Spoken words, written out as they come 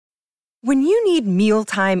When you need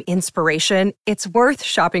mealtime inspiration, it's worth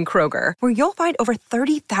shopping Kroger, where you'll find over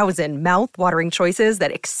 30,000 mouth-watering choices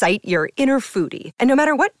that excite your inner foodie. And no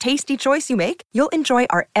matter what tasty choice you make, you'll enjoy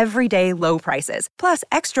our everyday low prices, plus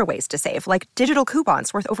extra ways to save, like digital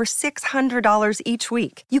coupons worth over $600 each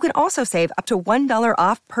week. You can also save up to $1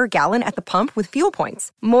 off per gallon at the pump with fuel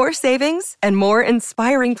points. More savings and more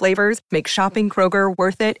inspiring flavors make shopping Kroger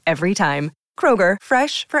worth it every time. Kroger,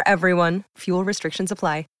 fresh for everyone. Fuel restrictions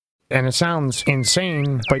apply. And it sounds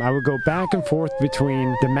insane, but I would go back and forth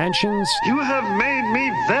between dimensions. You have made me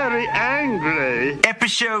very angry.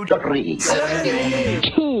 Episode 3.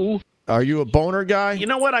 Are you a boner guy? You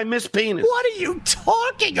know what? I miss penis. What are you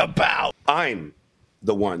talking about? I'm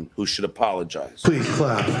the one who should apologize. Please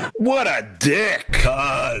clap. What a dick.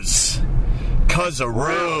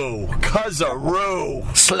 Cuz-a-roo.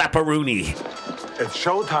 Slap-a-rooney. It's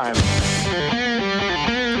showtime.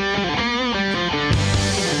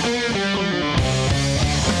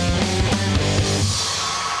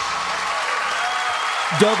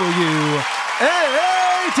 WATP.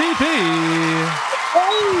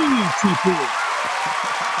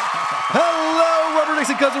 Hello, Rubbernecks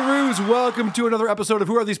and Cousin-Roos. Welcome to another episode of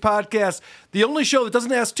Who Are These Podcasts, the only show that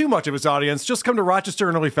doesn't ask too much of its audience. Just come to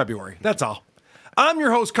Rochester in early February. That's all. I'm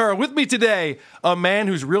your host, Carl. With me today, a man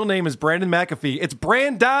whose real name is Brandon McAfee. It's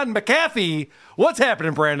Brandon McAfee. What's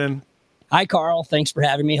happening, Brandon? Hi, Carl. Thanks for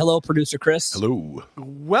having me. Hello, producer Chris. Hello.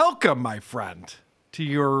 Welcome, my friend, to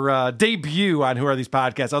your debut on Who Are These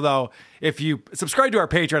Podcasts. Although, if you subscribe to our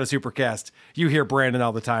Patreon of Supercast, you hear Brandon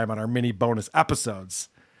all the time on our mini bonus episodes.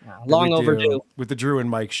 Long overdue. With the Drew and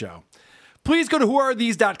Mike show. Please go to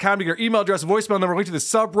whoarethese.com to get our email address, voicemail number, link to the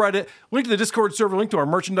subreddit, link to the Discord server, link to our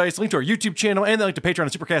merchandise, link to our YouTube channel, and then link to Patreon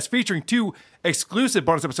and Supercast, featuring 2 exclusive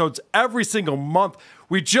bonus episodes every single month.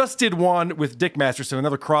 We just did one with Dick Masterson,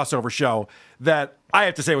 another crossover show that I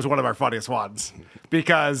have to say was one of our funniest ones,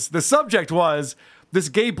 because the subject was this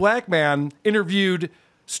gay black man interviewed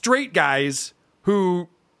straight guys who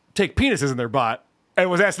take penises in their butt and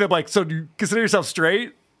was asking them, like, so do you consider yourself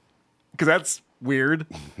straight? Because that's weird.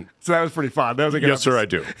 So that was pretty fun. That was a good episode. Sir, I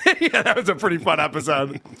do. Yeah, that was a pretty fun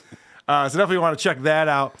episode. So definitely want to check that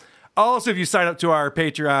out. Also, if you sign up to our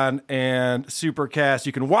Patreon and Supercast,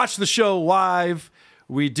 you can watch the show live.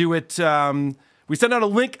 We do it. We send out a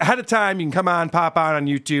link ahead of time. You can come on, pop on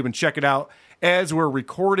YouTube and check it out as we're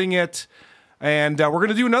recording it. And we're going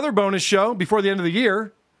to do another bonus show before the end of the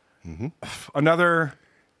year. Mm-hmm. Another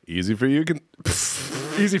Easy for you.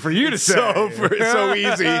 Easy for you to say. So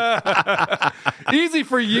easy. Easy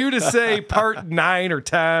for you to say part 9 or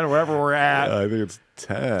 10, wherever we're at. I think it's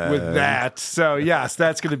 10. With that. So, yes,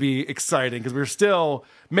 that's going to be exciting because we're still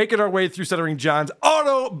making our way through Stuttering John's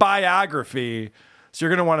autobiography. So you're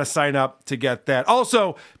going to want to sign up to get that.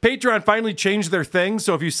 Also, Patreon finally changed their thing.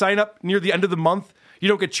 So if you sign up near the end of the month, you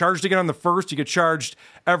don't get charged again on the 1st. You get charged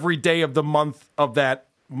every day of the month of that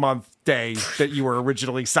month day that you were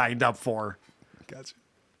originally signed up for. Gotcha.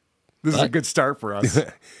 This is a good start for us.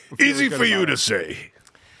 Easy for you to say.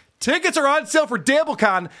 Tickets are on sale for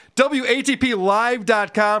DabbleCon,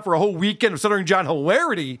 WATPlive.com for a whole weekend of Stuttering John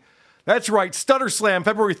hilarity. That's right, Stutter Slam,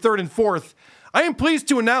 February 3rd and 4th. I am pleased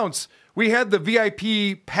to announce we had the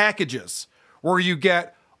VIP packages where you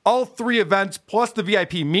get all 3 events plus the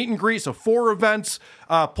VIP meet and greet, so 4 events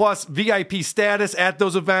plus VIP status at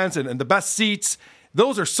those events and the best seats.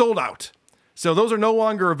 Those are sold out. So those are no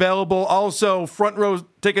longer available. Also, front row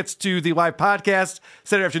tickets to the live podcast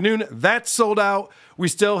Saturday afternoon, that's sold out. We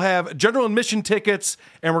still have general admission tickets,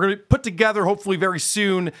 and we're going to put together, hopefully very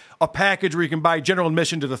soon, a package where you can buy general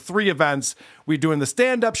admission to the 3 events. We're doing the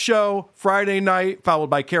stand-up show Friday night, followed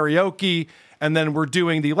by karaoke, and then we're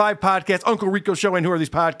doing the live podcast, Uncle Rico Show, and Who Are These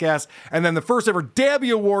Podcasts, and then the first ever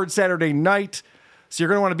Dabby Award Saturday night. So you're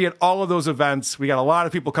going to want to be at all of those events. We got a lot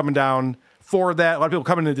of people coming down for that, a lot of people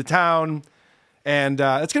coming into town, and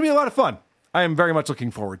it's going to be a lot of fun. I am very much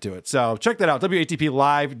looking forward to it. So check that out,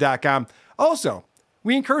 WATPlive.com. Also,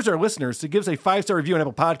 we encourage our listeners to give us a 5-star review on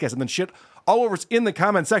Apple Podcasts and then shit all over us in the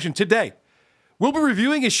comment section today. We'll be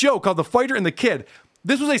reviewing a show called The Fighter and the Kid.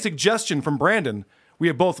 This was a suggestion from Brandon. We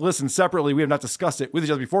have both listened separately. We have not discussed it with each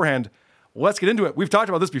other beforehand. Let's get into it. We've talked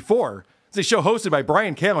about this before. It's a show hosted by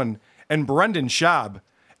Brian Callen and Brendan Schaub.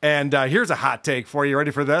 And here's a hot take for you. Ready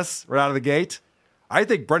for this? Right out of the gate. I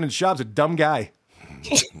think Brendan Schaub's a dumb guy.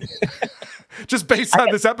 Just based on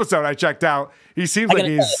this episode I checked out, he seems like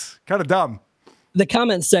he's kind of dumb. The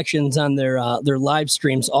comment sections on their live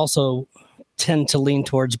streams also tend to lean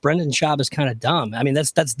towards Brendan Schaub is kind of dumb. I mean,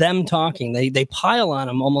 that's them talking. They pile on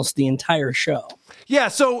him almost the entire show. Yeah,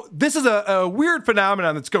 so this is a weird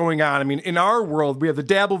phenomenon that's going on. I mean, in our world, we have the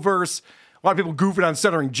Dabbleverse. A lot of people goofing on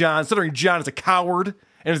Stuttering John. Stuttering John is a coward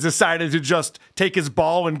and has decided to just take his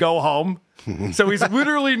ball and go home. So he's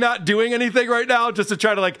literally not doing anything right now just to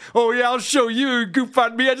try to like, oh yeah, I'll show you, goof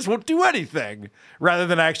on me. I just won't do anything rather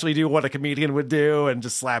than actually do what a comedian would do and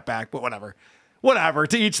just slap back. But whatever,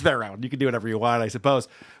 to each their own. You can do whatever you want, I suppose.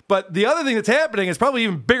 But the other thing that's happening is probably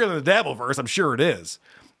even bigger than the Dabbleverse. I'm sure it is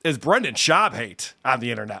Brendan Schaub hate on the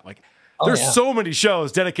internet. Like there's so many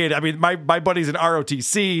shows dedicated. I mean, my buddies in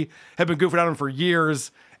ROTC have been goofing on him for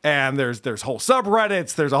years. And there's whole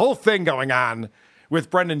subreddits. There's a whole thing going on with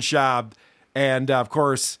Brendan Schaub. And, of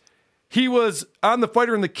course, he was on The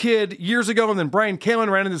Fighter and the Kid years ago, and then Brian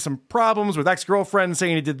Callen ran into some problems with ex-girlfriends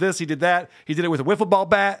saying he did this, he did that. He did it with a wiffle ball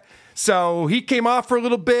bat. So he came off for a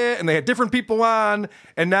little bit, and they had different people on,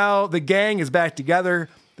 and now the gang is back together.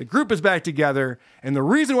 The group is back together. And the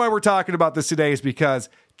reason why we're talking about this today is because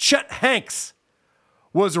Chet Hanks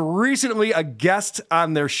was recently a guest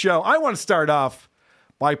on their show. I want to start off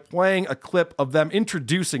by playing a clip of them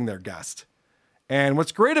introducing their guest. And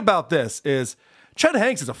what's great about this is Chet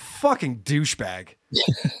Hanks is a fucking douchebag.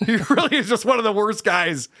 He really is just one of the worst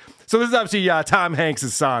guys. So this is obviously Tom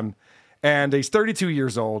Hanks' son, and he's 32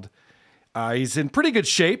 years old. He's in pretty good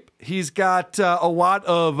shape. He's got a lot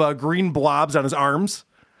of green blobs on his arms,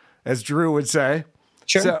 as Drew would say.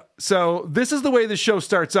 Sure. So this is the way the show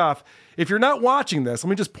starts off. If you're not watching this, let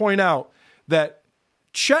me just point out that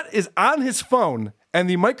Chet is on his phone, and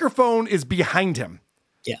the microphone is behind him.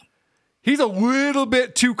 Yeah. He's a little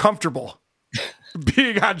bit too comfortable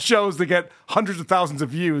being on shows that get hundreds of thousands of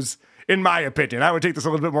views, in my opinion. I would take this a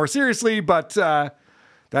little bit more seriously, but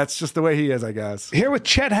that's just the way he is, I guess. Here with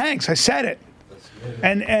Chet Hanks, I said it.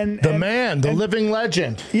 And the man, the living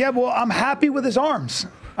legend. Yeah, well, I'm happy with his arms.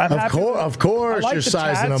 Of course, like you're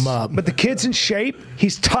sizing tats, him up. But the kid's in shape.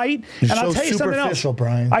 He's tight. You're and I'll so tell you something else.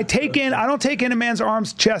 Brian. I don't take in a man's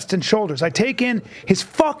arms, chest, and shoulders. I take in his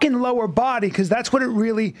fucking lower body because that's what it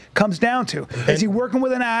really comes down to. Is he working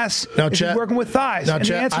with an ass? Is he working with thighs? Now, and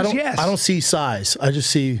the answer is yes. I don't see size. I just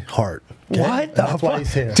see heart. Okay? What the That's why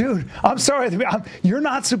he's here. Dude, I'm sorry. You're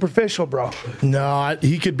not superficial, bro. No,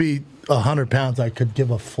 he could be 100 pounds. I could give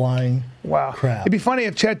a flying crap. It'd be funny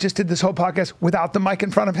if Chet just did this whole podcast without the mic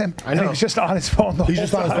in front of him. I know. And he was just on his phone the whole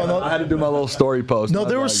time. I had to do my little story post. No,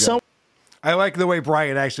 there was some. I like the way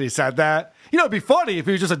Brian actually said that. You know, it'd be funny if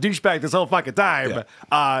he was just a douchebag this whole fucking time.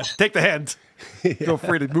 Yeah. Take the hint. Feel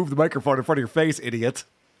free to move the microphone in front of your face, idiot.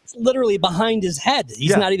 It's literally behind his head.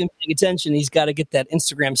 He's not even paying attention. He's got to get that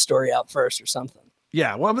Instagram story out first or something.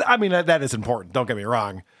 Yeah, well, I mean, that is important. Don't get me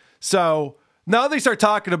wrong. So now they start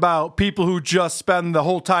talking about people who just spend the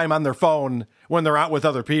whole time on their phone when they're out with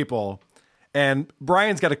other people. And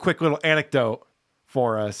Brian's got a quick little anecdote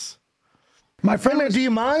for us. My friend, do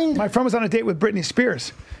you mind? My friend was on a date with Britney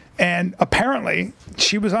Spears. And apparently,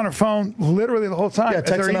 she was on her phone literally the whole time. Yeah,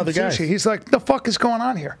 text another guy. He's like, the fuck is going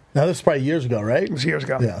on here? Now, this was probably years ago, right? It was years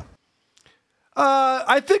ago. Yeah.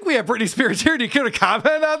 I think we have Britney Spears here. Do you care to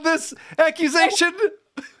comment on this accusation?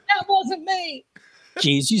 That wasn't me.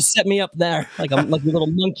 Jeez, you set me up there like a little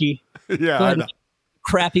monkey. Yeah, I know.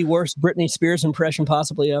 Crappy, worst Britney Spears impression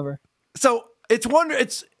possibly ever. So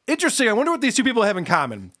it's interesting. I wonder what these two people have in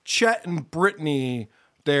common. Chet and Britney,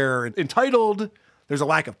 they're entitled. There's a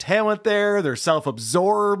lack of talent there. They're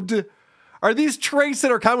self-absorbed. Are these traits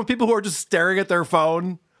that are common with people who are just staring at their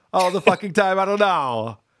phone all the fucking time? I don't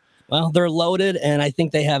know. Well, they're loaded, and I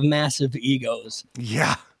think they have massive egos.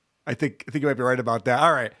 Yeah, I think you might be right about that.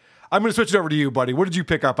 All right, I'm going to switch it over to you, buddy. What did you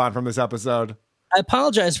pick up on from this episode? I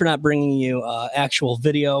apologize for not bringing you actual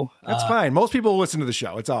video. That's fine. Most people listen to the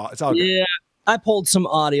show. It's all good. Yeah, I pulled some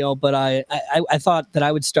audio, but I thought that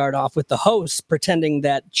I would start off with the host pretending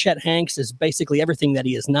that Chet Hanks is basically everything that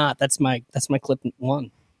he is not. That's my clip one.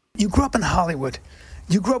 You grew up in Hollywood.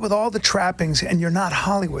 You grew up with all the trappings, and you're not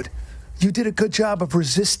Hollywood. You did a good job of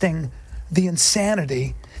resisting the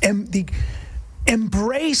insanity and the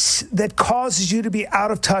embrace that causes you to be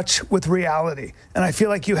out of touch with reality. And I feel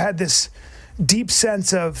like you had this deep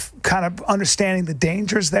sense of kind of understanding the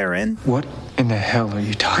dangers therein. What in the hell are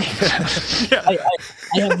you talking about?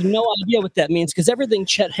 I have no idea what that means because everything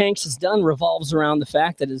Chet Hanks has done revolves around the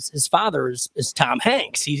fact that his father is Tom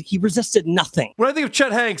Hanks. He resisted nothing. When I think of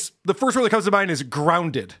Chet Hanks, the first word that comes to mind is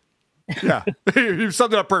grounded. Yeah, you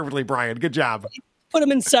summed it up perfectly, Brian. Good job. Put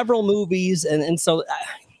him in several movies, and so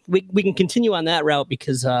we can continue on that route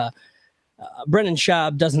because Brendan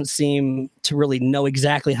Schaub doesn't seem to really know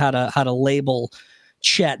exactly how to label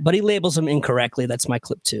Chet, but he labels him incorrectly. That's my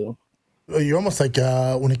clip too. You're almost like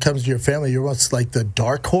when it comes to your family, you're almost like the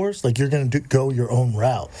dark horse. Like you're going to go your own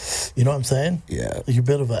route. You know what I'm saying? Yeah. Like you're a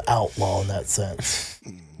bit of an outlaw in that sense.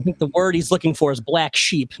 I think the word he's looking for is black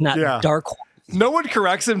sheep, not dark horse. No one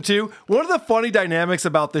corrects him, too. One of the funny dynamics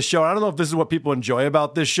about this show, and I don't know if this is what people enjoy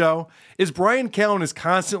about this show, is Brian Callen is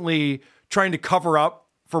constantly trying to cover up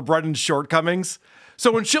for Brendan's shortcomings.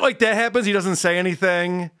 So when shit like that happens, he doesn't say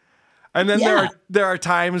anything. And then there are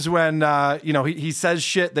times when he says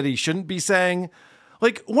shit that he shouldn't be saying.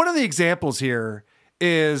 Like, one of the examples here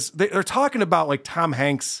is they're talking about like Tom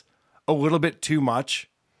Hanks a little bit too much.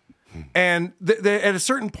 And at a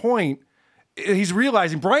certain point,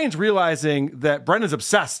 Brian's realizing that Brendan's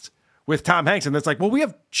obsessed with Tom Hanks. And it's like, well, we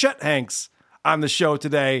have Chet Hanks on the show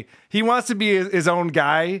today. He wants to be his own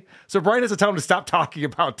guy. So Brian has to tell him to stop talking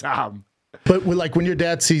about Tom. But when your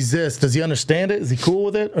dad sees this, does he understand it? Is he cool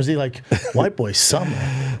with it? Or is he like, white boy summer?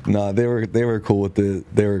 No, they were cool with it.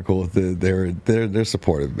 They're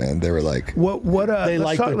supportive, man. They were like,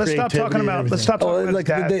 let's stop talking about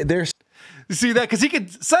they're. You see that? Because he could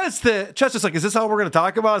sense the Chet's just like, is this how we're going to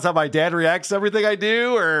talk about? Is how my dad reacts to everything I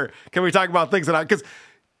do? Or can we talk about things that because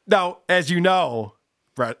now, as you know,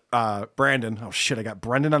 Brandon, oh shit, I got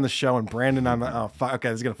Brendan on the show and Brandon on the, oh fuck, okay,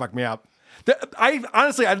 this is going to fuck me up.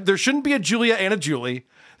 Honestly, there shouldn't be a Julia and a Julie.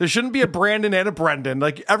 There shouldn't be a Brandon and a Brendan.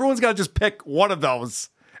 Like, everyone's got to just pick one of those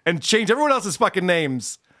and change everyone else's fucking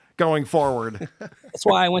names going forward. That's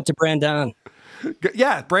why I went to Brandon.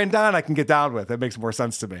 Yeah, Brandon I can get down with. That makes more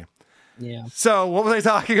sense to me. Yeah. So what was I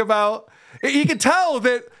talking about? You can tell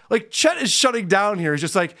that like Chet is shutting down here. He's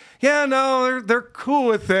just like, yeah, no, they're cool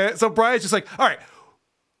with it. So Brian's just like, all right,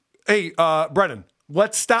 hey, Brendan,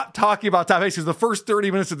 let's stop talking about Tom Hanks because the first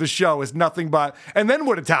 30 minutes of the show is nothing but, and then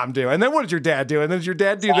what did Tom do? And then what did your dad do? And then did your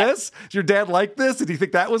dad do this? Did your dad like this? Did he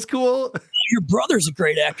think that was cool? Your brother's a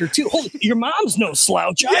great actor too. Holy, your mom's no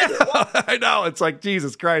slouch either. Yeah, I know. It's like,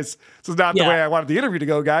 Jesus Christ. This is not the way I wanted the interview to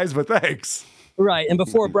go, guys, but thanks. Right. And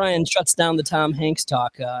before Brian shuts down the Tom Hanks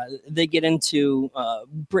talk, they get into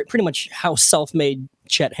pretty much how self-made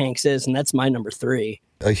Chet Hanks is. And that's my number 3.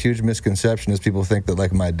 A huge misconception is people think that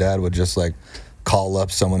like my dad would just like call up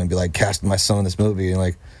someone and be like, cast my son in this movie. And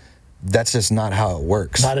like, that's just not how it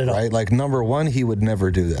works. Not at all. Right? Like, number one, he would never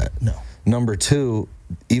do that. No. Number two,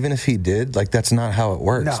 even if he did, like, that's not how it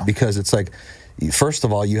works. No. Because it's like, first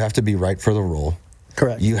of all, you have to be right for the role.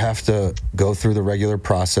 Correct. You have to go through the regular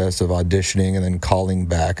process of auditioning and then calling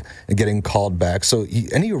back and getting called back. So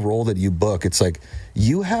any role that you book, it's like,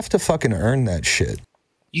 you have to fucking earn that shit.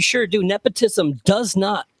 You sure do. Nepotism does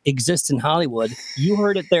not exist in Hollywood. You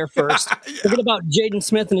heard it there first. Forget about Jaden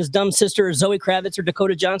Smith and his dumb sister, Zoe Kravitz or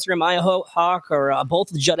Dakota Johnson or Maya Hawke or both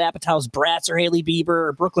of Judd Apatow's brats or Hailey Bieber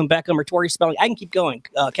or Brooklyn Beckham or Tori Spelling. I can keep going.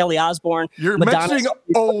 Kelly Osbourne. You're mentioning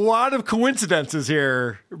a lot of coincidences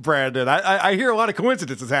here, Brandon. I hear a lot of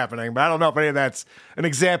coincidences happening, but I don't know if any of that's an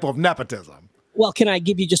example of nepotism. Well, can I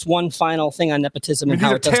give you just one final thing on nepotism? I mean, these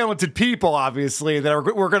are talented people, obviously,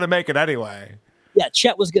 that we're going to make it anyway. Yeah,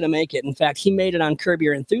 Chet was going to make it. In fact, he made it on Curb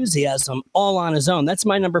Your Enthusiasm all on his own. That's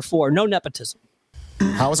my number 4. No nepotism.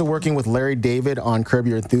 How was it working with Larry David on Curb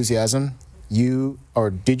Your Enthusiasm?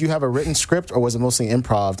 Did you have a written script or was it mostly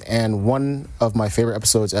improv? And one of my favorite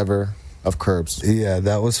episodes ever of Curbs. Yeah,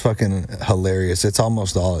 that was fucking hilarious. It's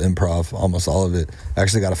almost all improv, almost all of it. I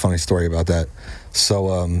actually got a funny story about that.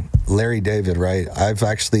 So Larry David, right? I've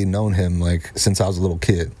actually known him like since I was a little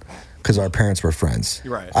kid. Because our parents were friends.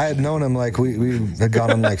 Right. I had known him, like, we had gone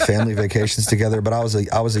on, like, family vacations together, but I was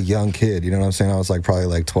a young kid, you know what I'm saying? I was, like, probably,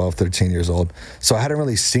 like, 12, 13 years old. So I hadn't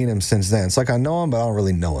really seen him since then. It's like I know him, but I don't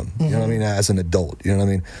really know him, you know what I mean, as an adult, you know what I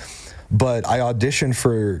mean? But I auditioned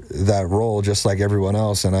for that role just like everyone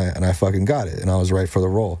else, and I fucking got it, and I was right for the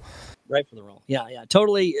role. Right for the role. Yeah.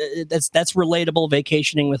 Totally. That's relatable,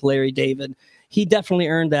 vacationing with Larry David. He definitely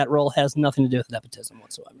earned that role. Has nothing to do with nepotism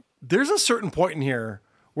whatsoever. There's a certain point in here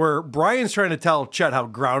where Brian's trying to tell Chet how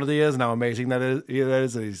grounded he is and how amazing that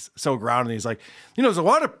is. He's so grounded. He's like, there's a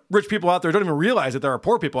lot of rich people out there who don't even realize that there are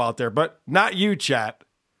poor people out there, but not you, Chet.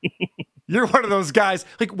 You're one of those guys.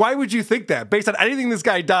 Like, why would you think that? Based on anything this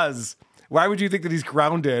guy does, why would you think that he's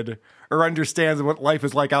grounded or understands what life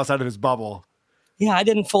is like outside of his bubble? Yeah, I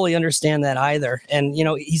didn't fully understand that either. And,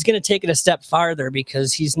 he's going to take it a step farther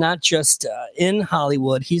because he's not just in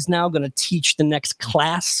Hollywood. He's now going to teach the next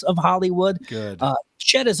class of Hollywood. Good.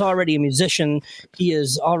 Chet is already a musician. He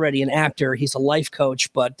is already an actor. He's a life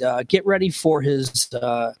coach. But get ready for his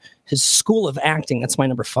school of acting. That's my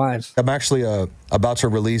number 5. I'm actually about to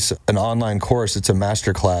release an online course. It's a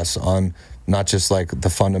master class on not just like the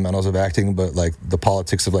fundamentals of acting, but like the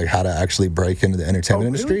politics of like how to actually break into the entertainment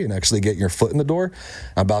industry and actually get your foot in the door.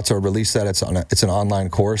 I'm about to release that. It's an online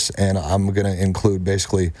course, and I'm going to include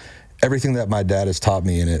basically everything that my dad has taught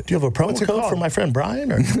me in it. Do you have a promo code for my friend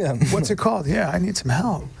Brian? Or? What's it called? Yeah, I need some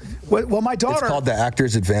help. Well, my daughter. It's called the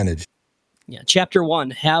actor's advantage. Yeah, chapter 1,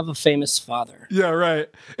 have a famous father. Yeah, right.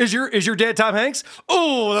 Is your dad Tom Hanks?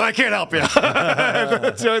 Oh, then I can't help you.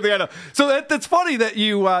 That's the only thing I know. So that's funny that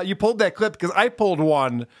you pulled that clip, because I pulled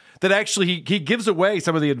one that actually he gives away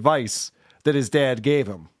some of the advice that his dad gave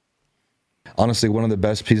him. Honestly, one of the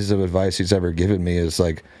best pieces of advice he's ever given me is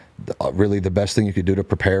like, really the best thing you could do to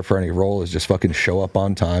prepare for any role is just fucking show up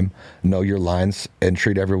on time, know your lines, and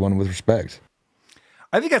treat everyone with respect.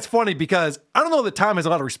 I think that's funny because I don't know that Tom has a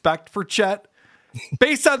lot of respect for Chet,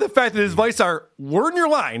 based on the fact that his advice are learn your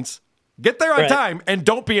lines, get there on time, and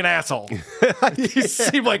don't be an asshole. These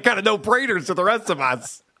seem like kind of no-brainers to the rest of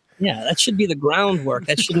us. Yeah, that should be the groundwork.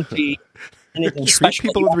 That shouldn't be anything Treat special.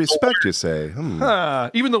 people with respect, you say.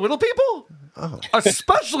 Even the little people? Oh.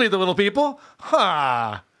 Especially the little people?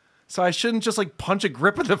 So I shouldn't just like punch a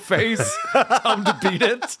grip in the face, tell him to beat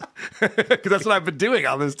it? Because that's what I've been doing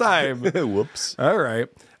all this time. Whoops. All right.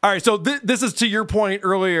 So this is to your point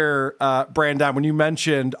earlier, Brandon, when you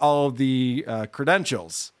mentioned all of the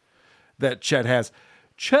credentials that Chet has.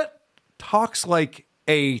 Chet talks like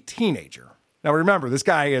a teenager. Now remember, this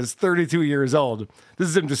guy is 32 years old. This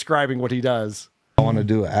is him describing what he does. I want to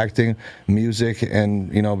do acting, music,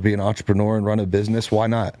 and be an entrepreneur and run a business. Why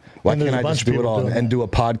not? Why can't I just do it all and do a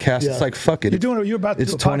podcast? Yeah. It's like, fuck it. You're about to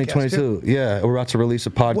it's do a podcast, 2022. Yeah, we're about to release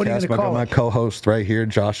a podcast. I got my co-host right here,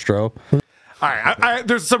 Josh Stroh. All right,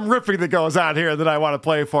 there's some riffing that goes on here that I want to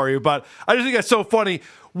play for you, but I just think that's so funny.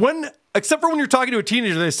 Except for when you're talking to a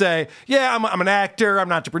teenager, they say, yeah, I'm an actor, I'm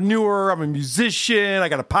an entrepreneur, I'm a musician, I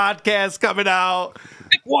got a podcast coming out.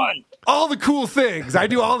 Pick one. All the cool things. I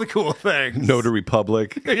do all the cool things. Notary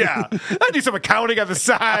public. Yeah. I do some accounting on the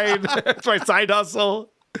side. That's my side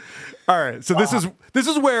hustle. All right. So this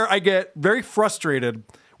is where I get very frustrated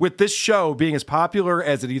with this show being as popular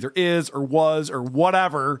as it either is or was or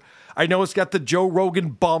whatever. I know it's got the Joe Rogan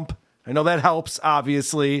bump. I know that helps,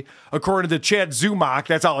 obviously. According to Chad Zumach,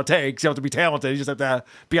 that's all it takes. You don't have to be talented. You just have to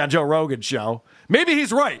be on Joe Rogan's show. Maybe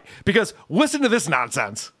he's right, because listen to this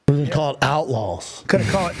nonsense. We're going to call it outlaws.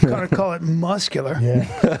 Gonna call it muscular.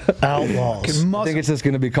 Yeah. Outlaws. I think it's just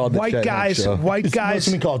going to be called the white Chet guys. Hanks Show. White guys. It's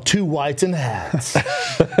going to be called Two Whites in Hats.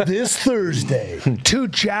 This Thursday. Two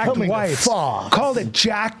jacked Coming to whites. Fox. Called it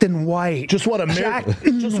jacked and white. Just what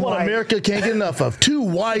America can't get enough of. Two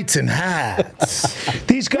whites in hats.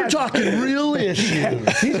 These guys We're talking real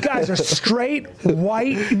issues. These guys are straight,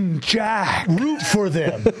 white, and jacked. Root for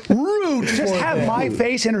them. Root for them. Just have my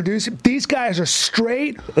face introduce it. These guys are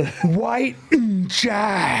straight, white, and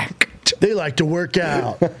jacked. They like to work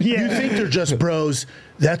out. Yeah. You think they're just bros.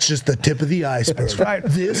 That's just the tip of the iceberg. That's right.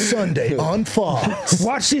 This Sunday on Fox.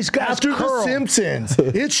 Watch these guys After curl. The Simpsons,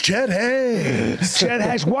 it's Chet Hanks. Chet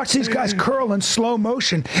Hanks. Watch these guys curl in slow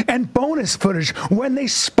motion and bonus footage when they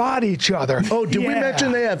spot each other. Oh, did we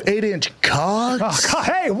mention they have 8-inch cocks? Oh,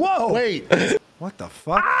 hey, whoa. Wait. What the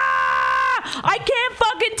fuck? I can't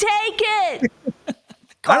fucking take it.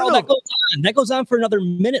 Carl, that goes on for another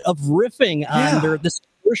minute of riffing on this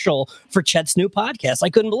commercial for Chet's new podcast.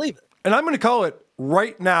 I couldn't believe it. And I'm going to call it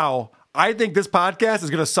right now. I think this podcast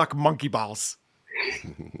is going to suck monkey balls.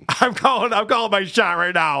 I'm calling my shot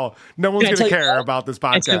right now. No one's going to care about this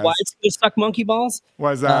podcast. Why it's going to suck monkey balls?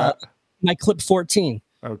 Why is that? My clip 14.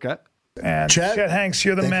 Okay. And Chet Hanks,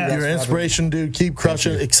 you're the man. You're an inspiration, dude. Keep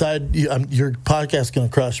crushing. Excited. Your podcast's gonna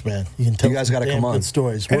crush, man. You can tell. You guys got to come on. Good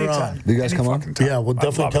stories. We're on. Do you guys come on? Yeah, we'll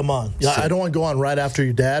definitely come on. Yeah, I don't want to go on right after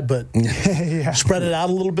your dad, but spread it out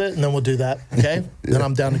a little bit, and then we'll do that. Okay. Then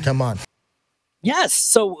I'm down to come on. Yes.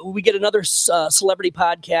 So we get another celebrity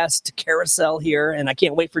podcast carousel here, and I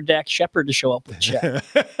can't wait for Dax Shepard to show up with Chet.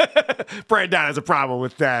 Brandon has a problem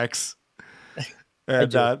with Dax.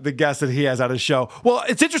 And the guest that he has on his show. Well,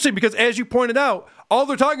 it's interesting because, as you pointed out, all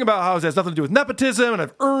they're talking about how it has nothing to do with nepotism, and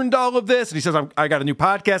I've earned all of this. And he says, I got a new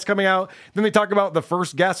podcast coming out. Then they talk about the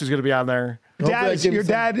first guest who's going to be on there. Your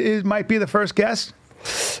dad might be the first guest?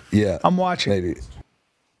 Yeah. I'm watching. Maybe.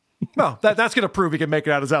 Well, that's going to prove he can make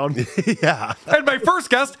it on his own. Yeah. And my first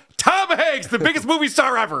guest, Tom Hanks, the biggest movie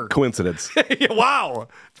star ever. Coincidence. Wow.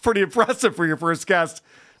 It's pretty impressive for your first guest.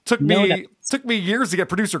 Took me years to get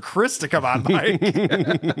producer Chris to come on, Mike.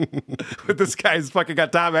 But this guy's fucking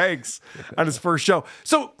got Tom Hanks on his first show.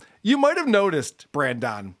 So you might have noticed,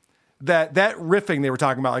 Brandon, that riffing they were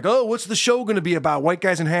talking about, like, oh, what's the show going to be about? White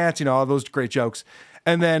guys in hats, all those great jokes.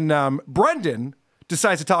 And then Brendan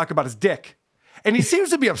decides to talk about his dick. And he seems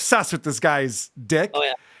to be obsessed with this guy's dick. Oh,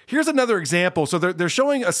 yeah. Here's another example. So they're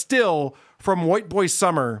showing a still from White Boy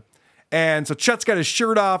Summer. And so Chet's got his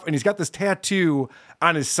shirt off, and he's got this tattoo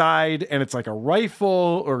on his side, and it's like a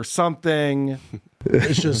rifle or something.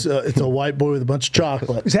 It's just it's a white boy with a bunch of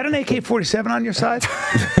chocolate. Is that an AK-47 on your side?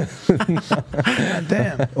 God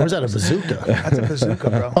damn. Or is that a bazooka? That's a bazooka,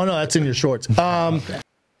 bro. Oh no, that's in your shorts.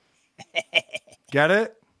 Get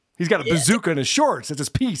it? He's got a bazooka in his shorts. It's his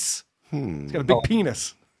piece. He's got a big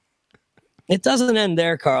penis. It doesn't end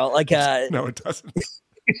there, Carl. Like, no, it doesn't.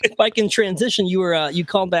 If I can transition, you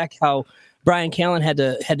called back how Brian Callen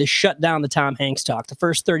had to shut down the Tom Hanks talk. The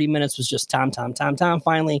first 30 minutes was just Tom.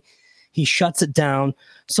 Finally, he shuts it down.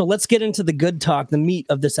 So let's get into the good talk, the meat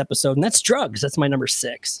of this episode, and that's drugs. That's my number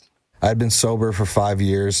 6. I'd been sober for 5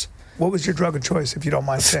 years. What was your drug of choice, if you don't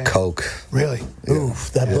mind saying? Coke. Really? Yeah.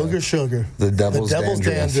 Oof, that booger sugar. The devil's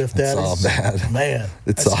dandruff. It's all bad. Man.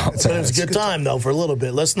 It's all bad. But it was a good time, though, for a little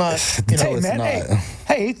bit. Let's not, Hey, man,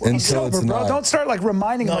 hey, he's sober, bro. Don't start, like,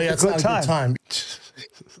 reminding him of a good time.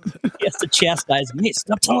 He has to chastise me.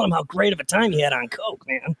 Stop telling him how great of a time he had on Coke,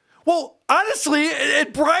 man. Well, honestly,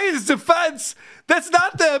 in Brian's defense, that's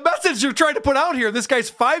not the message you're trying to put out here. This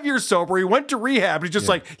guy's 5 years sober. He went to rehab. He's just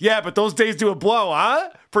like, yeah, but those days do a blow,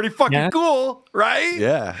 huh? Pretty fucking cool, right?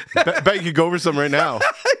 Yeah. Bet you could go over some right now.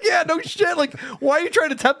 Yeah, no shit. Like, why are you trying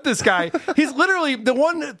to tempt this guy? He's literally, the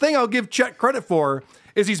one thing I'll give Chet credit for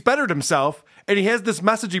is he's bettered himself. And he has this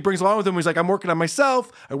message he brings along with him. He's like, I'm working on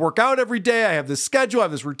myself. I work out every day. I have this schedule. I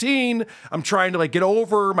have this routine. I'm trying to like get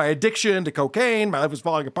over my addiction to cocaine. My life is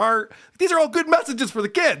falling apart. These are all good messages for the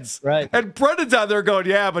kids. Right. And Brendan's out there going,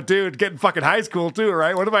 yeah, but dude, getting fucking high school too,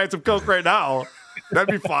 right? What if I had some coke right now?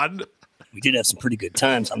 That'd be fun. We did have some pretty good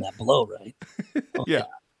times on that blow, right? Yeah.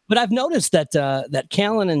 But I've noticed that that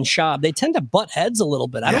Callen and Schaub, they tend to butt heads a little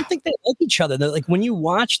bit. I don't think they like each other. They're like, when you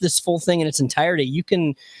watch this full thing in its entirety, you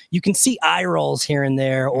can see eye rolls here and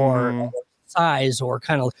there, or sighs, or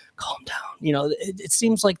kind of calm down. You know, it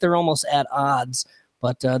seems like they're almost at odds.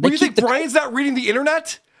 But they you think Brian's not reading the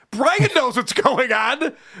internet? Brian knows what's going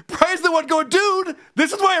on. Brian's the one going, dude,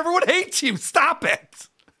 this is why everyone hates you. Stop it.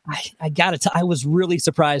 I got it. I was really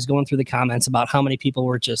surprised going through the comments about how many people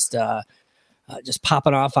were just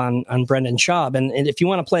popping off on Brendan Schaub. And if you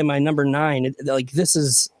want to play my number 9, my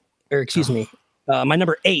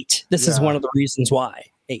number 8, this is one of the reasons why.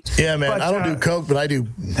 8. Yeah, man, but, I don't do Coke, but I do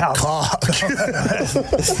cock.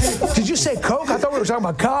 Did you say Coke? I thought we were talking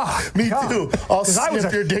about cock. Me too. I'll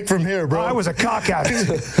snip your dick from here, bro. I was a cock addict.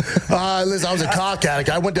 Listen, I was a cock addict.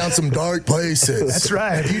 I went down some dark places. That's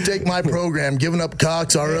right. If you take my program, giving up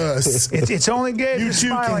cocks are us. It's only good. You too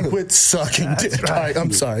can quit sucking dick. Right. All right,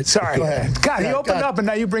 I'm sorry. Sorry. Go ahead. God, he opened up and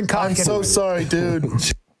now you bring cock in. I'm so sorry, dude.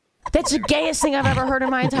 That's the gayest thing I've ever heard in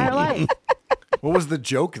my entire life. What was the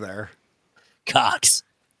joke there? Cocks.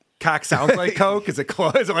 Cock sounds like Coke? Is it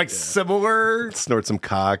close? Is it like similar? Snort some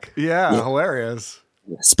cock. Yeah, hilarious.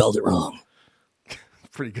 Spelled it wrong.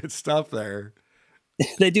 Pretty good stuff there.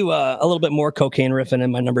 They do a little bit more cocaine riffing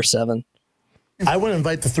in my number 7. I would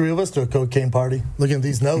invite the 3 of us to a cocaine party. Looking at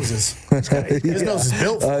these noses. His nose is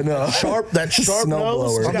built. I know. That sharp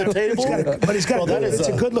nose on the table. But he's got it's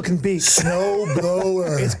a good-looking beak. Snow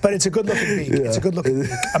blower. But it's a good-looking beak. Yeah. It's a good-looking beak.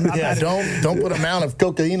 I'm not don't put a mound of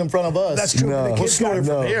cocaine in front of us. That's true. No. We'll snort it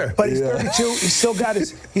from here. But he's 32. He's still got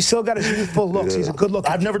his youthful looks. He's a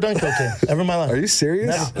good-looking. I've never done cocaine ever in my life. Are you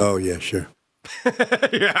serious? Never. Oh, yeah, sure.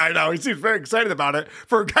 Yeah, I know. He seems very excited about it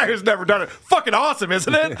for a guy who's never done it. Fucking awesome,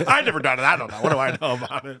 isn't it? I've never done it. I don't know. What do I know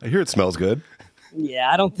about it? I hear it smells good.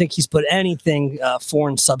 Yeah, I don't think he's put anything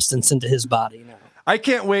foreign substance into his body. No. I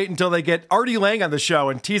can't wait until they get Artie Lang on the show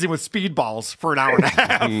and tease him with speedballs for an hour and a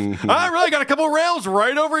half. I really got a couple of rails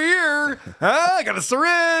right over here. I got a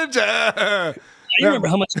syringe. You remember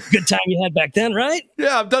how much good time you had back then, right?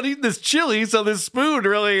 Yeah, I'm done eating this chili, so this spoon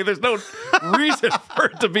really, there's no reason for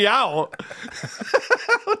it to be out.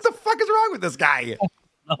 What the fuck is wrong with this guy?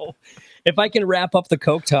 No. If I can wrap up the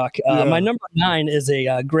Coke talk, my number 9 is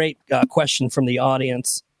a great question from the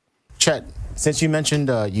audience. Chet, since you mentioned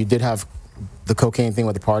you did have the cocaine thing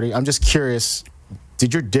with the party, I'm just curious.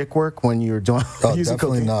 Did your dick work when you were doing using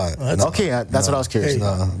definitely cocaine? not. Okay, that's what I was curious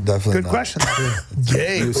about. No, definitely Good not. question.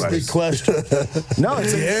 Gay. Good question. No,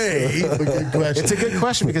 it's a good question. It's a good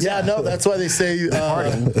question because that's why they say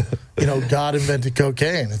God invented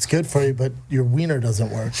cocaine. It's good for you, but your wiener doesn't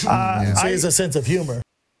work. So he has a sense of humor.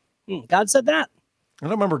 God said that. I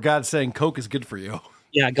don't remember God saying Coke is good for you.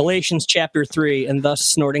 Yeah, Galatians chapter 3, and thus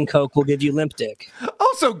snorting Coke will give you limp dick.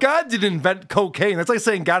 Also, God didn't invent cocaine. That's like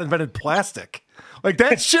saying God invented plastic. Like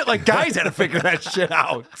that shit, like guys had to figure that shit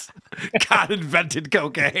out. God invented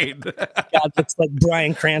cocaine. God looks like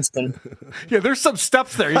Bryan Cranston. Yeah, there's some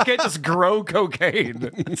steps there. You can't just grow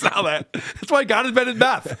cocaine. It's not that. That's why God invented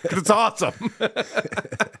meth, because it's awesome.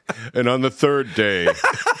 And on the 3rd day.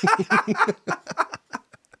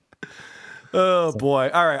 Oh, boy.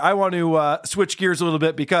 All right. I want to switch gears a little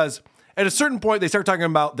bit because at a certain point, they start talking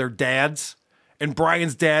about their dads. And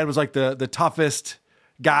Brian's dad was like the toughest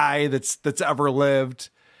guy that's ever lived.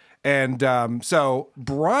 And so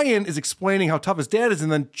Brian is explaining how tough his dad is.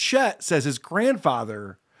 And then Chet says his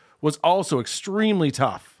grandfather was also extremely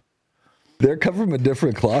tough. They're cut from a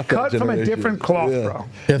different cloth. Cut from a different cloth, bro.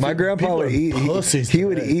 Yeah, my grandpa would eat. He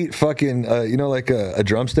would eat fucking, like a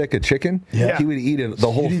drumstick, a chicken. Yeah. He would eat it,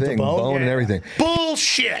 the whole thing, bone and everything.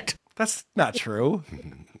 Bullshit. That's not true.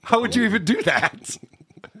 How would you even do that?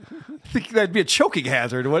 I think that'd be a choking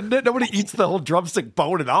hazard, wouldn't it? Nobody eats the whole drumstick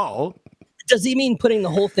bone at all. Does he mean putting the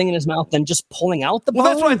whole thing in his mouth and just pulling out the bone?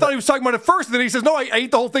 Well, that's what I thought he was talking about at first. And then he says, no, I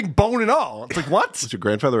ate the whole thing bone and all. It's like, what? Was your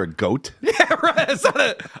grandfather a goat? Yeah, right.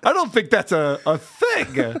 I don't think that's a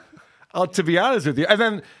thing, to be honest with you. And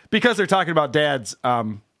then because they're talking about dads,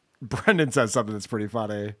 Brendan says something that's pretty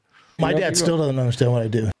funny. My dad still doesn't understand what I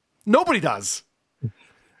do. Nobody does.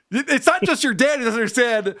 It's not just your dad who doesn't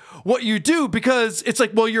understand what you do because it's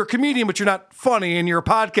like, well, you're a comedian, but you're not funny, and you're a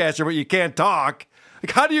podcaster, but you can't talk.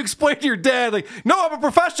 Like, how do you explain to your dad, like, no, I'm a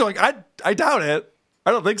professional? Like, I doubt it. I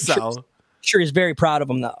don't think so. Sure, he's very proud of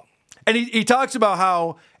him, though. And he talks about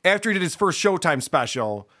how after he did his first Showtime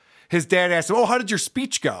special, his dad asked him, oh, how did your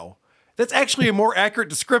speech go? That's actually a more accurate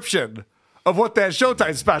description of what that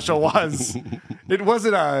Showtime special was. It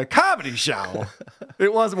wasn't a comedy show.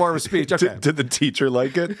 It was more of a speech. Okay. Did the teacher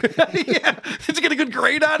like it? Yeah. Did you get a good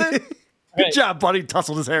grade on it? Good job, buddy.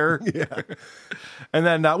 Tousled his hair. Yeah. And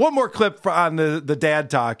then one more clip on the dad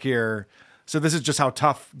talk here. So this is just how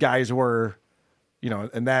tough guys were,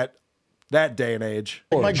 in that day and age.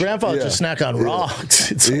 My grandfather just snack on rocks.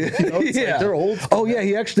 It's like they're old. Oh, yeah.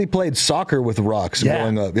 He actually played soccer with rocks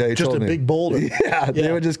growing up. Yeah, he just told a me. big boulder. Yeah,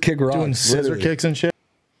 they would just kick rocks. Doing scissor kicks and shit.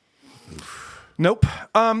 Nope.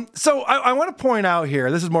 So I want to point out here,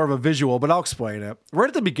 this is more of a visual, but I'll explain it. Right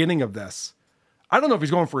at the beginning of this, I don't know if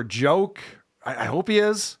he's going for a joke. I hope he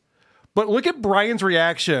is. But look at Brian's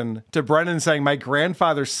reaction to Brendan saying, my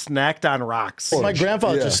grandfather snacked on rocks. My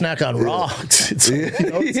grandfather just snack on rocks. It's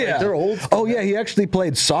like, they're old. Oh, yeah. He actually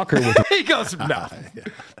played soccer with He goes, no.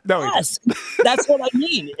 No, yes, that's what I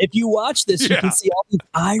mean. If you watch this, you can see all these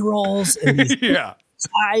eye rolls and these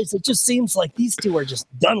eyes. It just seems like these two are just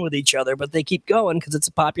done with each other, but they keep going because it's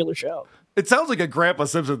a popular show. It sounds like a Grandpa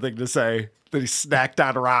Simpson thing to say, that he snacked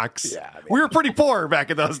on rocks. Yeah, we were pretty poor back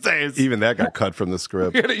in those days. Even that got cut from the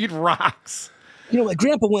script. We had to eat rocks. My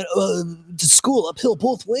grandpa went to school uphill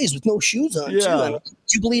both ways with no shoes on, too. Do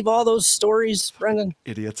you believe all those stories, Brendan?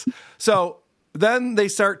 Idiots. So then they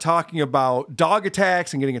start talking about dog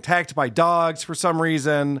attacks and getting attacked by dogs for some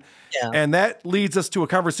reason. Yeah. And that leads us to a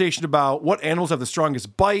conversation about what animals have the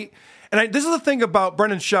strongest bite. And this is the thing about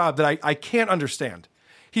Brendan Schaub that I can't understand.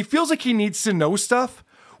 He feels like he needs to know stuff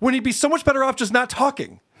when he'd be so much better off just not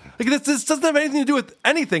talking. Like this doesn't have anything to do with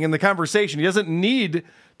anything in the conversation. He doesn't need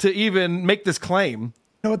to even make this claim. You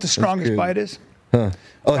know what the strongest bite is? Huh.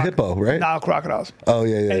 Oh, hippo, right? Nile crocodiles. Oh,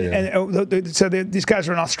 yeah. And so these guys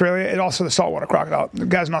are in Australia, and also the saltwater crocodile. The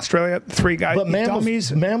guys in Australia, 3 guys. But mammals,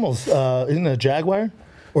 isn't it a jaguar?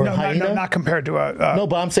 Or no, a hyena? No, not compared to a... no,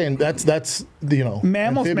 but I'm saying that's mammals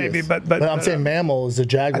amphibious. maybe, but I'm saying mammal is a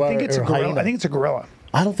jaguar. I think it's or a gorilla. hyena. I think it's a gorilla.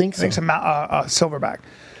 I don't think so. I think it's a silverback.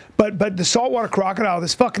 But the saltwater crocodile,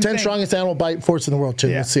 this fucking 10 strongest animal bite force in the world, too.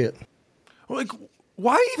 Yeah. Let's see it. Like,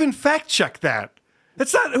 why even fact check that?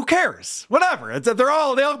 It's not, who cares? Whatever. They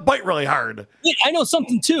all bite really hard. Yeah, I know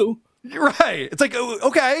something too. You're right. It's like,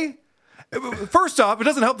 okay. First off, it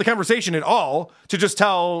doesn't help the conversation at all to just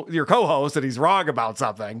tell your co-host that he's wrong about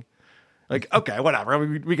something. Like, okay, whatever. I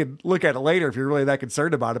mean, we could look at it later if you're really that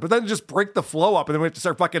concerned about it. But then just break the flow up, and then we have to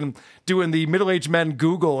start fucking doing the middle-aged men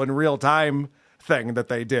Google in real time thing that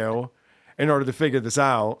they do in order to figure this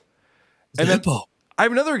out. And then I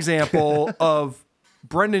have another example of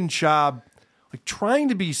Brendan Schaub like trying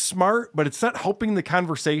to be smart, but it's not helping the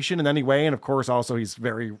conversation in any way. And of course, also he's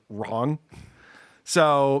very wrong.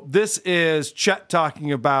 So this is Chet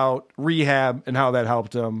talking about rehab and how that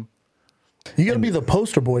helped him. You got to be the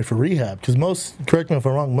poster boy for rehab because correct me if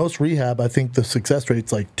I'm wrong, most rehab, I think the success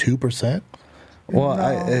rate's like 2%. Well,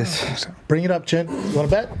 bring it up, Chen. You want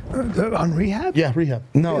to bet? On rehab? Yeah, rehab.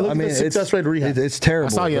 No, I mean, the success rate of rehab. It's terrible. I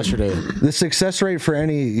saw yesterday. The success rate for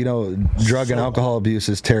any, drug and alcohol abuse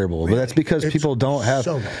is terrible. Really? But that's because people don't have.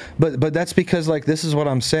 But that's because this is what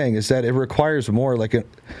I'm saying is that it requires more it's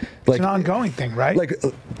an ongoing thing, right?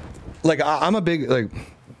 I'm a big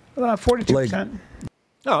 42%.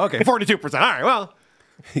 Oh, okay, 42%. All right, well,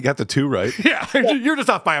 you got the 2 right. Yeah, you're just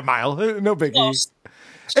off by a mile. No biggie.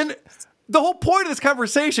 And the whole point of this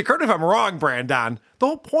conversation, correct me if I'm wrong, Brandon, the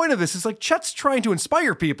whole point of this is like Chet's trying to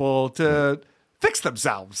inspire people to fix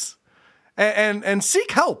themselves and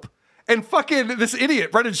seek help. And fucking this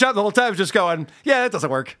idiot, Brendan Schaub, the whole time is just going, yeah, that doesn't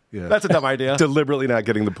work. Yeah. That's a dumb idea. Deliberately not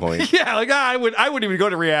getting the point. Yeah, like I wouldn't even go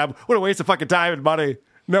to rehab. What a waste of fucking time and money.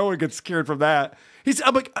 No one gets cured from that.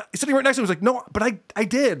 I'm like sitting right next to him. He's like, no, but I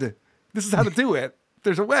did. This is how to do it.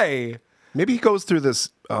 There's a way. Maybe he goes through this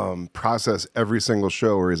process every single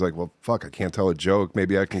show where he's like, well, fuck, I can't tell a joke.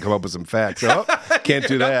 Maybe I can come up with some facts. Oh, can't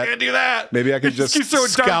do that. Can't do that. Maybe I can just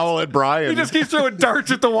scowl at Brian. He just keeps throwing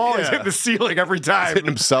darts at the wall. He's hitting the ceiling every time. He's hitting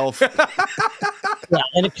himself. Yeah,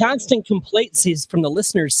 and a constant complaint from the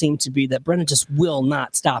listeners seemed to be that Brendan just will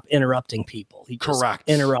not stop interrupting people. He just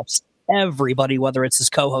interrupts everybody, whether it's his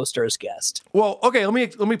co-host or his guest. Well, okay, let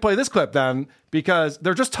me play this clip then, because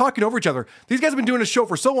they're just talking over each other. These guys have been doing a show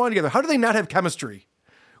for so long together. How do they not have chemistry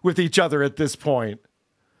with each other at this point?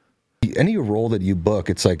 Any role that you book,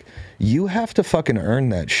 it's like you have to fucking earn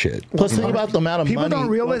that shit. Plus, think about the amount of money. People don't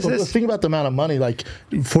realize this. Think about the amount of money, like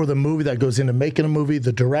for the movie that goes into making a movie,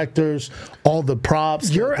 the directors, all the props,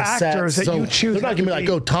 your the actors sets. that you choose. They're not gonna be like,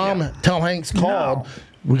 "Oh, Tom Hanks called. No.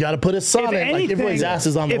 We got to put his son in." Like everybody's ass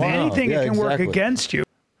is on the line. If anything, it can work against you.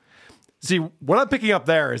 See, what I'm picking up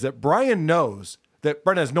there is that Brian knows that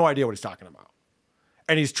Brendan has no idea what he's talking about.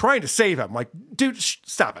 And he's trying to save him. Like, dude,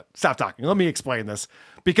 stop it. Stop talking. Let me explain this.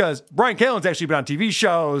 Because Brian Callen's actually been on TV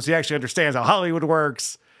shows. He actually understands how Hollywood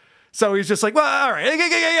works. So he's just like, well, all right.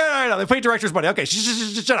 Yeah, they pay director's money. Okay,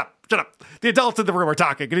 shut up. The adults in the room are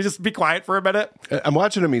talking. Can you just be quiet for a minute? I'm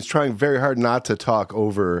watching him. He's trying very hard not to talk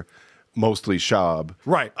over mostly Schaub.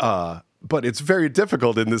 Right. But it's very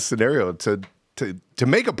difficult in this scenario to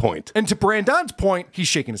make a point. And to Brandon's point, he's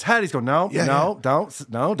shaking his head. He's going, don't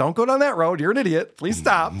go down that road. You're an idiot. Please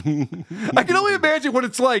stop. I can only imagine what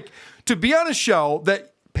it's like to be on a show that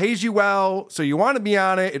pays you well, so you want to be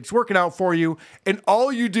on it. It's working out for you, and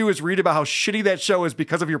all you do is read about how shitty that show is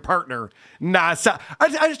because of your partner. Nah,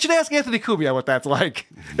 I should ask Anthony Cumia what that's like.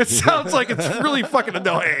 It sounds like it's really fucking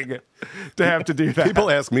annoying to have to do that. People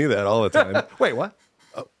ask me that all the time. Wait, what?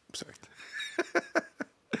 Oh, sorry.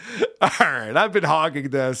 All right, I've been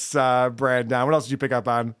hogging this, Brandon. What else did you pick up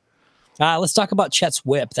on? Let's talk about Chet's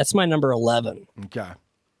whip. That's my number 11. Okay.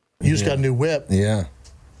 You just got a new whip. Yeah.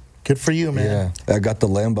 Good for you, man. Yeah, I got the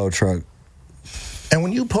Lambo truck. And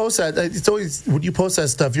when you post that, it's always when you post that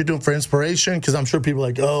stuff, you're doing for inspiration, because I'm sure people are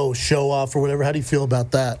like, oh, show off or whatever. How do you feel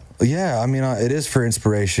about that? Yeah, I mean, it is for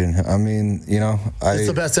inspiration. I mean, it's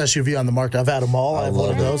the best SUV on the market. I've had them all. I have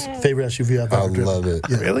one of those. Favorite SUV I've ever driven. I love it.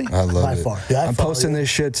 Yeah. Really? I love By it. far. Yeah, I'm posting this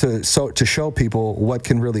shit to show people what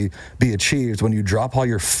can really be achieved when you drop all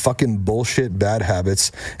your fucking bullshit bad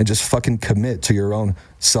habits and just fucking commit to your own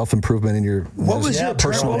self-improvement and your personal growth. What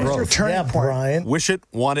was your turning point? Brian. Wish it,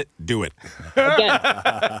 want it, do it. Again,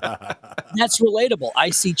 that's relatable.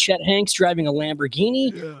 I see Chet Hanks driving a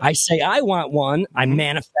Lamborghini. Yeah. I say I want one. I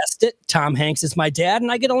manifest it. Tom Hanks is my dad,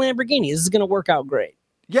 and I get a Lamborghini. This is going to work out great.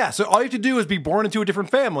 Yeah, so all you have to do is be born into a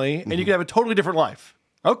different family, and you can have a totally different life.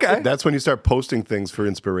 Okay. That's when you start posting things for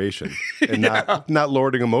inspiration and not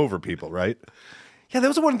lording them over people, right? Yeah, that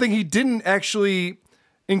was the one thing he didn't actually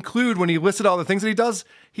include when he listed all the things that he does.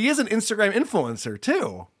 He is an Instagram influencer,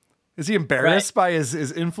 too. Is he embarrassed by his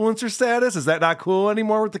influencer status? Is that not cool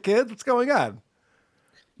anymore with the kids? What's going on?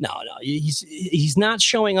 No, he's not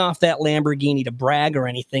showing off that Lamborghini to brag or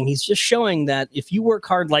anything. He's just showing that if you work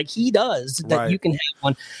hard like he does, that you can have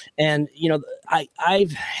one. And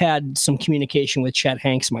I've had some communication with Chet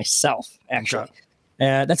Hanks myself, actually.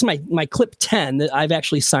 Okay. That's my clip 10 that I've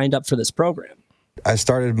actually signed up for this program. I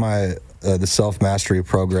started my the self-mastery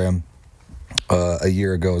program a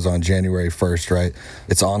year ago. It was on January 1st, right?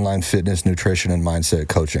 It's online fitness, nutrition, and mindset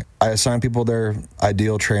coaching. I assign people their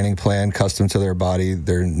ideal training plan, custom to their body,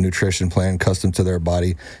 their nutrition plan, custom to their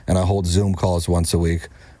body, and I hold Zoom calls once a week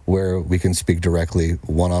where we can speak directly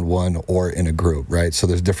one-on-one or in a group, right? So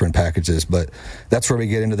there's different packages, but that's where we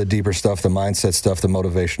get into the deeper stuff, the mindset stuff, the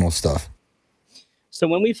motivational stuff. So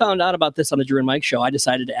when we found out about this on the Drew and Mike show, I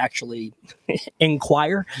decided to actually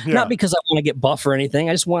inquire, not because I want to get buff or anything.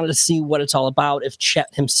 I just wanted to see what it's all about, if Chet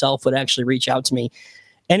himself would actually reach out to me.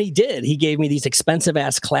 And he did. He gave me these expensive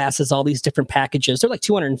ass classes, all these different packages. They're like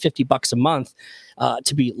 $250 a month.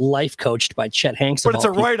 to be life coached by Chet Hanks. But it's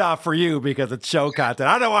a write-off for you because it's show content.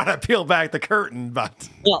 I don't want to peel back the curtain, but...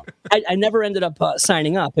 Well, I never ended up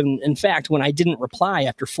signing up. And in fact, when I didn't reply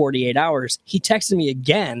after 48 hours, he texted me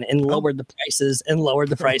again and lowered the prices and lowered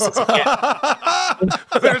the prices again.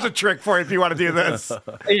 There's a trick for you if you want to do this.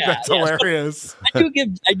 That's hilarious.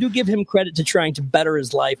 I do give him credit to trying to better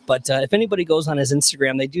his life, but if anybody goes on his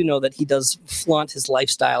Instagram, they do know that he does flaunt his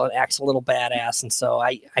lifestyle and acts a little badass, and so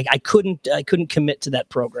I couldn't commit to that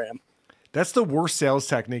program. That's the worst sales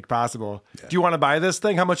technique possible. Yeah. Do you want to buy this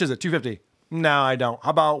thing? How much is it? $250. No, I don't. How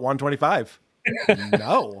about $125?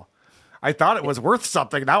 No. I thought it was worth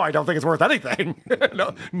something. Now I don't think it's worth anything.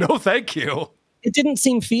 No, thank you. It didn't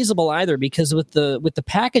seem feasible either, because with the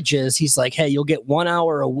packages, he's like, hey, you'll get 1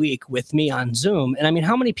 hour a week with me on Zoom. And I mean,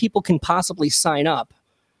 how many people can possibly sign up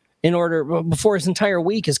in order before his entire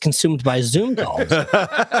week is consumed by Zoom calls?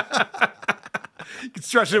 You can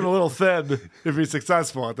stretch him a little thin if he's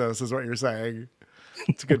successful at this, is what you're saying.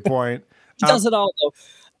 It's a good point. He does it all, though.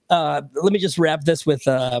 Let me just wrap this with,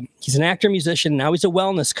 he's an actor, musician. Now he's a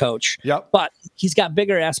wellness coach. Yep. But he's got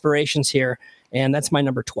bigger aspirations here, and that's my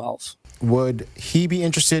number 12. Would he be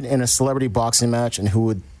interested in a celebrity boxing match, and who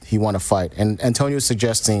would he want to fight? And Antonio is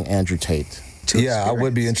suggesting Andrew Tate. Yeah, I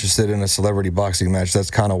would be interested in a celebrity boxing match.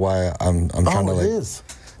 That's kind of why I'm trying to, like... it is.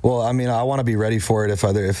 Well, I mean, I want to be ready for it if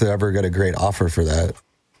they ever get a great offer for that.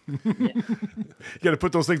 You got to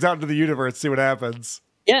put those things out into the universe, see what happens.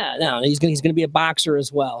 Yeah, no, he's going to be a boxer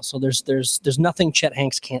as well. So there's nothing Chet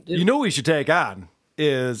Hanks can't do. You know who we should take on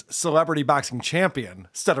is celebrity boxing champion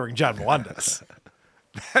Stuttering John Melendez.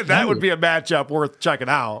 That would be a matchup worth checking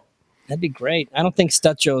out. That'd be great. I don't think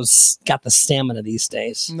Stutjo's got the stamina these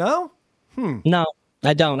days. No? No,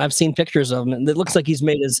 I don't. I've seen pictures of him, and it looks like he's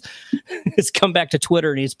made his comeback to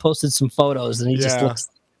Twitter, and he's posted some photos, and he just looks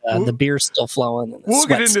the beer's still flowing. And we'll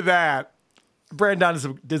get into that.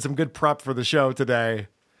 Brandon did some good prep for the show today.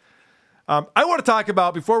 I want to talk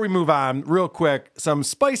about, before we move on, real quick, some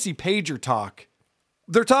spicy pager talk.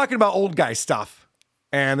 They're talking about old guy stuff,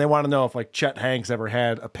 and they want to know if, like, Chet Hanks ever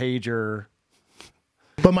had a pager.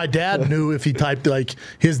 But my dad knew if he typed like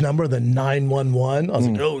his number, the 911. I was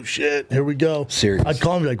like, oh shit, here we go. Serious. I'd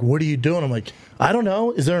call him like, what are you doing? I'm like, I don't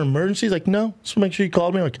know. Is there an emergency? He's like, no. Just make sure you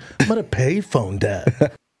called me. I'm like, I'm at a payphone,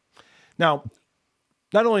 Dad. Now,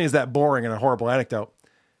 not only is that boring and a horrible anecdote,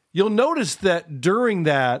 you'll notice that during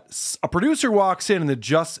that, a producer walks in and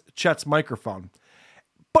adjusts Chet's microphone,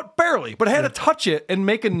 but barely, but had to touch it and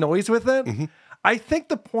make a noise with it. Mm-hmm. I think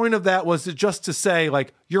the point of that was just to say,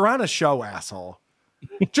 like, you're on a show, asshole.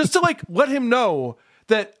 Just to, like, let him know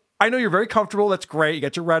that I know you're very comfortable. That's great. You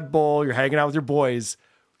got your Red Bull. You're hanging out with your boys.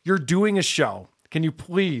 You're doing a show. Can you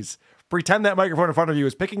please pretend that microphone in front of you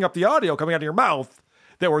is picking up the audio coming out of your mouth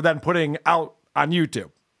that we're then putting out on YouTube?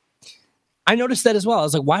 I noticed that as well. I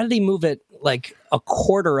was like, why did he move it like a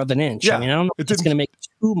quarter of an inch? Yeah, I mean, I don't know if it's going to make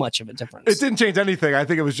too much of a difference. It didn't change anything. I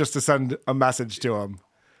think it was just to send a message to him,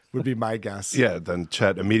 would be my guess. Yeah, then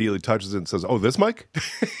Chet immediately touches it and says, oh, this mic?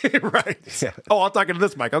 Right. Yeah. Oh, I'm talking to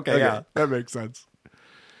this mic. Okay, yeah, that makes sense.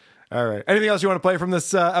 All right. Anything else you want to play from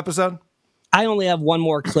this episode? I only have one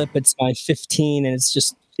more clip. It's my 15, and it's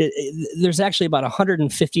just, there's actually about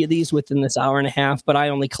 150 of these within this hour and a half, but I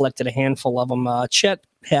only collected a handful of them. Chet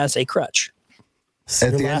has a crutch.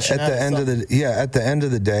 At the end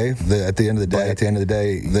of the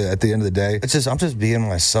day, it's just, I'm just being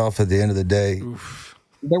myself at the end of the day. Oof.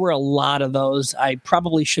 There were a lot of those. I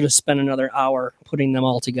probably should have spent another hour putting them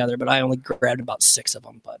all together, but I only grabbed about 6 of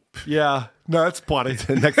them. But yeah, no, that's plenty.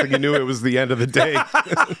 The next thing you knew, it was the end of the day.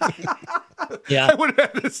 Yeah, I would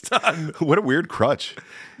have had this done. What a weird crutch.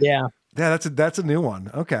 Yeah, that's a new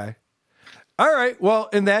one. Okay. All right. Well,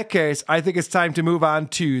 in that case, I think it's time to move on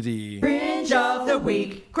to the Cringe of the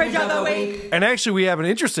Week. Cringe of the Week. And actually, we have an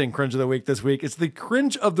interesting Cringe of the Week this week. It's the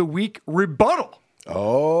Cringe of the Week rebuttal.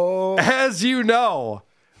 Oh. As you know,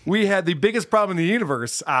 we had the biggest problem in the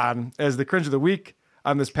universe on as the Cringe of the Week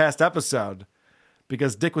on this past episode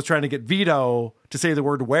because Dick was trying to get Vito to say the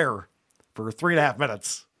word where for 3.5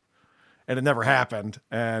 minutes, and it never happened.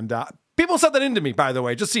 And people sent that into me, by the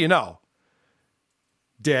way, just so you know.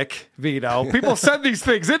 Dick, Vito, people send these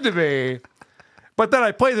things into me, but then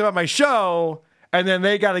I play them on my show, and then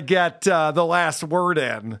they got to get the last word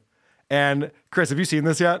in. And Chris, have you seen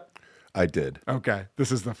this yet? I did. Okay.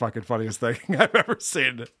 This is the fucking funniest thing I've ever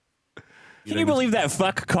seen. Can you believe that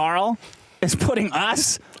fuck Carl is putting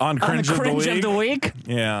us on the Cringe of the Week?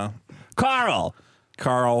 Yeah. Carl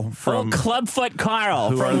from Clubfoot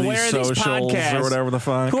Carl who from are Where Are These Socials Podcasts or whatever the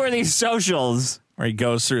fuck. Who are these socials? Where he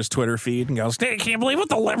goes through his Twitter feed and goes, "I can't believe what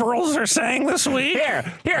the liberals are saying this week."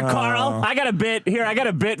 Here, Carl. I got a bit. Here, I got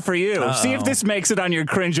a bit for you. See if this makes it on your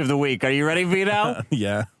cringe of the week. Are you ready, Vito?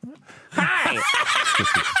 Yeah. Hi.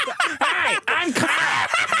 Hi, I'm Carl.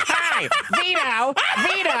 Hi, Vito.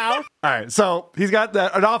 All right, so he's got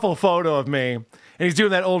an awful photo of me, and he's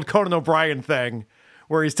doing that old Conan O'Brien thing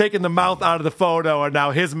where he's taking the mouth out of the photo, and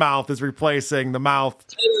now his mouth is replacing the mouth.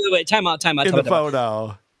 Wait, time out. In the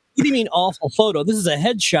photo. What do you mean awful photo? This is a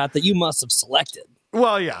headshot that you must have selected.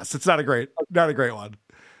 Well, yes, it's not a great one.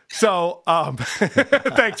 So,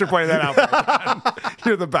 thanks for pointing that out.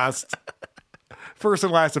 You're the best. First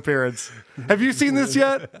and last appearance. Have you seen this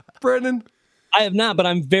yet, Brandon? I have not, but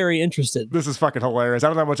I'm very interested. This is fucking hilarious. I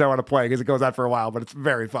don't know how much I want to play because it goes on for a while, but it's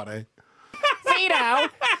very funny. Vito,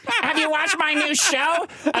 have you watched my new show?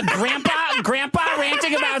 A grandpa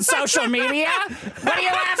ranting about social media? What are you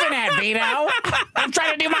laughing at, Vito? I'm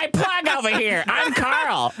trying to do my plug over here. I'm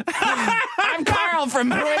Carl. I'm Carl from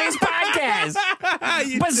Who Are These Podcasts?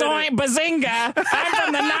 Bazinga. I'm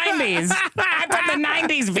from the 90s. I'm from the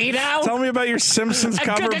 90s, Vito. Tell me about your Simpsons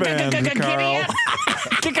cover band, Carl.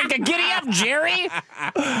 Giddy up, Jerry.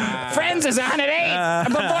 Friends is on at 8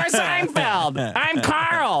 before Seinfeld. I'm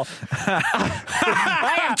Carl.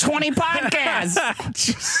 I have 20 podcasts.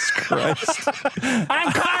 Jesus Christ.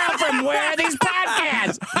 I'm Carl from Where Are These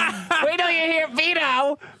Podcasts? Wait till you hear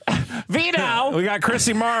Vito. We got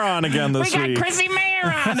Chrissy Marr on again this week. We got Chrissy Mayer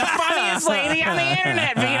on, the funniest lady on the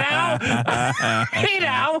internet, Vito.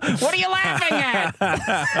 Vito, what are you laughing at?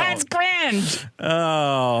 That's cringe.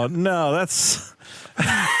 Oh, no, that's...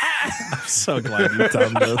 I'm so glad you've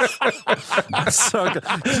done this. I'm so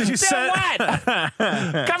glad. What?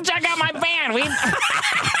 Come check out my band. We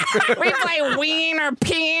play Ween or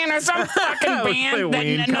Peen or some fucking band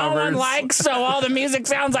that no one likes, so all the music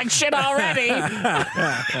sounds like shit already.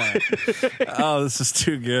 Oh, this is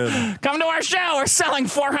too good. Come to our show. We're selling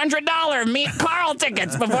 $400 Meet Carl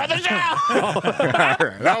tickets before the show. All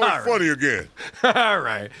right. That was funny again. All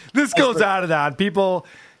right. This goes on and on. People...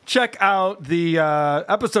 Check out the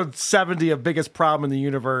episode 70 of Biggest Problem in the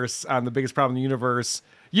Universe on the Biggest Problem in the Universe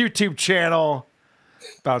YouTube channel.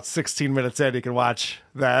 About 16 minutes in, you can watch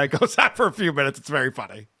that. It goes on for a few minutes. It's very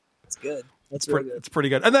funny. It's good. That's really good. It's pretty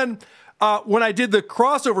good. And then when I did the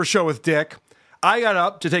crossover show with Dick, I got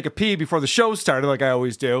up to take a pee before the show started, like I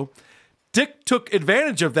always do. Dick took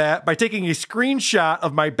advantage of that by taking a screenshot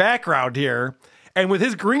of my background here. And with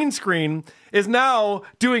his green screen, is now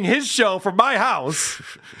doing his show from my house.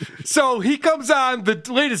 So he comes on the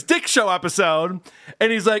latest Dick Show episode,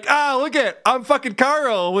 and he's like, look at, I'm fucking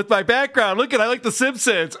Carl with my background. Look at, I like The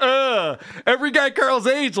Simpsons. Every guy Carl's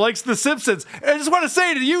age likes The Simpsons. And I just want to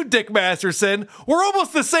say to you, Dick Masterson, we're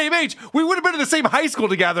almost the same age. We would have been in the same high school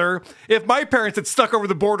together if my parents had stuck over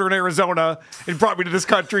the border in Arizona and brought me to this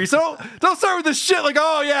country. So don't start with this shit like,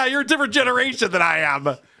 oh yeah, you're a different generation than I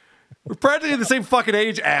am. We're practically the same fucking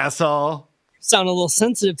age, asshole. Sound a little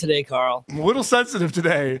sensitive today, Carl. I'm a little sensitive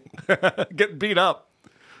today. Getting beat up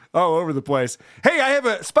all over the place. Hey, I have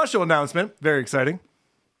a special announcement. Very exciting.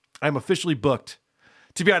 I'm officially booked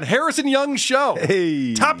to be on Harrison Young's show.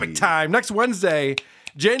 Hey. Topic Time next Wednesday,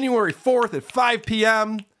 January 4th at 5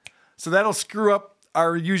 p.m. So that'll screw up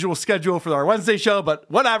our usual schedule for our Wednesday show, but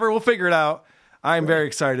whatever, we'll figure it out. I'm very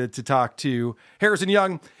excited to talk to Harrison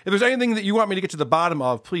Young. If there's anything that you want me to get to the bottom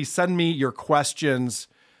of, please send me your questions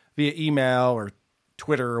via email or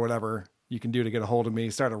Twitter or whatever you can do to get a hold of me.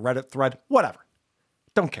 Start a Reddit thread, whatever.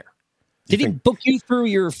 Don't care. Did he book you through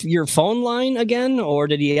your phone line again, or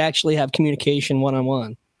did he actually have communication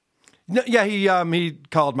one-on-one? No, yeah, he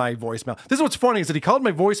called my voicemail. This is what's funny is that he called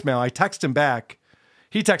my voicemail. I text him back.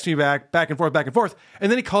 He texts me back and forth.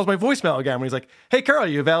 And then he calls my voicemail again when he's like, hey, Carl, are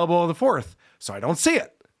you available on the 4th? So I don't see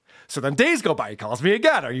it. So then days go by. He calls me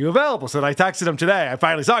again. Are you available? So then I texted him today. I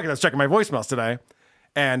finally saw it because I was checking my voicemails today.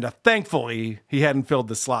 And thankfully, he hadn't filled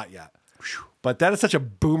the slot yet. But that is such a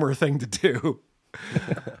boomer thing to do.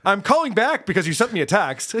 I'm calling back because you sent me a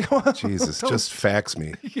text. Jesus, just fax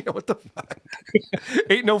me. Yeah, what the fuck?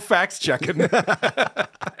 Ain't no fax checking.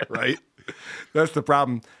 Right? That's the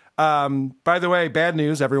problem. By the way, bad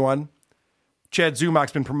news, everyone. Chad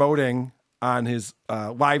Zumach's been promoting on his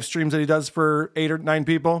live streams that he does for 8 or 9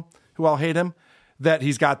 people who all hate him, that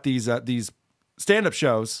he's got these stand-up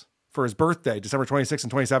shows for his birthday, December 26th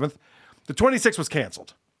and 27th. The 26th was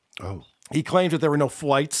canceled. Oh. He claimed that there were no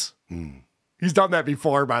flights. He's done that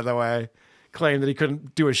before, by the way. Claimed that he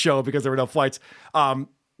couldn't do a show because there were no flights.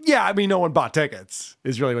 Yeah, I mean, no one bought tickets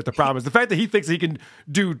is really what the problem is. The fact that he thinks he can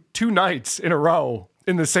do 2 nights in a row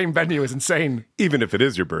in the same venue is insane. Even if it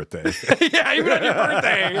is your birthday. Yeah, even on your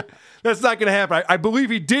birthday. That's not going to happen. I believe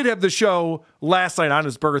he did have the show last night on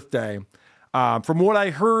his birthday. From what I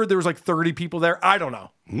heard, there was like 30 people there. I don't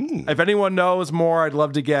know. If anyone knows more, I'd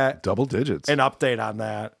love to get double digits an update on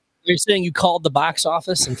that. You're saying you called the box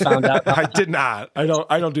office and found out? I did not. I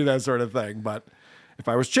don't do that sort of thing. But if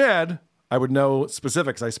I was Chad, I would know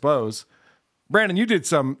specifics, I suppose. Brandon, you did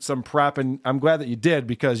some prep, and I'm glad that you did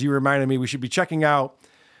because you reminded me we should be checking out.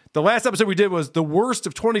 The last episode we did was the worst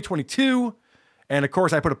of 2022. And of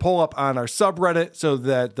course, I put a poll up on our subreddit so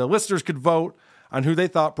that the listeners could vote on who they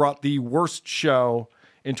thought brought the worst show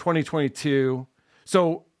in 2022.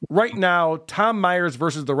 So right now, Tom Myers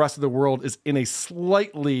versus the rest of the world is in a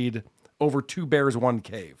slight lead over Two Bears, One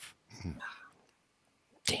Cave.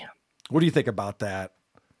 Damn. What do you think about that?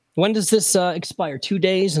 When does this expire? 2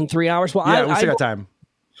 days and 3 hours? Well, yeah, we still got time.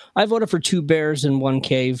 I voted for Two Bears and One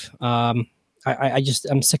Cave. I'm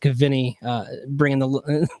sick of Vinny bringing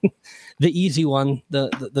the the easy one,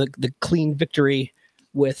 the clean victory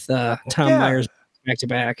with Tom Myers back to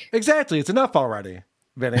back. Exactly, it's enough already,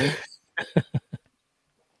 Vinny.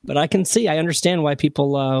 But I understand why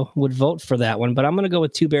people would vote for that one. But I'm going to go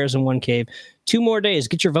with Two Bears and One Cave. 2 more days.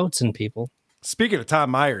 Get your votes in, people. Speaking of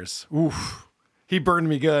Tom Myers, oof, he burned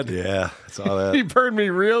me good. Yeah, I saw that. He burned me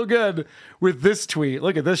real good with this tweet.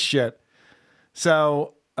 Look at this shit.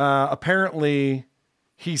 So apparently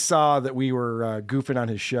he saw that we were goofing on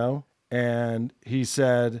his show, and he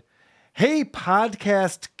said, "Hey,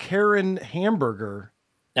 podcast Karen Hamburger."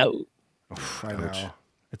 No. Oof, I know.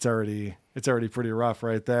 It's already pretty rough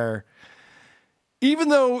right there. Even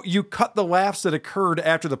though you cut the laughs that occurred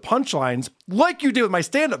after the punchlines, like you did with my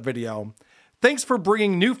stand-up video, thanks for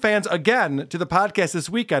bringing new fans again to the podcast this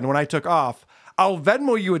weekend when I took off. I'll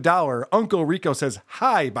Venmo you $1. Uncle Rico says,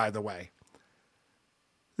 hi, by the way.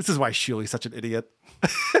 This is why Sheely's such an idiot.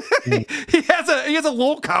 he has a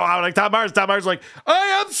lol cow out like Tom Myers. Tom Myers is like,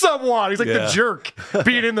 I am someone. He's like the jerk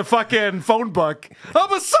being in the fucking phone book.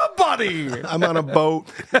 I'm a somebody. I'm on a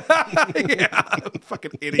boat. Yeah,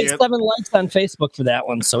 fucking idiot. 7 likes on Facebook for that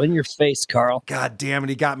one. So in your face, Carl. God damn it,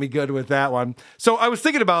 he got me good with that one. So I was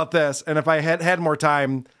thinking about this, and if I had more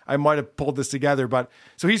time, I might have pulled this together. But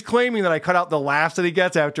so he's claiming that I cut out the laughs that he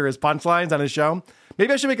gets after his punchlines on his show.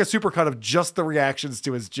 Maybe I should make a supercut of just the reactions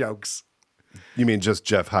to his jokes. You mean just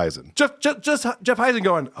Jeff Heisen? Just Jeff Heisen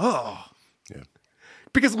going, oh. Yeah.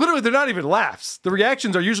 Because literally they're not even laughs. The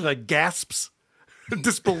reactions are usually like gasps,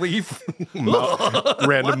 disbelief.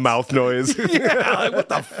 Random mouth noise. Yeah, like, what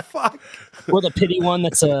the fuck? Or the pity one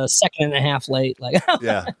that's a second and a half late. Like,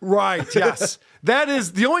 yeah. Right, yes. That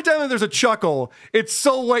is the only time that there's a chuckle. It's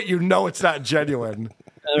so late you know it's not genuine.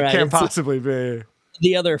 It can't possibly be.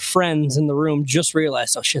 The other friends in the room just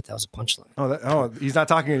realized, oh shit, that was a punchline. Oh, he's not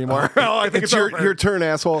talking anymore. I think it's your turn,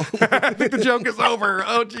 asshole. I think the joke is over.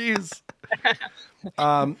 Oh, geez.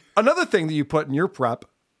 Another thing that you put in your prep,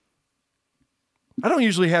 I don't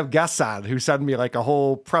usually have guests on who send me like a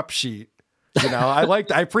whole prep sheet. You know,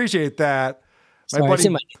 I appreciate that.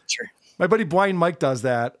 My buddy Blind Mike does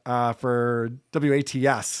that for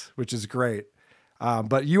WATS, which is great.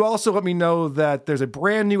 But you also let me know that there's a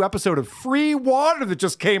brand new episode of Free Water that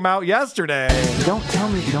just came out yesterday. Don't tell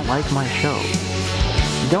me you don't like my show.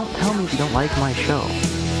 Don't tell me you don't like my show.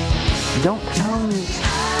 Don't tell me.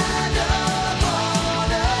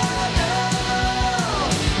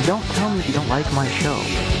 Don't tell me you don't like my show.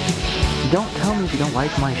 Don't tell me you don't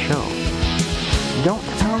like my show. Don't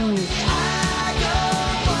tell me.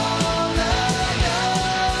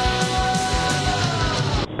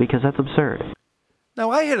 Because that's absurd. Now,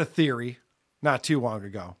 I had a theory not too long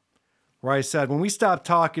ago where I said when we stopped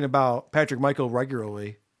talking about Patrick Michael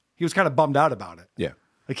regularly, he was kind of bummed out about it. Yeah.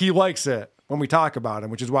 Like he likes it when we talk about him,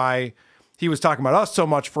 which is why he was talking about us so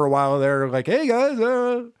much for a while there. Like, hey guys,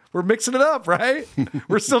 we're mixing it up, right?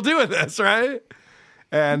 We're still doing this, right?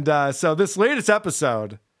 And so this latest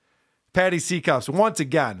episode, Patty Seacups once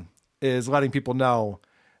again is letting people know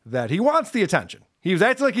that he wants the attention. He was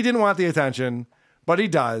acting like he didn't want the attention, but he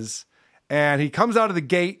does. And he comes out of the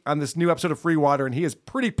gate on this new episode of Free Water, and he is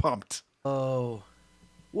pretty pumped. Oh,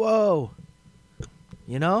 whoa.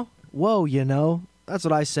 You know? Whoa, you know? That's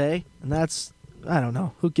what I say. And that's, I don't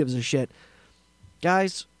know. Who gives a shit?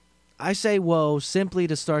 Guys, I say whoa simply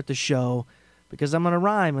to start the show because I'm going to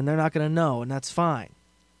rhyme and they're not going to know, and that's fine.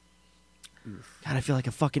 God, I feel like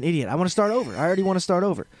a fucking idiot. I want to start over. I already want to start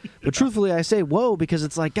over. But truthfully, I say whoa because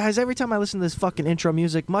it's like, guys, every time I listen to this fucking intro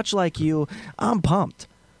music, much like you, I'm pumped.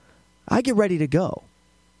 I get ready to go.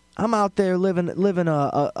 I'm out there living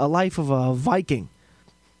a life of a Viking.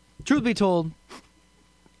 Truth be told,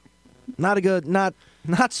 not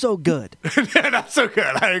not so good. Not so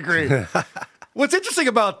good. I agree. What's interesting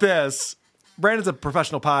about this, Brandon's a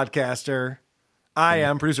professional podcaster. I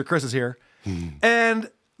am. Producer Chris is here. And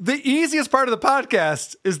the easiest part of the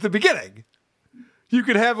podcast is the beginning. You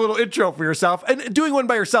could have a little intro for yourself. And doing one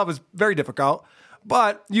by yourself is very difficult.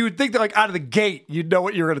 But you would think that like out of the gate, you'd know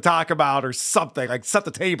what you were going to talk about or something, like set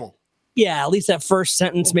the table. Yeah, at least that first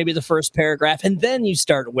sentence, maybe the first paragraph, and then you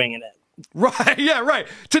start winging it. Right, yeah, right.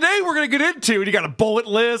 Today we're going to get into, and you got a bullet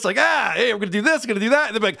list, like, hey, we're going to do this, we're going to do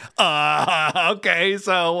that. And they're like, okay,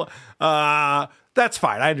 so that's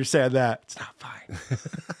fine. I understand that. It's not fine.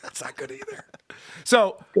 It's not good either.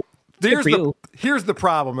 So here's the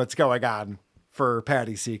problem that's going on for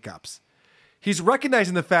Patty C-Cups. He's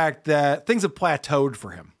recognizing the fact that things have plateaued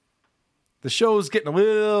for him. The show's getting a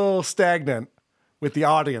little stagnant with the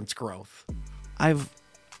audience growth. I've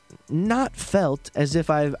not felt as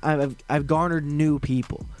if I've garnered new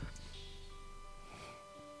people.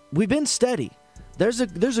 We've been steady. There's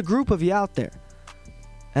a group of you out there,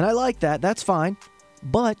 and I like that. That's fine,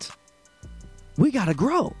 but we gotta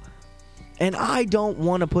grow, and I don't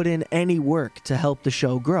want to put in any work to help the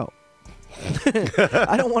show grow.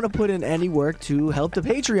 I don't want to put in any work to help the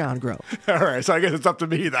Patreon grow. All right, so I guess it's up to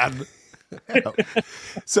me then.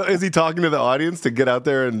 So is he talking to the audience to get out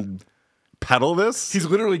there and peddle this? He's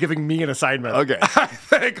literally giving me an assignment. Okay. I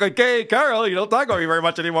think, like, hey, Carl, you don't talk about me very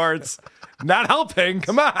much anymore. It's not helping.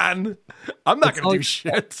 Come on. I'm not going to do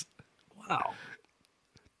shit. Wow.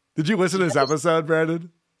 Did you listen to this episode,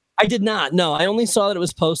 Brandon? I did not. No, I only saw that it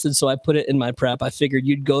was posted, so I put it in my prep. I figured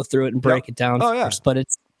you'd go through it and break it down first. But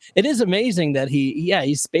it is amazing that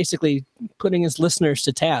he's basically putting his listeners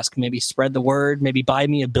to task. Maybe spread the word, maybe buy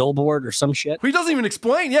me a billboard or some shit. He doesn't even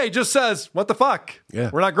explain. Yeah, he just says, what the fuck?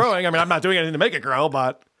 Yeah. We're not growing. I mean, I'm not doing anything to make it grow,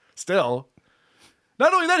 but still.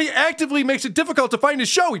 Not only that, he actively makes it difficult to find his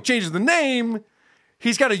show. He changes the name.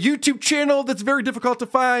 He's got a YouTube channel that's very difficult to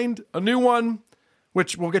find, a new one,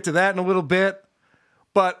 which we'll get to that in a little bit.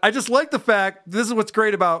 But I just like the fact, this is what's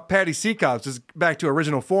great about Patty C-Cups, is back to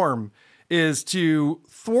original form, is to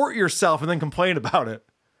thwart yourself and then complain about it.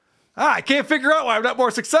 I can't figure out why I'm not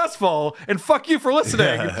more successful, and fuck you for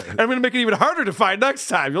listening. And I'm going to make it even harder to find next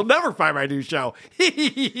time. You'll never find my new show.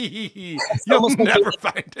 You'll never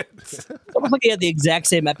find it. It's almost like he had the exact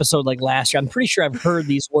same episode like last year. I'm pretty sure I've heard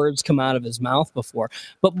these words come out of his mouth before.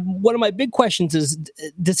 But one of my big questions is,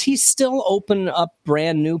 does he still open up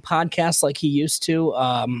brand new podcasts like he used to?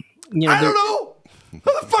 I don't know.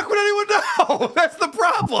 How the fuck would anyone know? That's the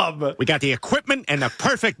problem. We got the equipment and the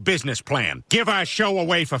perfect business plan. Give our show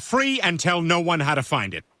away for free and tell no one how to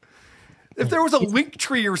find it. If there was a link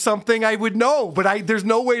tree or something, I would know, but there's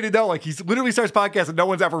no way to know. Like, he literally starts podcasts and no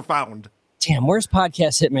one's ever found. Damn, where's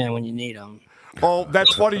Podcast Hitman when you need him? Oh,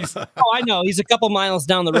 that's funny. I know. He's a couple miles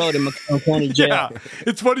down the road in Macomb County Jail. Yeah,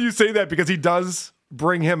 it's funny you say that because he does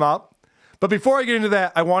bring him up. But before I get into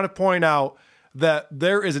that, I want to point out that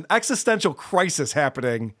there is an existential crisis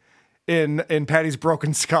happening in Patty's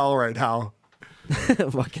broken skull right now.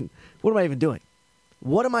 Fucking, what am I even doing?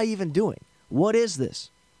 What am I even doing? What is this?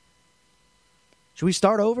 Should we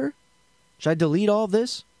start over? Should I delete all of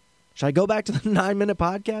this? Should I go back to the 9-minute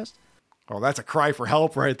podcast? Oh, that's a cry for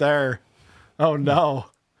help right there. Oh, no.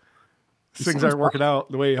 Things aren't working out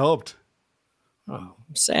the way he hoped. Oh,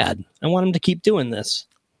 I'm sad. I want him to keep doing this.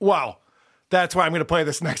 Wow. That's why I'm going to play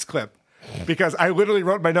this next clip. Because I literally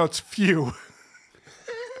wrote in my notes, phew.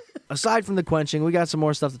 Aside from the quenching, we got some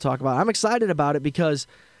more stuff to talk about. I'm excited about it because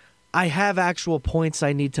I have actual points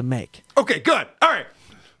I need to make. Okay, good. All right.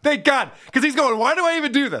 Thank God. Because he's going, why do I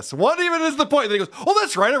even do this? What even is the point? And then he goes, oh,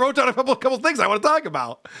 that's right. I wrote down a couple things I want to talk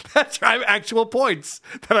about. That's right. I have actual points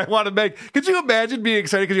that I want to make. Could you imagine being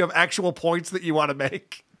excited because you have actual points that you want to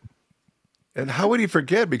make? And how would he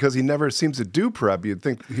forget? Because he never seems to do prep. You'd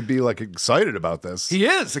think he'd be like excited about this. He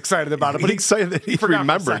is excited about it, but he's excited that he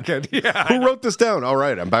remembered. Yeah, who wrote this down? All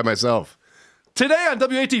right, I'm by myself. Today on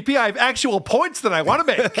WATP, I have actual points that I want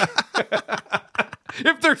to make.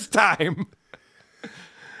 If there's time.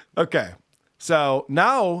 Okay, so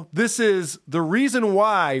now this is the reason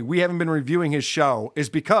why we haven't been reviewing his show is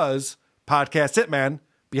because Podcast Hitman,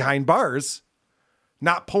 behind bars,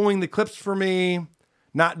 not pulling the clips for me,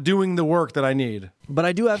 not doing the work that I need. But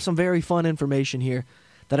I do have some very fun information here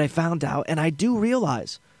that I found out, and I do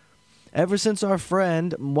realize ever since our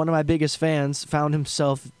friend, one of my biggest fans, found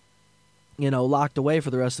himself, locked away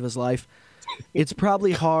for the rest of his life, it's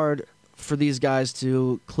probably hard for these guys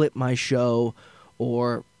to clip my show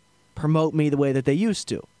or promote me the way that they used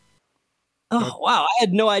to. Oh, wow. I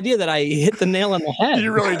had no idea that I hit the nail on the head.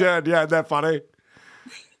 You really did. Yeah, isn't that funny?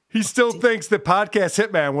 He still thinks that Podcast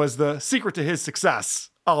Hitman was the secret to his success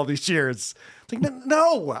all these years.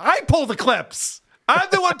 No, I pull the clips. I'm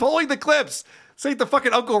the one pulling the clips. This ain't the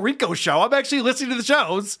fucking Uncle Rico show. I'm actually listening to the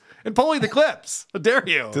shows and pulling the clips. How dare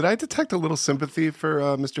you? Did I detect a little sympathy for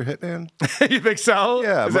Mr. Hitman? You think so?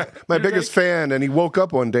 Yeah, my biggest fan, and he woke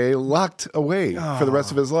up one day locked away for the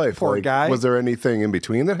rest of his life. Poor guy. Was there anything in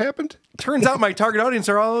between that happened? Turns out my target audience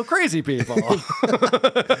are all crazy people.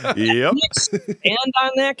 Yep. And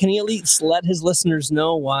on that, can he at least let his listeners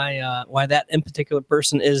know why that in particular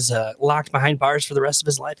person is locked behind bars for the rest of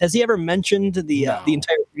his life? Has he ever mentioned the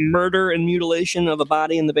entire murder and mutilation of a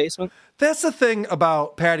body in the basement? That's the thing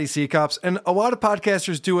about Patty Seacups, and a lot of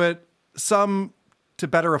podcasters do it, some to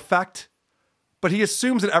better effect, but he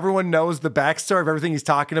assumes that everyone knows the backstory of everything he's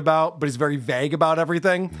talking about, but he's very vague about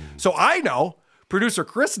everything. So I know, producer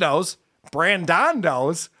Chris knows, Brandon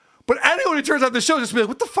knows, but anyone who turns on the show just be like,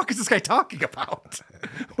 what the fuck is this guy talking about?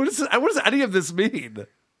 What does any of this mean?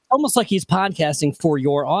 Almost like he's podcasting for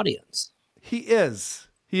your audience. He is.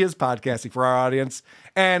 He is podcasting for our audience.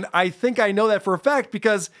 And I think I know that for a fact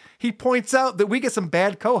because he points out that we get some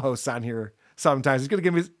bad co-hosts on here sometimes. He's going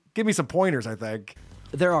to give me some pointers, I think.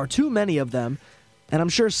 There are too many of them, and I'm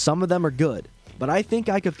sure some of them are good. But I think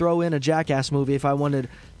I could throw in a Jackass movie if I wanted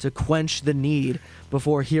to quench the need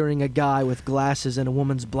before hearing a guy with glasses and a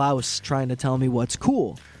woman's blouse trying to tell me what's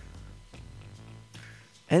cool.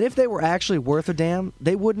 And if they were actually worth a damn,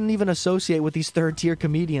 they wouldn't even associate with these third-tier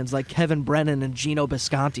comedians like Kevin Brennan and Gino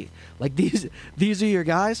Bisconti. Like, these are your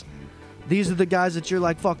guys? These are the guys that you're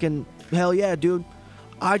like, fucking, hell yeah, dude.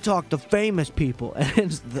 I talk to famous people.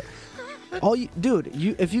 And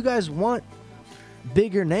if you guys want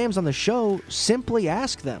bigger names on the show, simply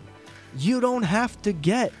ask them. You don't have to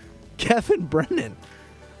get Kevin Brennan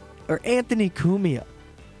or Anthony Cumia.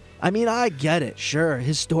 I mean, I get it. Sure,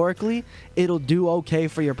 historically, it'll do okay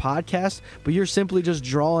for your podcast, but you're simply just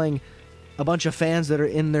drawing a bunch of fans that are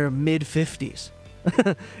in their mid-50s.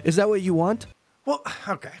 Is that what you want? Well,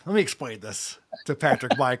 okay, let me explain this to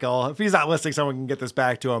Patrick Michael. If he's not listening, someone can get this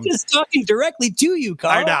back to him. Just talking directly to you,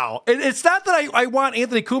 Carl. I know. It's not that I want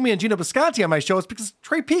Anthony Cumia and Gino Bisconti on my show. It's because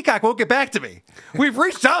Trey Peacock won't get back to me. We've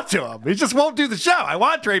reached out to him. He just won't do the show. I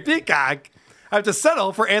want Trey Peacock. I have to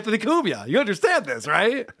settle for Anthony Cumia. You understand this,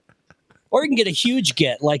 right? Or you can get a huge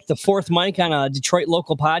get, like the fourth mic on a Detroit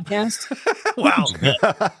local podcast. Wow.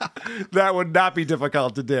 That would not be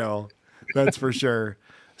difficult to do. That's for sure.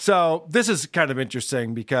 So this is kind of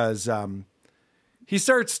interesting because he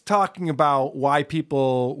starts talking about why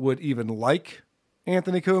people would even like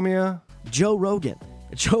Anthony Cumia. Joe Rogan.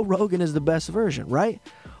 Joe Rogan is the best version, right?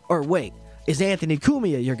 Or wait, is Anthony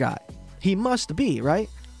Cumia your guy? He must be, right?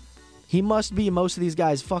 He must be most of these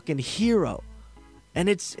guys' fucking hero. And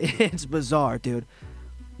it's bizarre, dude.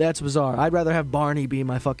 That's bizarre. I'd rather have Barney be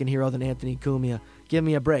my fucking hero than Anthony Cumia. Give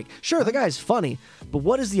me a break. Sure, the guy's funny, but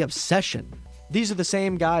what is the obsession? These are the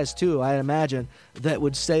same guys, too, I imagine, that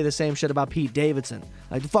would say the same shit about Pete Davidson.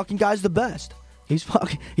 Like, the fucking guy's the best. He's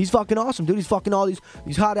fucking awesome, dude. He's fucking all these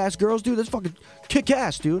hot-ass girls, dude. That's fucking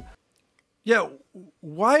kick-ass, dude. Yeah,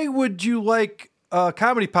 why would you like a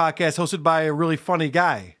comedy podcast hosted by a really funny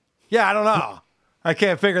guy? Yeah, I don't know. I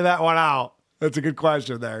can't figure that one out. That's a good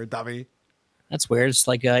question there, dummy. That's weird. It's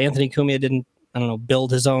like Anthony Cumia didn't,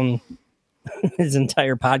 build his own, his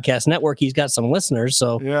entire podcast network. He's got some listeners,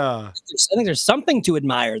 so yeah. I think there's something to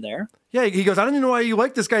admire there. Yeah, he goes, I don't even know why you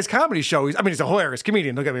like this guy's comedy show. He's a hilarious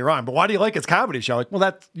comedian, don't get me wrong, but why do you like his comedy show? Like,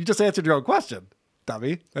 well, you just answered your own question,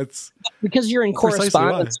 dummy. That's because you're in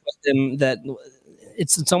correspondence with him. That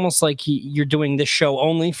it's almost like you're doing this show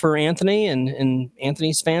only for Anthony and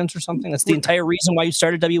Anthony's fans or something. That's the entire reason why you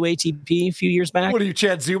started WATP a few years back. What are you,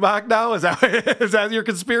 Chad Zubak now? Is that your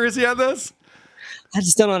conspiracy on this? I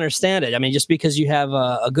just don't understand it. I mean, just because you have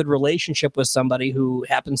a good relationship with somebody who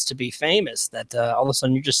happens to be famous, that all of a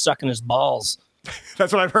sudden you're just sucking his balls.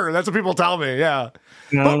 That's what I've heard. That's what people tell me. Yeah.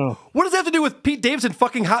 I don't know. What does that have to do with Pete Davidson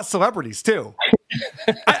fucking hot celebrities too?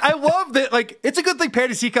 I love that. Like, it's a good thing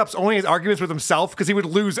Patty Seacups only has arguments with himself because he would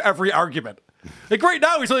lose every argument. Like right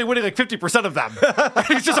now, he's only winning like 50% of them.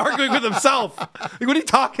 He's just arguing with himself. Like, what are you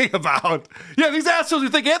talking about? Yeah, these assholes who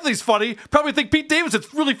think Anthony's funny probably think Pete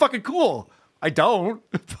Davidson's really fucking cool. I don't,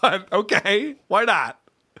 but okay, why not?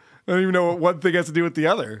 I don't even know what one thing has to do with the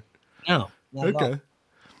other. No. Okay.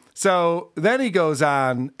 So then he goes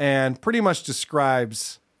on and pretty much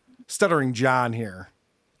describes Stuttering John here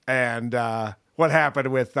and what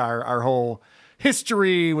happened with our whole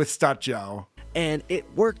history with Stut Joe. And it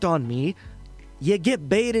worked on me. You get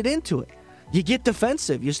baited into it. You get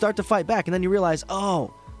defensive. You start to fight back, and then you realize,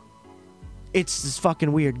 oh, it's this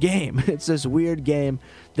fucking weird game. It's this weird game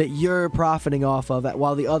that you're profiting off of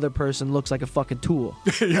while the other person looks like a fucking tool.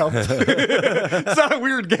 Yep. It's not a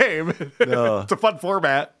weird game. No. It's a fun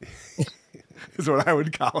format, is what I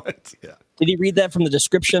would call it. Yeah. Did he read that from the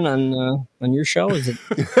description on your show? Is it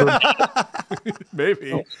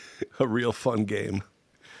maybe a real fun game?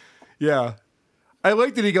 Yeah, I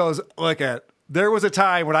like that he goes, look at. There was a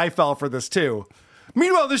time when I fell for this too.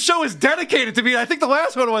 Meanwhile, this show is dedicated to me. I think the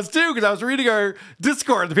last one was too, because I was reading our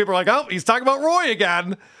Discord. The people are like, "Oh, he's talking about Roy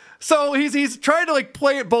again." So he's trying to like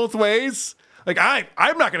play it both ways. Like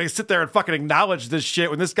I'm not going to sit there and fucking acknowledge this shit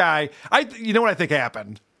when this guy. You know what I think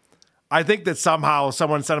happened? I think that somehow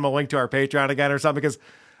someone sent him a link to our Patreon again or something because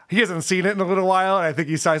he hasn't seen it in a little while, and I think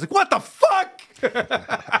he's like, "What the fuck?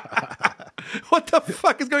 What the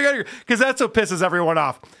fuck is going on here?" Because that's what pisses everyone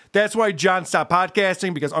off. That's why John stopped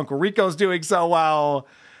podcasting, because Uncle Rico's doing so well.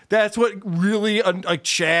 That's what really, like,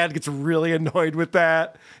 Chad gets really annoyed with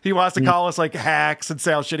that. He wants to call us like hacks and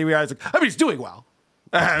say how shitty we are. He's doing well.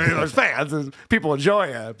 I mean, there's fans and people enjoy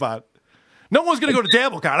it, but no one's going to go to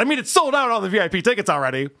DabbleCon. I mean, it's sold out all the VIP tickets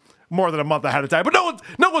already, more than a month ahead of time, but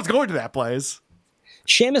no one's going to that place.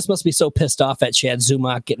 Seamus must be so pissed off at Chad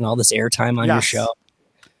Zumach getting all this airtime on your show.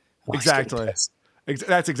 Oh, exactly.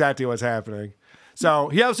 That's exactly what's happening. So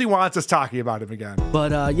he obviously wants us talking about him again.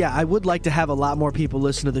 But yeah, I would like to have a lot more people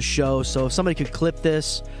listen to the show. So if somebody could clip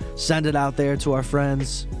this, send it out there to our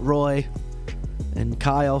friends, Roy and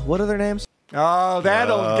Kyle. What are their names? Oh, that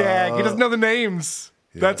old gag. He doesn't know the names.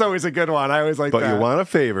 Yeah. That's always a good one. I always like that. But you want a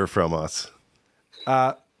favor from us.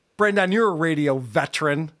 Brendan, you're a radio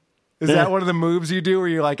veteran. Is that one of the moves you do where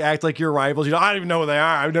you like act like your rivals? You know, I don't even know who they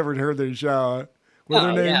are. I've never heard their show. What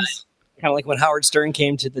are their names? Kind of like when Howard Stern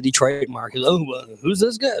came to the Detroit market. Oh, who's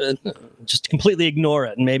this guy? Just completely ignore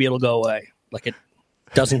it, and maybe it'll go away, like it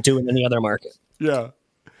doesn't do in any other market. Yeah,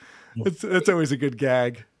 it's always a good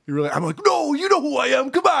gag. I'm like, no, you know who I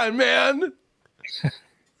am. Come on, man. My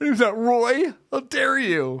name's not Roy. How dare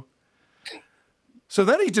you? So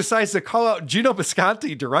then he decides to call out Gino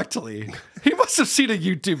Bisconti directly. He must have seen a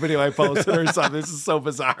YouTube video I posted or something. This is so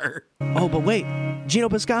bizarre. Oh, but wait, Gino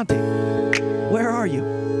Bisconti, where are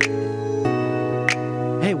you?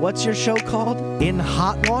 Hey, what's your show called? In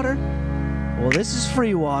Hot Water? Well, this is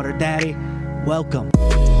Free Water, Daddy. Welcome.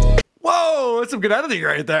 Whoa, that's some good editing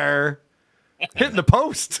right there. Hitting the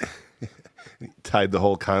post. Tied the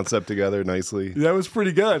whole concept together nicely. That was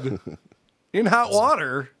pretty good. In Hot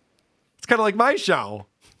Water. It's kind of like my show,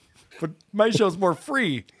 but my show's more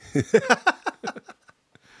free. Yeah,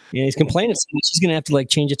 he's complaining so much he's gonna have to like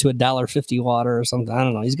change it to $1.50 water or something. I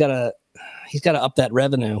don't know. He's gotta up that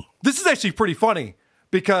revenue. This is actually pretty funny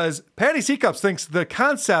because Patty Seacups thinks the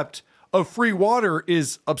concept of free water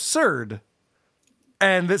is absurd,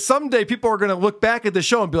 and that someday people are gonna look back at the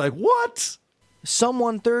show and be like, "What?"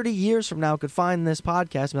 Someone 30 years from now could find this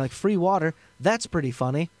podcast and be like, "Free water? That's pretty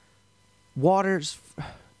funny. Water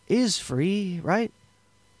is free, right?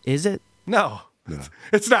 Is it?" No.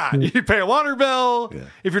 It's not. You pay a water bill. Yeah.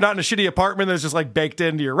 If you're not in a shitty apartment that's just like baked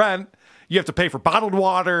into your rent, you have to pay for bottled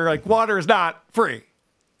water. Like, water is not free.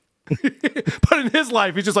 But in his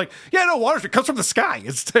life, he's just like, yeah, no, water comes from the sky.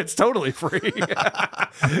 It's totally free.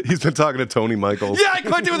 He's been talking to Tony Michaels. Yeah, I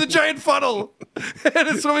collected with a giant funnel in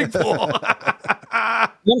a swimming pool.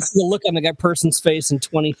 What's the look on the person's face in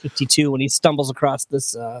 2052 when he stumbles across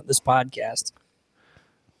this podcast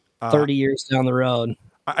 30 years down the road?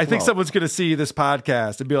 I think someone's going to see this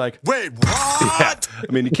podcast and be like, wait, what? Yeah.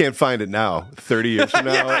 I mean, you can't find it now. 30 years from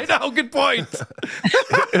now. Yeah, I know. Good point.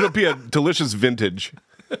 It'll be a delicious vintage.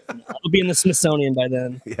 It'll be in the Smithsonian by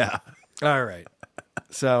then. Yeah. All right.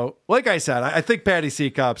 So, like I said, I think Patty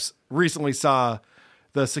Seacups recently saw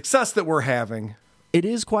the success that we're having. It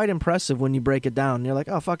is quite impressive when you break it down. You're like,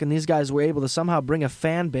 oh, fucking these guys were able to somehow bring a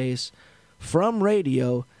fan base from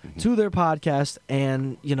radio to their podcast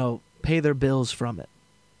and, you know, pay their bills from it.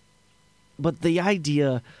 But the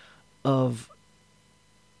idea of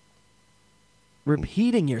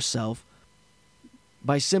repeating yourself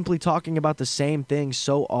by simply talking about the same thing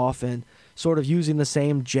so often, sort of using the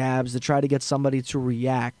same jabs to try to get somebody to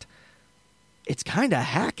react, it's kind of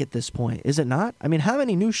hack at this point, is it not? I mean, how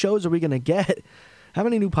many new shows are we going to get? How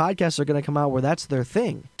many new podcasts are going to come out where that's their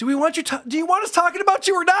thing? Do you want us talking about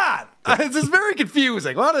you or not? This is very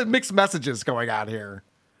confusing. A lot of mixed messages going on here.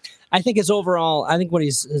 I think what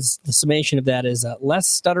the summation of that is less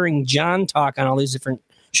stuttering John talk on all these different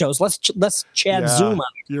shows. Less Chad Zuma.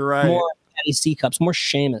 You're right. More Patty Seacups, more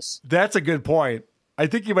Seamus. That's a good point. I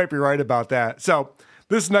think you might be right about that. So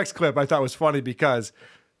this next clip I thought was funny because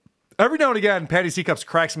every now and again, Patty Seacups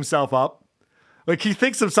cracks himself up. Like he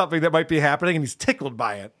thinks of something that might be happening and he's tickled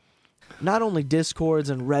by it. not only Discords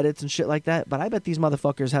and Reddits and shit like that, but I bet these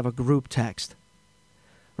motherfuckers have a group text.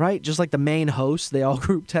 Right? Just like the main hosts, they all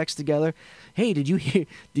group text together. Hey, did you hear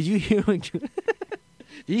did you hear what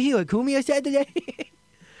Kumia said today?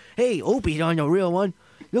 Hey, Opie's on the real one.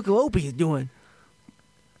 Look what Opie is doing.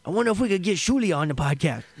 I wonder if we could get Shuli on the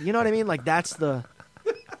podcast. You know what I mean? Like, that's the...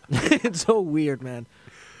 It's so weird, man.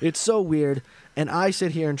 It's so weird. And I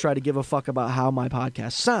sit here and try to give a fuck about how my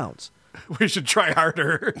podcast sounds. We should try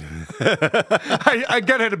harder. I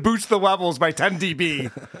get it to boost the levels by 10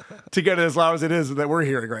 dB to get it as loud as it is that we're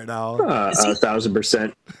hearing right now.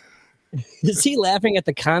 1,000%. Is he laughing at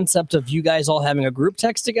the concept of you guys all having a group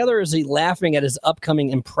text together, or is he laughing at his upcoming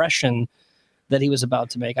impression that he was about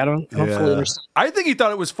to make? I don't fully understand. I think he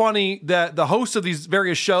thought it was funny that the hosts of these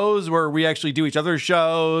various shows where we actually do each other's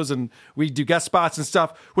shows and we do guest spots and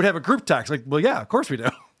stuff would have a group text. Like, well, yeah, of course we do.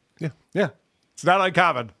 Yeah. It's not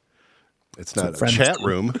uncommon. It's not a chat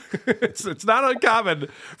room. It's not uncommon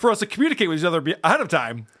for us to communicate with each other ahead of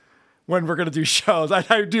time when we're going to do shows.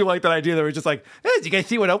 I do like that idea that we're just like, hey, did you guys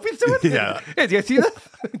see what Opie's doing? Yeah. Hey, did you guys see that?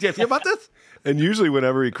 Did you guys see about this? And usually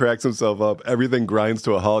whenever he cracks himself up, everything grinds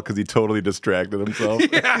to a halt because he totally distracted himself.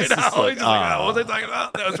 Yeah, I know. He's just like, oh, what was I talking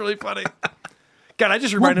about? That was really funny. God, I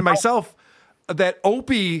just reminded myself that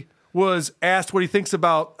Opie was asked what he thinks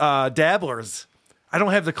about dabblers. I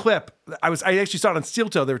don't have the clip. I actually saw it on Steel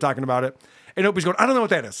Toe. They were talking about it. And Opie's going, I don't know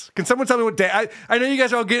what that is. Can someone tell me what I know you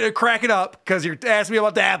guys are all cracking up because you're asking me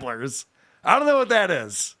about dabblers. I don't know what that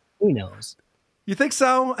is. Who knows? You think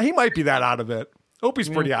so? He might be that out of it. Opie's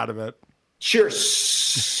pretty out of it.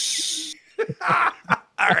 Cheers.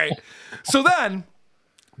 All right. So then,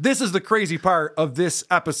 this is the crazy part of this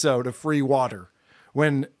episode of Free Water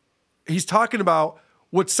when he's talking about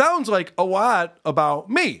what sounds like a lot about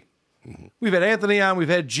me. We've had Anthony on, we've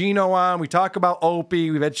had Gino on, we talk about Opie,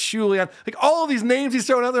 we've had Shuli on. Like all of these names he's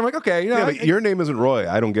throwing out there, I'm like, okay. But your name isn't Roy.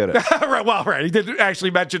 I don't get it. right. He did actually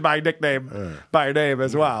mention my nickname by name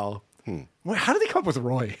as well. How did he come up with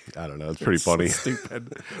Roy? I don't know. It's pretty funny. So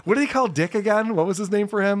stupid. What did he call Dick again? What was his name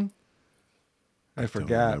for him? I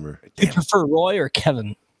forgot. Do you prefer Roy or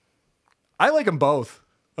Kevin? I like them both.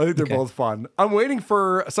 I think they're both fun. I'm waiting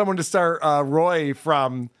for someone to start Roy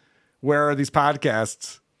from Where Are These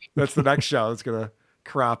Podcasts? That's the next show that's going to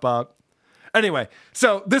crop up. Anyway,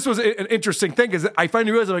 so this was an interesting thing because I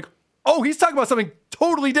finally realized, I'm like, oh, he's talking about something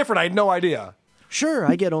totally different. I had no idea. Sure,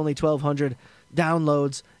 I get only 1,200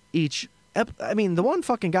 downloads each. I mean, the one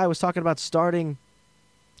fucking guy was talking about starting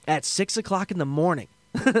at 6 o'clock in the morning.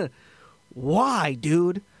 Why,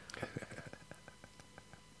 dude?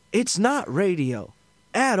 It's not radio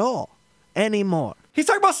at all anymore. He's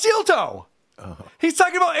talking about Steel Toe. He's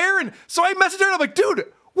talking about Aaron. So I messaged her and I'm like,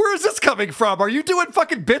 dude, where is this coming from? Are you doing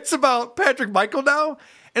fucking bits about Patrick Michael now?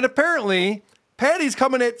 And apparently, Patty's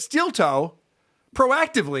coming at Steel Toe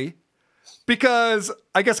proactively because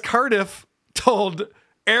I guess Cardiff told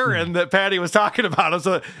Aaron that Patty was talking about him.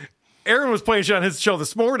 So Aaron was playing shit on his show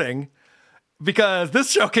this morning because this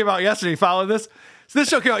show came out yesterday. Follow this? So this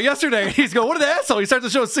show came out yesterday. And he's going, what an asshole. He starts the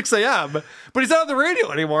show at 6 a.m., but he's not on the radio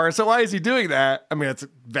anymore. So why is he doing that? I mean, it's a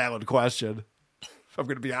valid question. If I'm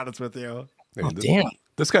going to be honest with you. Damn.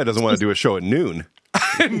 This guy doesn't want to do a show at noon.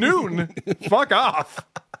 At noon? Fuck off.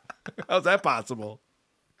 How's that possible?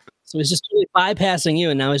 So he's just totally bypassing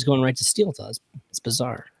you, and now he's going right to Steel Toe. It's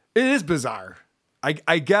bizarre. It is bizarre.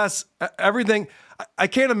 I guess everything. I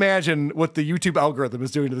can't imagine what the YouTube algorithm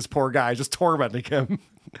is doing to this poor guy, just tormenting him.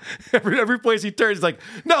 Every place he turns, he's like,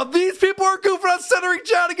 no, these people are goofing on centering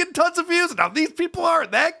John and getting tons of views. Now these people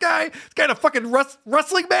aren't. That guy, he's got a fucking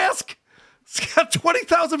wrestling mask. He's got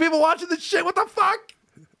 20,000 people watching this shit. What the fuck?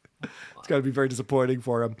 It's got to be very disappointing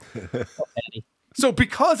for him. So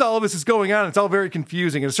because all of this is going on, it's all very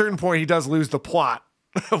confusing. At a certain point, he does lose the plot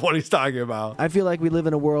of what he's talking about. I feel like we live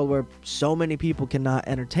in a world where so many people cannot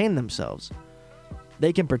entertain themselves.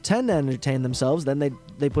 They can pretend to entertain themselves, then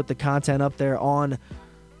they put the content up there on,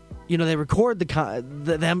 they record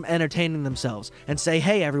them entertaining themselves and say,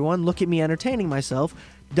 hey, everyone, look at me entertaining myself.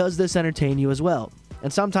 Does this entertain you as well?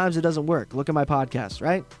 And sometimes it doesn't work. Look at my podcast,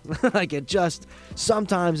 right?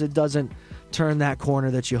 Sometimes it doesn't turn that corner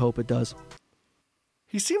that you hope it does.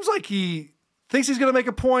 He seems like he thinks he's going to make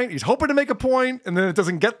a point. He's hoping to make a point, and then it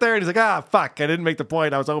doesn't get there. And he's like, fuck, I didn't make the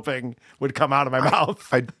point I was hoping would come out of my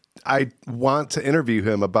mouth. I want to interview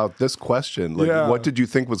him about this question. What did you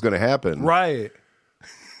think was going to happen? Right.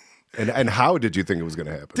 And how did you think it was going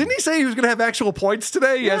to happen? Didn't he say he was going to have actual points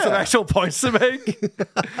today? He had some actual points to make.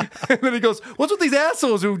 And then he goes, what's with these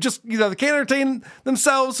assholes who just, they can't entertain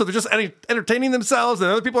themselves, so they're just entertaining themselves, and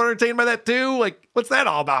other people are entertained by that too? Like, what's that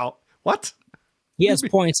all about? What? He has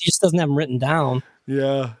points. He just doesn't have them written down.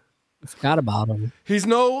 Yeah. Forgot about him. He's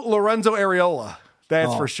no Lorenzo Areola.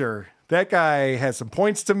 That's Oh. for sure. That guy has some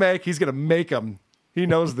points to make. He's going to make them. He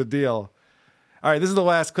knows the deal. All right, this is the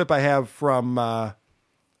last clip I have from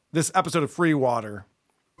this episode of Free Water.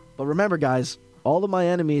 But remember, guys, all of my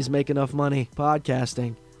enemies make enough money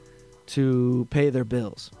podcasting to pay their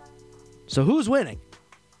bills. So who's winning?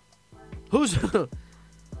 Who's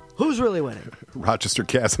really winning? Rochester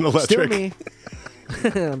Gas and Electric. Still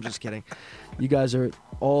me. I'm just kidding. You guys are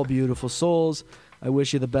all beautiful souls. I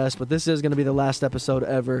wish you the best, but this is going to be the last episode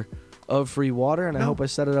ever of Free Water, and I hope I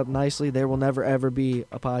set it up nicely. There will never, ever be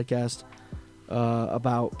a podcast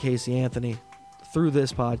about Casey Anthony through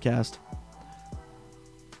this podcast.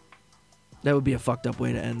 That would be a fucked up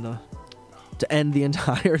way to end the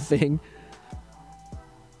entire thing.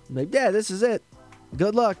 Like, yeah, this is it.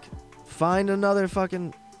 Good luck. Find another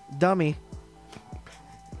fucking dummy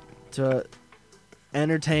to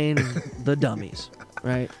entertain the dummies,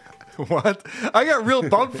 right? What? I got real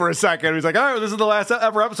bummed for a second. He's like, all right, well, this is the last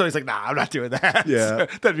ever episode. He's like, nah, I'm not doing that. Yeah.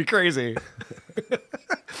 That'd be crazy.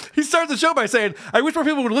 He starts the show by saying, I wish more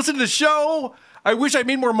people would listen to the show. I wish I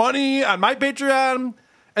made more money on my Patreon. And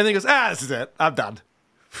then he goes, this is it. I'm done.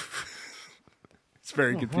 He's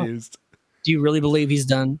very confused. Do you really believe he's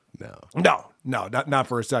done? No, not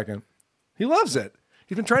for a second. He loves it.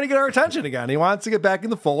 He's been trying to get our attention again. He wants to get back in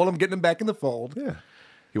the fold. I'm getting him back in the fold. Yeah.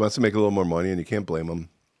 He wants to make a little more money, and you can't blame him.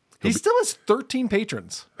 He still has 13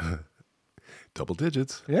 patrons. Double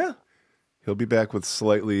digits. Yeah. He'll be back with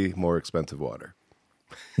slightly more expensive water.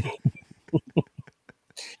 You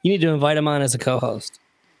need to invite him on as a co-host.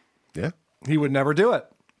 Yeah. He would never do it.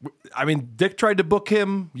 I mean, Dick tried to book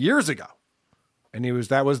him years ago. And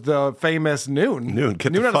that was the famous noon.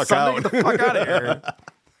 Get noon the on a fuck Sunday, out. Get the fuck out of here.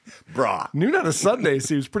 Brah. Noon on a Sunday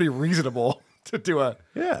seems pretty reasonable to do a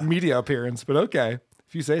media appearance, but okay,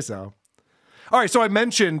 if you say so. All right, so I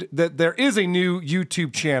mentioned that there is a new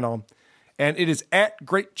YouTube channel, and it is at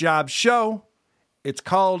Great Job Show. It's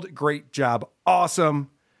called Great Job Awesome,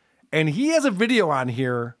 and he has a video on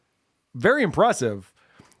here, very impressive.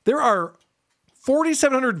 There are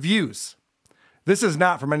 4,700 views. This is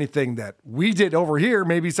not from anything that we did over here.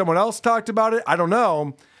 Maybe someone else talked about it. I don't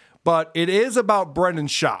know, but it is about Brendan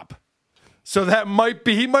Schaub. So that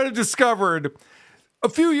he might have discovered, a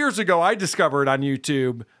few years ago, I discovered on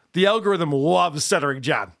YouTube, the algorithm loves Cedric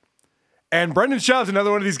John. And Brendan Schaub's another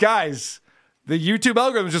one of these guys. The YouTube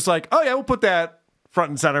algorithm is just like, oh yeah, we'll put that front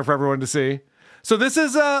and center for everyone to see. So this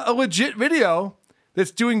is a legit video that's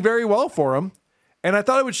doing very well for him. And I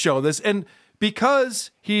thought I would show this. And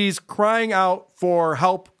because he's crying out for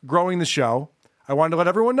help growing the show, I wanted to let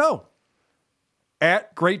everyone know.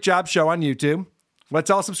 At Great Job Show on YouTube. Let's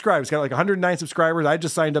all subscribe. It's got like 109 subscribers. I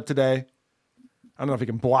just signed up today. I don't know if he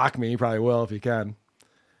can block me. He probably will if he can.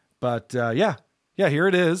 But yeah, here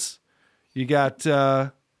it is. You got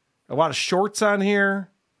a lot of shorts on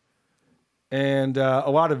here and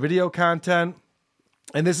a lot of video content.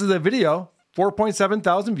 And this is a video, 4.7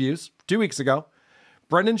 thousand views 2 weeks ago.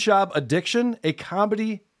 Brendan Schaub, Addiction, a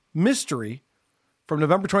comedy mystery from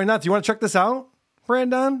November 29th. You want to check this out,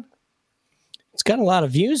 Brandon? It's got a lot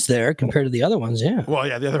of views there compared to the other ones, yeah. Well,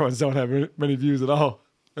 yeah, the other ones don't have many views at all.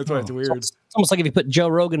 That's why it's weird. It's almost like if you put Joe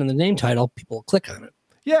Rogan in the name title, people will click on it.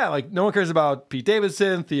 Yeah, like no one cares about Pete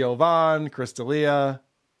Davidson, Theo Von, Chris D'Elia.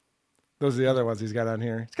 Those are the other ones he's got on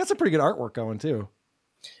here. He's got some pretty good artwork going, too.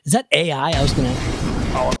 Is that AI? I was going to...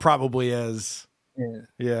 Oh, it probably is. Yeah.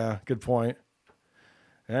 Yeah, good point.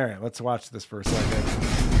 All right, let's watch this for a second.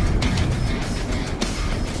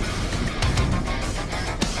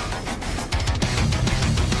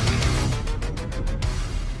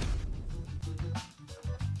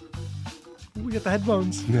 We got the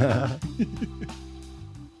headphones.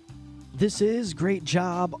 This is Great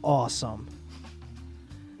Job Awesome.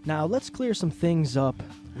 Now, let's clear some things up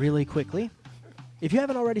really quickly. If you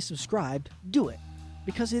haven't already subscribed, do it,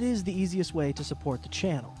 because it is the easiest way to support the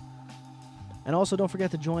channel. And also, don't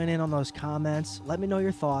forget to join in on those comments. Let me know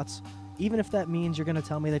your thoughts, even if that means you're going to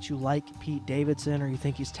tell me that you like Pete Davidson or you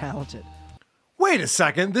think he's talented. Wait a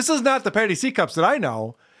second. This is not the Patty C Cups that I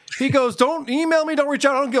know. He goes, don't email me, don't reach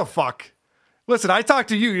out, I don't give a fuck. Listen, I talk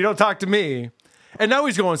to you, you don't talk to me. And now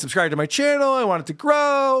he's going, subscribe to my channel, I want it to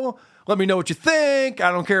grow. Let me know what you think.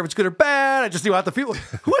 I don't care if it's good or bad. I just want the people.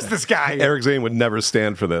 Who is this guy? Eric Zane would never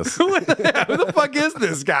stand for this. Who the fuck is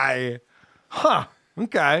this guy? Huh.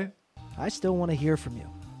 Okay. I still want to hear from you.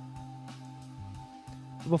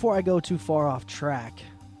 Before I go too far off track,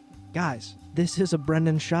 guys, this is a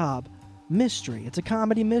Brendan Schaub mystery. It's a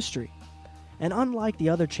comedy mystery. And unlike the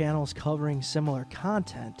other channels covering similar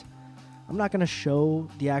content, I'm not going to show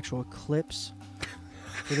the actual clips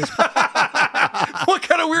for this. What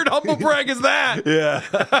kind of weird humble brag is that? Yeah.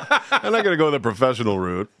 I'm not going to go the professional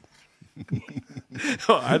route.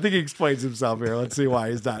 I think he explains himself here. Let's see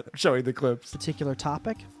why he's not showing the clips. Particular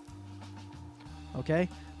topic. Okay?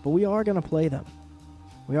 But we are going to play them.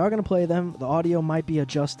 We are going to play them. The audio might be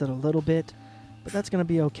adjusted a little bit, but that's going to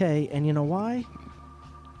be okay. And you know why?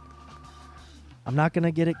 I'm not going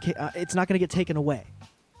to get it. It's not going to get taken away.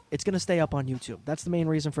 It's going to stay up on YouTube. That's the main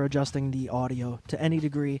reason for adjusting the audio to any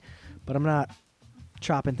degree, but I'm not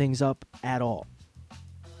chopping things up at all.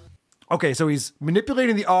 Okay, so he's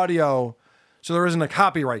manipulating the audio so there isn't a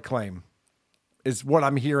copyright claim, is what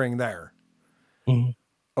I'm hearing there. Mm-hmm.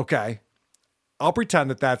 Okay. I'll pretend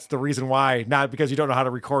that that's the reason why, not because you don't know how to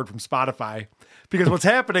record from Spotify. Because what's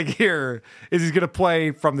happening here is he's going to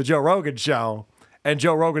play from the Joe Rogan show, and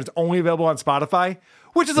Joe Rogan is only available on Spotify,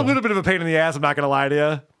 which is a little bit of a pain in the ass, I'm not going to lie to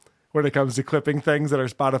you, when it comes to clipping things that are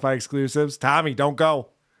Spotify exclusives. Tommy, don't go.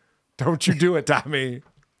 Don't you do it, Tommy.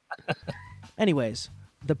 Anyways,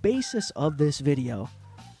 the basis of this video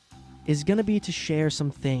is going to be to share some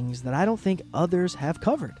things that I don't think others have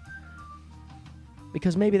covered.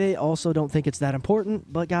 Because maybe they also don't think it's that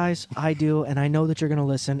important, but guys, I do, and I know that you're going to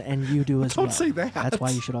listen, and you do as well. Don't say that. That's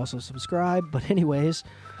why you should also subscribe. But anyways,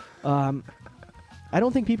 I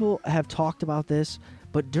don't think people have talked about this,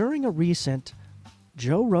 but during a recent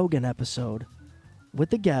Joe Rogan episode with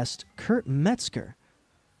the guest Kurt Metzger,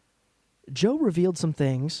 Joe revealed some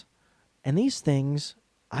things, and these things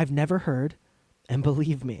I've never heard, and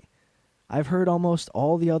believe me, I've heard almost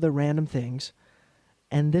all the other random things,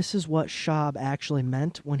 and this is what Schaub actually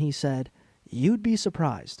meant when he said, "You'd be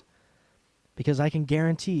surprised," because I can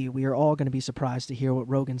guarantee we are all going to be surprised to hear what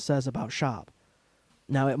Rogan says about Schaub.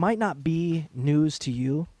 Now, it might not be news to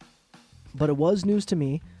you, but it was news to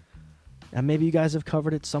me, and maybe you guys have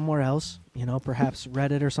covered it somewhere else, perhaps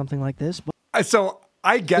Reddit or something like this. But so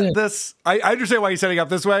I get this. I understand why you're setting up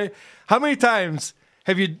this way. How many times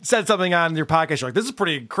have you said something on your podcast? You're like, this is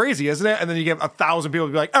pretty crazy, isn't it? And then you get 1,000 people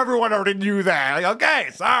be like, everyone already knew that. Like, okay,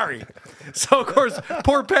 sorry. So, of course,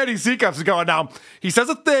 poor Patty Seacups is going, now, he says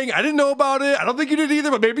a thing. I didn't know about it. I don't think you did either,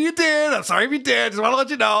 but maybe you did. I'm sorry if you did. Just want to let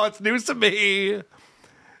you know. It's news to me.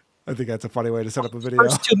 I think that's a funny way to set up a video. The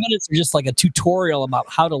first 2 minutes are just like a tutorial about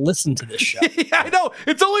how to listen to this show. Yeah, I know.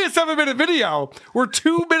 It's only a 7-minute video. We're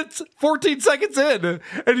 2 minutes, 14 seconds in,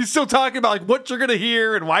 and he's still talking about like what you're going to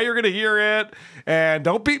hear and why you're going to hear it. And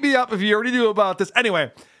don't beat me up if you already knew about this.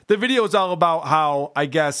 Anyway, the video is all about how, I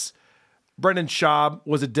guess, Brendan Schaub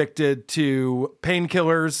was addicted to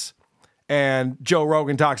painkillers, and Joe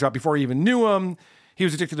Rogan talks about before he even knew him, he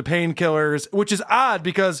was addicted to painkillers, which is odd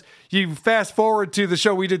because you fast forward to the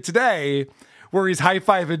show we did today where he's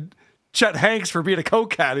high-fiving Chet Hanks for being a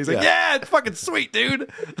cokehead. He's like, yeah, it's fucking sweet, dude.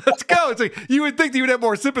 Let's go. It's like, you would think that you would have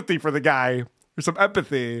more sympathy for the guy or some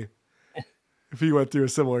empathy if he went through a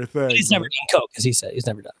similar thing. But he's never done coke, as he said. He's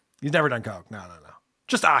never done. He's never done coke. No.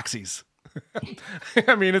 Just oxys.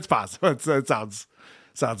 I mean, it's possible. It sounds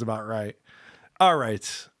about right. All right.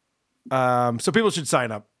 So people should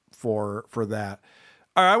sign up for that.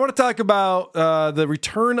 All right, I want to talk about the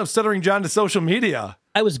return of Stuttering John to social media.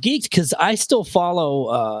 I was geeked because I still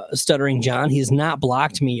follow Stuttering John. He's not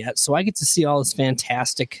blocked me yet, so I get to see all his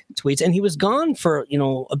fantastic tweets. And he was gone for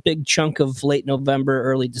a big chunk of late November,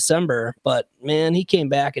 early December. But man, he came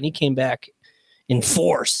back, and he came back in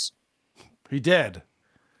force. He did.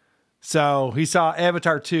 So he saw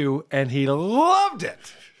Avatar 2, and he loved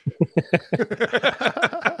it.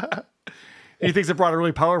 He thinks it brought a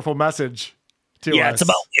really powerful message. It's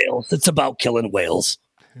about whales. It's about killing whales.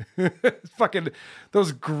 Fucking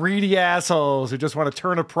those greedy assholes who just want to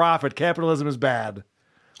turn a profit. Capitalism is bad.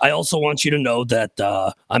 I also want you to know that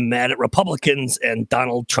I'm mad at Republicans and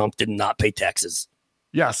Donald Trump did not pay taxes.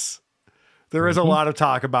 Yes. There is a lot of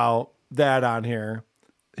talk about that on here.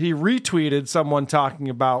 He retweeted someone talking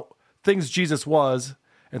about things Jesus was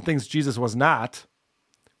and things Jesus was not.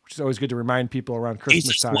 Which is always good to remind people around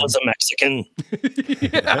Christmas time. Jesus was a Mexican.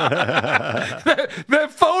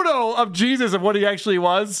 that photo of Jesus of what he actually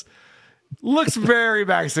was looks very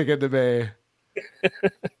Mexican to me.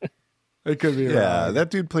 It could be wrong. Yeah, that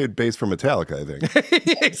dude played bass for Metallica, I think.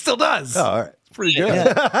 He still does. Oh, all right. It's pretty good.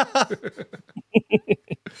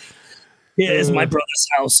 It is my brother's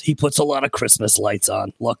house. He puts a lot of Christmas lights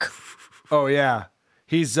on. Look. Oh, yeah.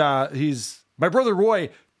 He's my brother Roy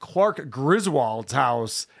Clark Griswold's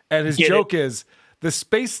house, and his joke is the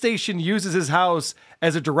space station uses his house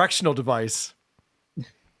as a directional device.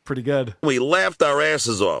 Pretty good. We laughed our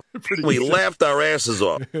asses off. Laughed our asses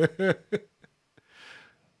off.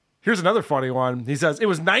 Here's another funny one. He says, it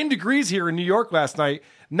was 9 degrees here in New York last night,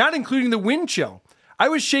 not including the wind chill. I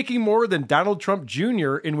was shaking more than Donald Trump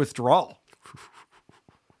Jr. in withdrawal.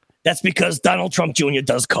 That's because Donald Trump Jr.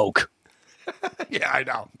 does coke. Yeah, I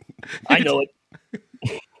know. I know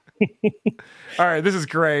it. All right, this is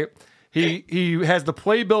great. He has the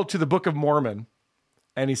playbill to the Book of Mormon,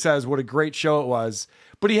 and he says what a great show it was.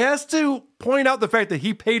 But he has to point out the fact that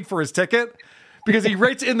he paid for his ticket because he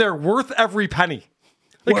writes in there worth every penny.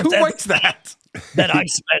 Like, who writes that? That I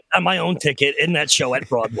spent on my own ticket in that show at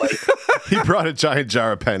Broadway. He brought a giant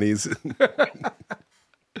jar of pennies.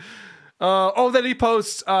 Then he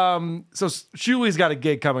posts, so Shuli's got a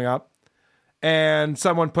gig coming up, and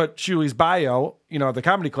someone put Shuli's bio, the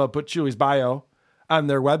comedy club put Shuli's bio on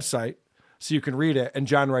their website so you can read it. And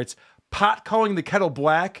John writes, pot calling the kettle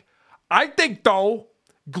black. I think, though,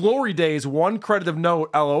 Glory Days, one credit of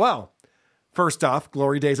note, LOL. First off,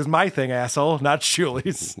 Glory Days is my thing, asshole, not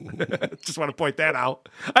Shuli's. Just want to point that out.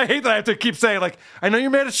 I hate that I have to keep saying, like, I know you're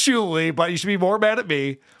mad at Shuli, but you should be more mad at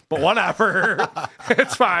me. But whatever.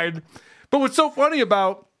 It's fine. But what's so funny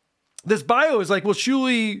about this bio is like, well,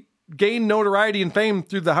 Shuli gained notoriety and fame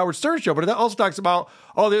through the Howard Stern show, but it also talks about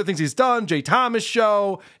all the other things he's done. Jay Thomas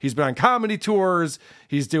show. He's been on comedy tours.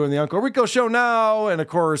 He's doing the Uncle Rico show now. And of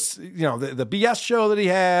course, the BS show that he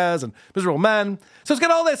has and Miserable Men. So it's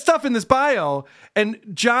got all that stuff in this bio. And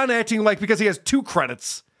John acting like because he has 2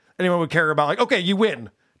 credits, anyone would care about, like, okay, you win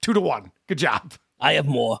 2-1. Good job. I have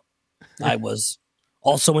more. I was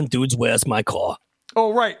also in Dudes Where's My Car.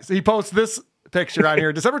 Oh, right. So he posts this picture on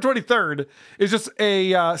here. December 23rd is just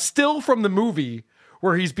a still from the movie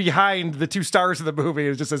where he's behind the 2 stars of the movie.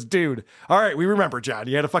 It just says, dude, all right, we remember, John.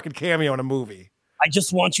 You had a fucking cameo in a movie. I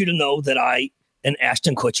just want you to know that I and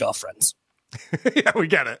Ashton Kutcher are friends. Yeah, we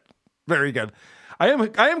get it. Very good. I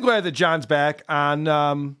am glad that John's back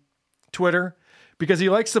on Twitter because he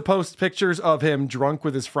likes to post pictures of him drunk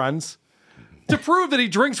with his friends to prove that he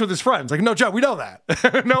drinks with his friends. Like, no, John, we know that.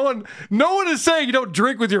 No one is saying you don't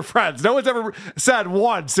drink with your friends. No one's ever said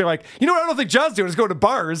once. They're like, you know what I don't think John's doing is going to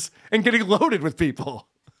bars and getting loaded with people.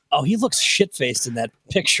 Oh, he looks shit-faced in that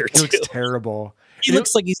picture, too. He looks terrible. He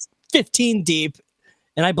looks like he's 15 deep,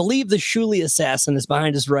 and I believe the Shuli assassin is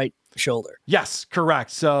behind his right shoulder. Yes,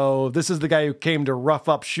 correct. So this is the guy who came to rough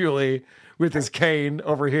up Shuli with his cane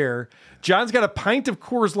over here. John's got a pint of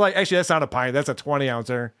Coors Light. Actually, that's not a pint. That's a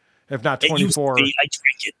 20-ouncer. If not 24. I drink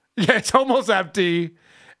it. Yeah, it's almost empty.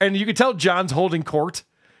 And you can tell John's holding court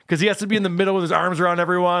because he has to be in the middle with his arms around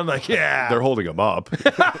everyone. Like, yeah. They're holding him up.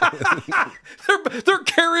 They're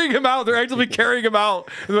carrying him out. They're actively carrying him out.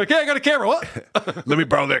 And they're like, hey, I got a camera. What? Let me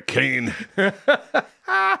borrow that cane.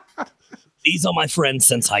 These are my friends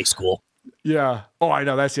since high school. Yeah. Oh, I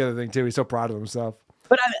know. That's the other thing, too. He's so proud of himself.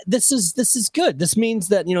 But this is good. This means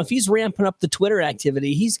that, if he's ramping up the Twitter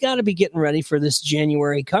activity, he's got to be getting ready for this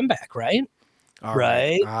January comeback, right?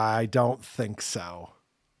 Right? I don't think so.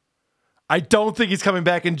 I don't think he's coming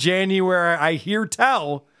back in January. I hear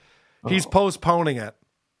tell he's postponing it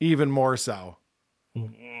even more so.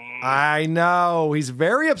 I know. He's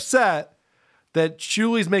very upset that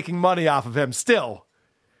Shuli's making money off of him still.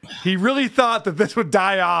 He really thought that this would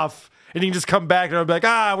die off and he can just come back and I'll be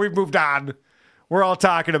like, we've moved on. We're all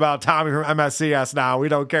talking about Tommy from MSCS now. We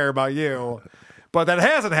don't care about you. But that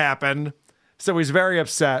hasn't happened. So he's very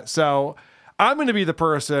upset. So I'm going to be the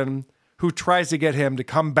person who tries to get him to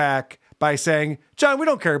come back by saying, John, we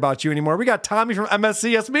don't care about you anymore. We got Tommy from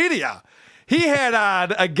MSCS Media. He had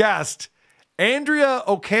on a guest, Andrea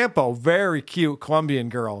Ocampo, very cute Colombian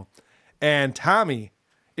girl. And Tommy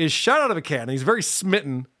is shot out of a cannon. He's very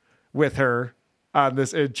smitten with her on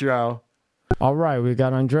this intro. All right, we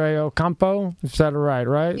got Andrea Ocampo. You said it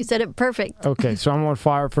right? You said it perfect. Okay, so I'm on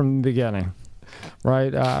fire from the beginning,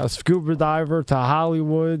 right? Scuba diver to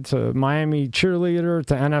Hollywood to Miami cheerleader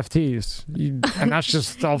to NFTs. And that's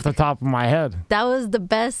just off the top of my head. That was the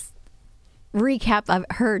best recap I've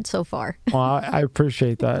heard so far. Well, I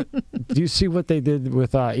appreciate that. Do you see what they did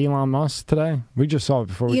with Elon Musk today? We just saw it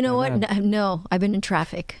before we You know what? No, I've been in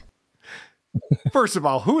traffic. First of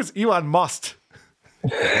all, who is Elon Musk?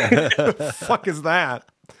 The fuck is that?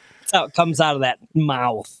 That's how it comes out of that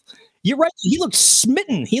mouth. You're right. He looked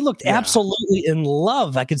smitten. He looked absolutely in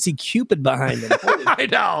love. I could see Cupid behind him. I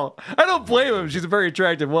know. I don't blame him. She's a very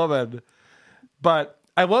attractive woman. But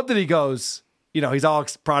I love that he goes, he's all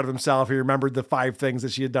proud of himself. He remembered the 5 things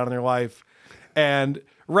that she had done in her life. And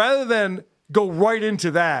rather than go right into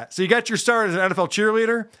that, so you got your start as an NFL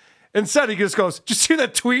cheerleader. Instead, he just goes, did you see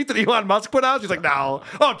that tweet that Elon Musk put out? She's like, no.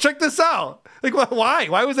 Oh, check this out. Like, why?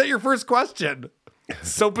 Why was that your first question? It's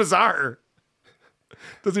so bizarre.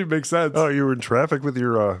 Doesn't even make sense. Oh, you were in traffic with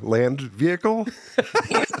your land vehicle?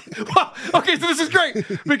 Well, okay, so this is great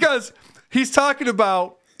because he's talking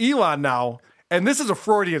about Elon now, and this is a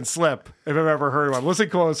Freudian slip if I've ever heard one. Listen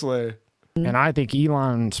closely. And I think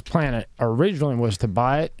Elon's plan originally was to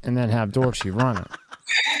buy it and then have Dorsey run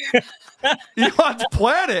it. Elon's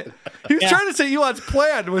planet. He was trying to say Elon's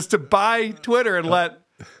plan was to buy Twitter and let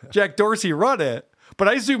Jack Dorsey run it. But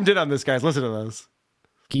I zoomed in on this, guys. Listen to this.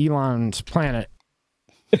 Elon's planet.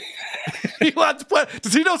 Elon's planet.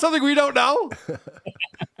 Does he know something we don't know?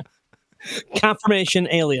 Confirmation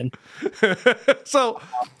alien. So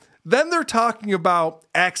then they're talking about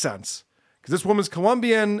accents. Because this woman's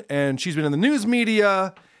Colombian and she's been in the news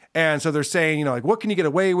media. And so they're saying, you know, like, what can you get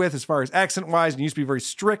away with as far as accent-wise? And you used to be very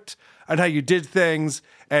strict on how you did things.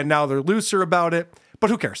 And now they're looser about it. But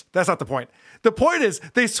who cares? That's not the point. The point is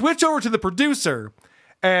they switch over to the producer.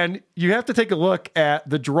 And you have to take a look at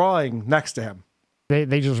the drawing next to him.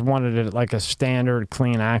 They just wanted it like a standard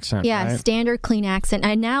clean accent. Yeah, right? standard clean accent.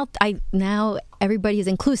 And now everybody is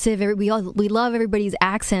inclusive. We love everybody's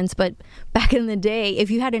accents. But back in the day, if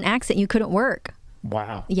you had an accent, you couldn't work.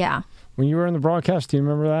 Wow. Yeah. When you were in the broadcast, do you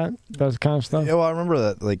remember that kind of stuff? Yeah, well, I remember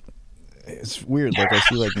that. Like, it's weird. Like, I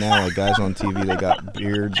see, like, now, like, guys on TV, they got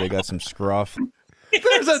beards, they got some scruff.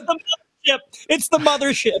 It's the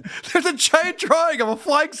mothership. There's a giant drawing of a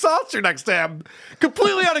flying saucer next to him.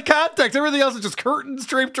 Completely out of context. Everything else is just curtains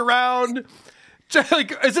draped around.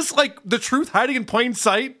 Like, is this like the truth hiding in plain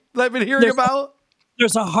sight that I've been hearing about?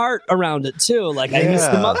 There's a heart around it, too. Like, I miss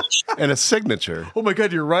the mothership. And a signature. Oh, my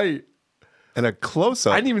God, you're right. And a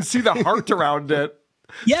close-up. I didn't even see the heart around it.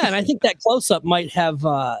 Yeah, and I think that close-up might have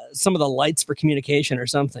some of the lights for communication or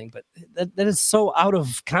something, but that is so out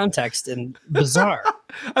of context and bizarre.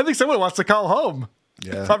 I think someone wants to call home,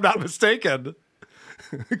 if I'm not mistaken.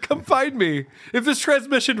 Come find me. If this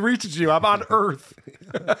transmission reaches you, I'm on Earth.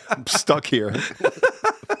 I'm stuck here.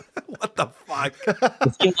 What the fuck?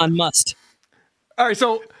 It's Elon Musk. All right,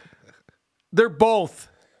 so they're both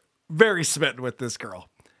very smitten with this girl.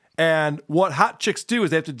 And what hot chicks do is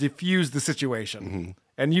they have to diffuse the situation. Mm-hmm.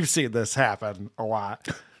 And you've seen this happen a lot.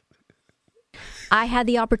 I had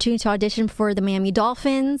the opportunity to audition for the Miami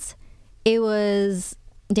Dolphins. It was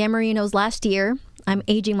Dan Marino's last year. I'm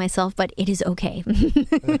aging myself, but it is okay.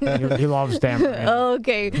 He loves Dan Marino.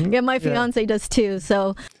 Okay. Yeah, my fiance does too.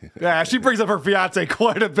 So yeah, she brings up her fiance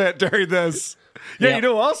quite a bit during this. Yeah, you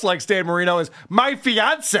know who else likes Dan Marino is my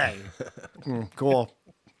fiance. Cool.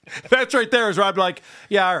 That's right there is where I'm like,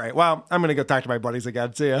 yeah, all right. Well, I'm going to go talk to my buddies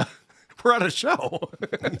again. See ya. We're on a show.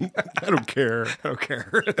 I don't care.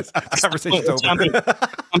 This conversation's over. Tommy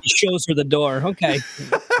shows her the door. Okay.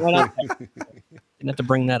 Didn't have to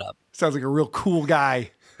bring that up. Sounds like a real cool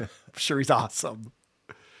guy. I'm sure he's awesome.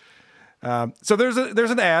 So there's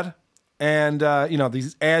an ad, and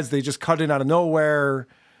these ads, they just cut in out of nowhere.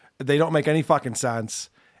 They don't make any fucking sense.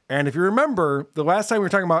 And if you remember, the last time we were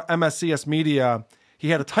talking about MSCS Media, he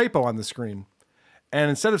had a typo on the screen.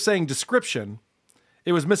 And instead of saying description,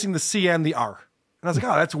 it was missing the C and the R. And I was like,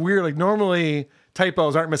 oh, that's weird. Like, normally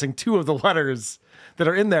typos aren't missing two of the letters that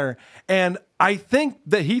are in there. And I think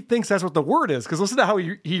that he thinks that's what the word is, because listen to how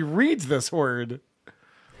he reads this word.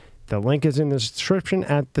 The link is in the description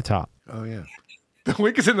at the top. Oh, yeah. The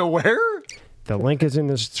link is in the where? The link is in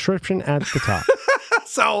the description at the top.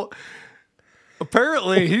 So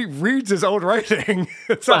apparently he reads his own writing.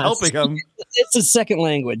 It's not helping him. It's a second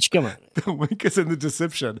language. Come on. The link is in the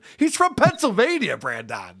description. He's from Pennsylvania,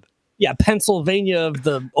 Brandon. Yeah, Pennsylvania of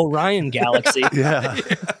the Orion Galaxy.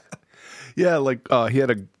 Yeah, like he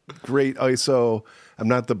had a great ISO. I'm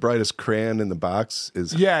not the brightest crayon in the box.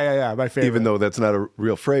 Yeah, my favorite. Even though that's not a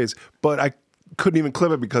real phrase. But I couldn't even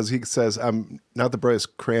clip it because he says, I'm not the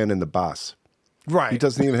brightest crayon in the boss. Right. He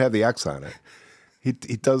doesn't even have the X on it. He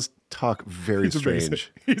does talk very strange. Amazing.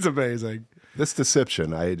 He's amazing. This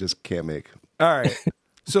deception, I just can't make. All right.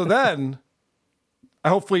 So then,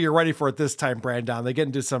 hopefully you're ready for it this time, Brandon. They get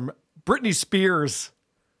into some Britney Spears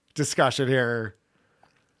discussion here.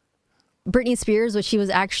 Britney Spears, which she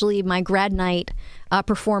was actually my grad night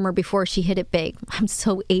performer before she hit it big. I'm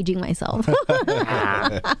so aging myself.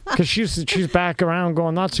 Because she's back around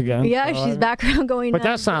going nuts again. Yeah, she's back around going but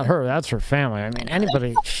nuts. That's not her. That's her family. I mean,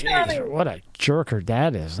 anybody. Jeez, what a jerk her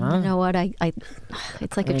dad is, huh? You know what?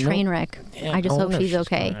 It's like a train wreck. Yeah, I just hope she's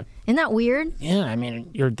okay. Isn't that weird? Yeah, I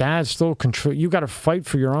mean, your dad's still control. You got to fight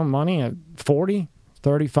for your own money at 40,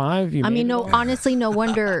 35. Honestly, no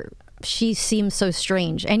wonder she seems so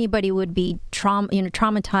strange. Anybody would be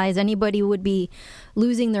traumatized. Anybody would be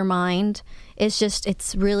losing their mind.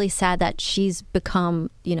 It's really sad that she's become,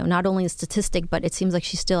 not only a statistic, but it seems like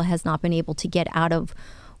she still has not been able to get out of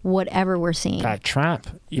whatever we're seeing. That trap,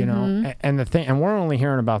 know, and the thing, and we're only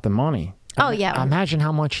hearing about the money. Oh, yeah. Imagine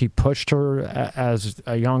how much he pushed her as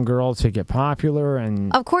a young girl to get popular,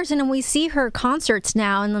 and Of course, and then we see her concerts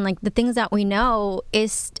now, and then like the things that we know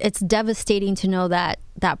it's devastating to know that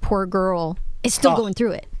that poor girl is still going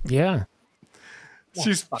through it. yeah.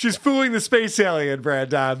 She's fooling the space alien,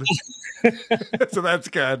 Brandon. So that's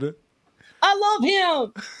good. I love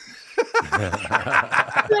him.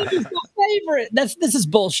 He's my favorite. This is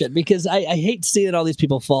bullshit because I hate seeing all these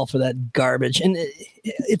people fall for that garbage. And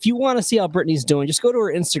if you want to see how Britney's doing, just go to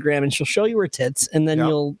her Instagram and she'll show you her tits, and then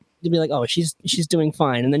you'll be like, oh, she's doing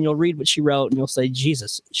fine. And then you'll read what she wrote and you'll say,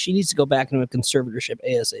 Jesus, she needs to go back into a conservatorship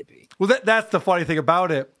ASAP. Well, that's the funny thing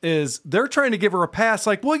about it is they're trying to give her a pass.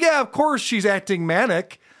 Like, well, yeah, of course she's acting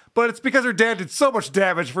manic, but it's because her dad did so much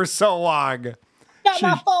damage for so long. Not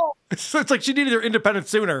my fault. So it's like she needed her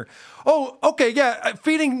independence sooner. Oh, okay, yeah.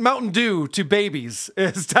 Feeding Mountain Dew to babies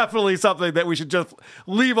is definitely something that we should just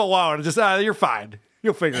leave alone. And just, you're fine.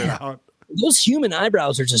 You'll figure it out. Those human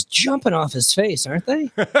eyebrows are just jumping off his face, aren't they?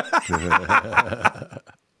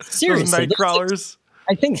 Seriously, those night crawlers.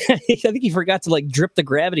 I think he forgot to like drip the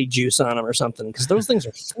gravity juice on them or something because those things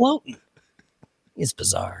are floating. It's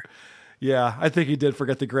bizarre. Yeah, I think he did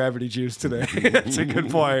forget the gravity juice today. That's a good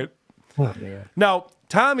point. Oh, man. Now,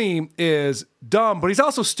 Tommy is dumb, but he's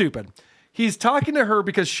also stupid. He's talking to her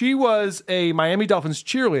because she was a Miami Dolphins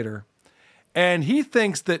cheerleader, and he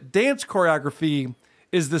thinks that dance choreography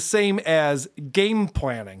is the same as game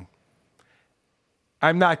planning.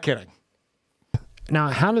 I'm not kidding. Now,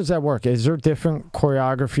 how does that work? Is there different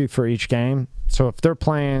choreography for each game? So if they're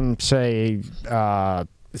playing, say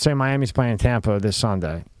Miami's playing Tampa this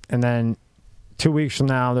Sunday, and then 2 weeks from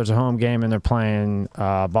now there's a home game and they're playing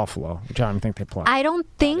Buffalo, which I don't think they play. I don't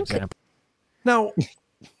think. Now,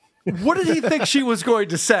 what did he think she was going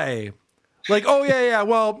to say? Like, oh, yeah,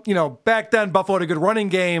 well, back then Buffalo had a good running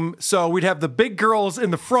game, so we'd have the big girls in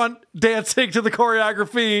the front dancing to the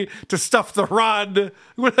choreography to stuff the run.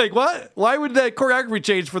 We're like, what? Why would that choreography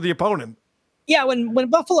change for the opponent? Yeah, when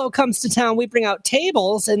Buffalo comes to town, we bring out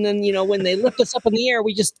tables, and then, when they lift us up in the air,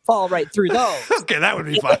 we just fall right through those. Okay, that would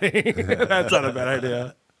be funny. That's not a bad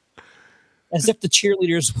idea. As if the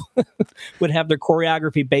cheerleaders would have their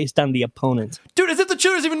choreography based on the opponent. Dude, as if the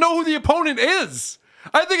cheerleaders even know who the opponent is.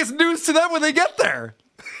 I think it's news to them when they get there.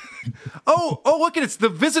 Oh, look at it's the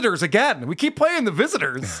Visitors again. We keep playing the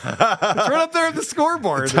Visitors. It's right up there at the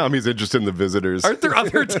scoreboard. Tommy's interested in the Visitors. Aren't there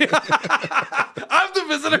other teams? I'm the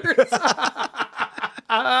Visitors.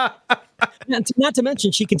 Not to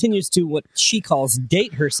mention, she continues to what she calls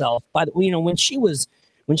date herself. By the when she was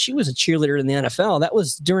a cheerleader in the NFL, that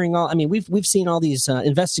was during all. I mean, we've seen all these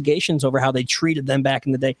investigations over how they treated them back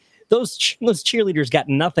in the day. Those cheerleaders got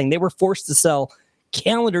nothing. They were forced to sell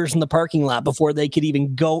calendars in the parking lot before they could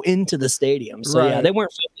even go into the stadium. So yeah, they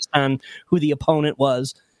weren't focused on who the opponent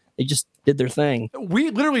was. They just did their thing. We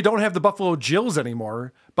literally don't have the Buffalo Jills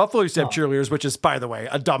anymore. Buffalo used to have cheerleaders, which is, by the way,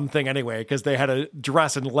 a dumb thing anyway, because they had to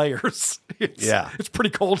dress in layers. It's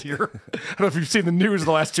pretty cold here. I don't know if you've seen the news in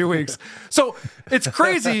the last 2 weeks. So it's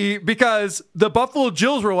crazy because the Buffalo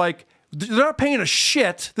Jills were like, they're not paying a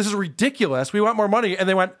shit. This is ridiculous. We want more money. And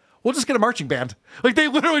they went, we'll just get a marching band. Like, they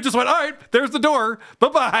literally just went, all right, there's the door.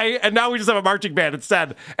 Bye-bye. And now we just have a marching band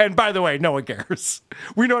instead. And by the way, no one cares.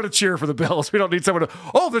 We know how to cheer for the Bills. We don't need someone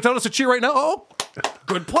to, they're telling us to cheer right now. Oh,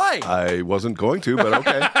 good play. I wasn't going to, but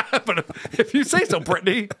okay. But if you say so,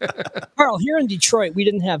 Brittany. Carl, here in Detroit, we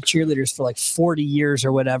didn't have cheerleaders for like 40 years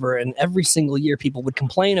or whatever. And every single year, people would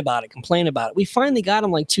complain about it. We finally got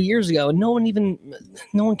them like 2 years ago, and no one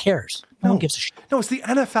cares. No one gives a shit. No, it's the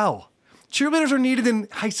NFL. Cheerleaders are needed in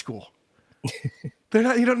high school. They're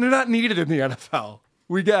not needed in the NFL.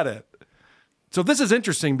 We get it. So this is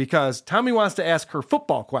interesting because Tommy wants to ask her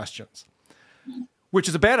football questions, which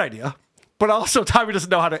is a bad idea. But also, Tommy doesn't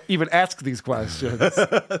know how to even ask these questions.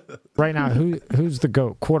 Right now, who's the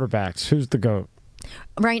GOAT? Quarterbacks. Who's the GOAT?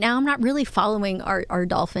 Right now, I'm not really following our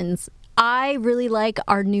Dolphins. I really like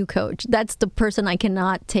our new coach. That's the person I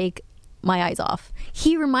cannot take my eyes off.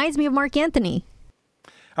 He reminds me of Mark Anthony.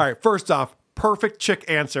 All right, first off, perfect chick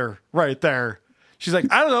answer right there. She's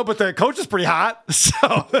like, I don't know, but the coach is pretty hot.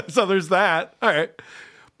 So there's that. All right.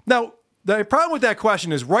 Now, the problem with that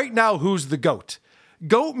question is right now, who's the GOAT?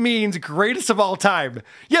 GOAT means greatest of all time.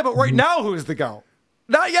 Yeah, but right now, who's the GOAT?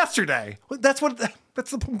 Not yesterday. That's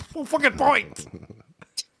the whole fucking point.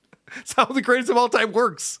 That's how the greatest of all time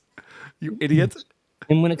works. You idiot.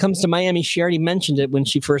 And when it comes to Miami, she already mentioned it when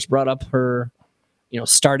she first brought up her,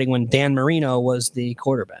 starting when Dan Marino was the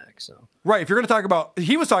quarterback. So right. If you're going to talk about,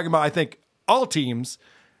 he was talking about, I think, all teams.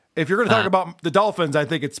 If you're going to talk about the Dolphins, I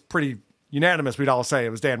think it's pretty unanimous. We'd all say it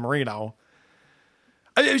was Dan Marino.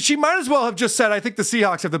 She might as well have just said, I think the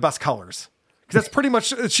Seahawks have the best colors. Because that's pretty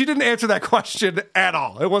much, she didn't answer that question at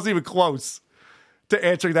all. It wasn't even close to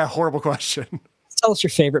answering that horrible question. Tell us your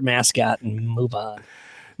favorite mascot and move on.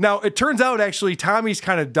 Now, it turns out, actually, Tommy's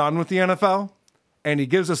kind of done with the NFL. And he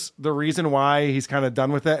gives us the reason why he's kind of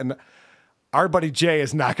done with it. And our buddy Jay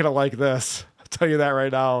is not going to like this. I'll tell you that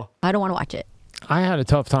right now. I don't want to watch it. I had a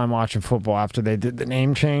tough time watching football after they did the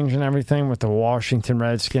name change and everything with the Washington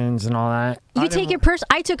Redskins and all that. You take it personally.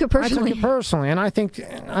 I took it personally. I took it personally, and I think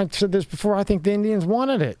I've said this before. I think the Indians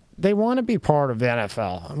wanted it. They want to be part of the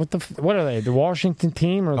NFL. What are they? The Washington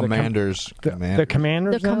team or Commanders? The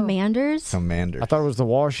Commanders. The Commanders. Commanders. I thought it was the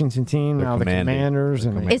Washington team. Now the Commanders.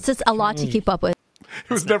 And it's just a lot to keep up with. It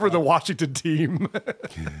was never the Washington team.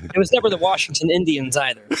 It was never the Washington Indians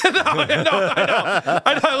either. I know.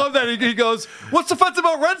 I love that. He goes, what's the fuss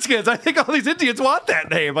about Redskins? I think all these Indians want that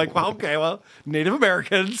name. Like, well, okay, well, Native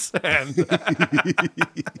Americans. And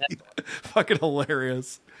fucking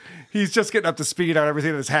hilarious. He's just getting up to speed on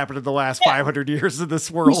everything that's happened in the last 500 years in this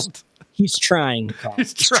world. He's trying.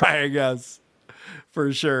 He's trying, yes.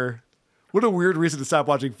 For sure. What a weird reason to stop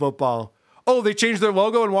watching football. Oh, they changed their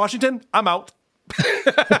logo in Washington? I'm out.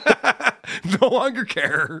 No longer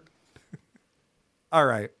care. All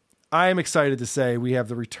right. I am excited to say we have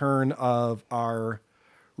the return of our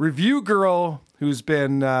review girl who's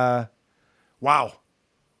been, wow.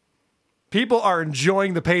 People are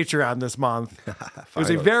enjoying the Patreon this month. It was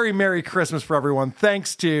a very Merry Christmas for everyone.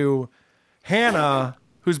 Thanks to Hannah,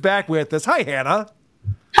 who's back with us. Hi, Hannah.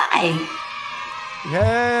 Hi.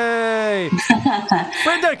 Yay.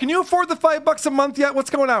 Brenda, can you afford the $5 a month yet? What's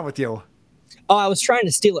going on with you? Oh, I was trying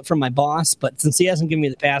to steal it from my boss, but since he hasn't given me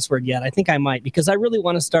the password yet, I think I might, because I really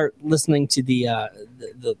want to start listening to the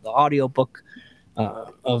audiobook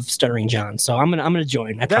of Stuttering John. So I'm gonna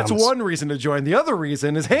join. That's promise. one reason to join. The other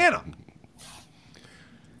reason is Hannah.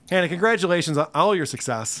 Hannah, congratulations on all your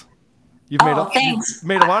success. You've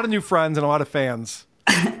made a lot of new friends and a lot of fans.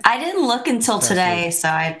 I didn't look until today, so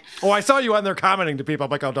I... Oh, I saw you on there commenting to people. I'm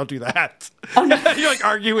like, oh, don't do that. Oh, no. You like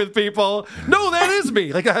argue with people. No, that is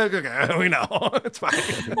me. Like, okay, we know. It's fine.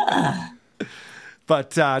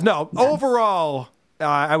 But no, overall,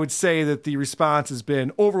 I would say that the response has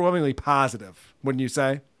been overwhelmingly positive, wouldn't you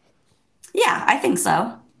say? Yeah, I think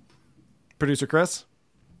so. Producer Chris?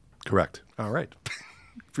 Correct. All right.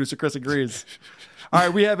 Producer Chris agrees. All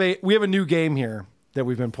right, we have a new game here that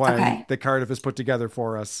we've been playing that Cardiff has put together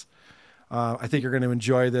for us. I think you're going to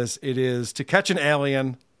enjoy this. It is To Catch an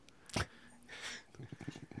Alien.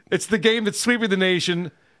 It's the game that's sweeping the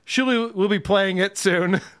nation. Shuli will be playing it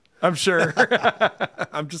soon, I'm sure.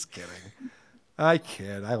 I'm just kidding. I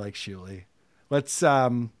kid. I like Shuli. Let's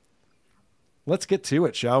get to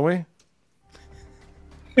it, shall we?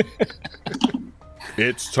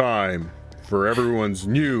 It's time for everyone's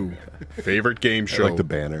new favorite game show. I like the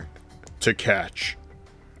banner. To Catch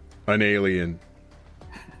an Alien.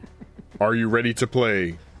 Are you ready to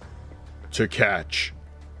play To Catch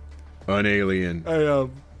an Alien? I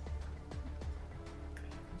am.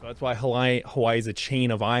 So that's why Hawaii is a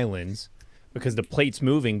chain of islands, because the plate's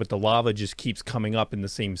moving, but the lava just keeps coming up in the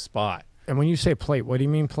same spot. And when you say plate, what do you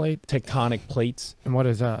mean plate? Tectonic plates. And what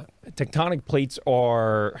is that? Tectonic plates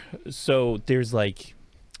are, so there's like,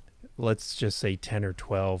 let's just say 10 or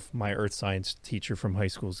 12. My earth science teacher from high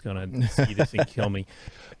school is going to see this and kill me.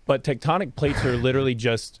 But tectonic plates are literally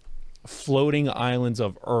just floating islands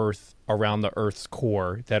of Earth around the Earth's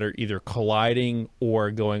core that are either colliding or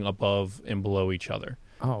going above and below each other.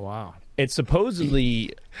 Oh, wow. It's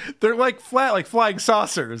supposedly... They're like flat, like flying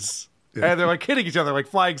saucers. Yeah. And they're like hitting each other like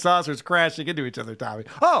flying saucers crashing into each other, Tommy.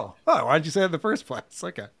 Oh, why did you say that in the first place?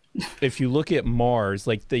 Okay. If you look at Mars,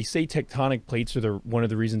 like they say tectonic plates are one of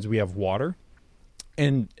the reasons we have water.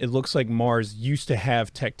 And it looks like Mars used to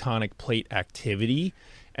have tectonic plate activity.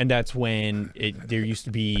 And that's when there used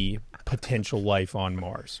to be potential life on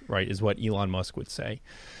Mars, right, is what Elon Musk would say.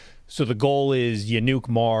 So the goal is you nuke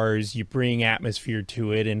Mars, you bring atmosphere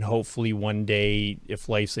to it, and hopefully one day, if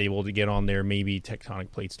life's able to get on there, maybe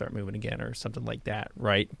tectonic plates start moving again or something like that,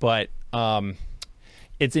 right? But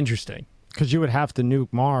it's interesting. Because you would have to nuke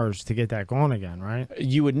Mars to get that going again, right?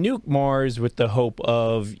 You would nuke Mars with the hope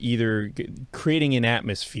of either creating an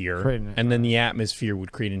atmosphere, and then the atmosphere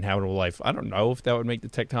would create inhabitable life. I don't know if that would make the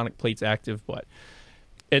tectonic plates active, but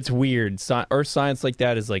it's weird. Earth science like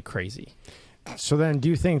that is like crazy. So then do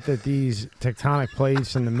you think that these tectonic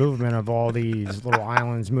plates and the movement of all these little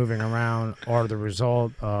islands moving around are the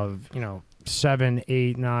result of, 7,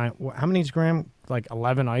 8, 9, how many Graham? Like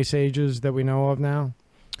 11 ice ages that we know of now?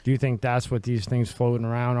 Do you think that's what these things floating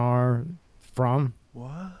around are from?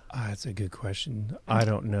 What? That's a good question. I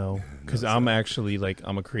don't know because I'm actually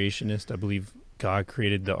I'm a creationist. I believe God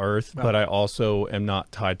created the earth, but I also am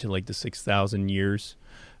not tied to like the 6,000 years.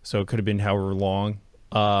 So it could have been however long.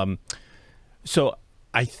 So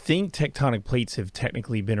I think tectonic plates have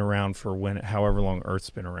technically been around for however long Earth's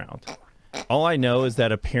been around. All I know is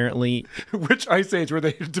that apparently... Which ice age were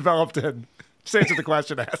they developed in? Just answer the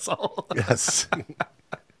question, asshole. Yes.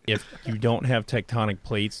 If you don't have tectonic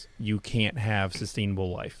plates, you can't have sustainable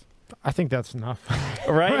life. I think that's enough.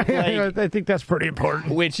 Right? I think that's pretty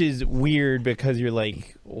important. Which is weird because you're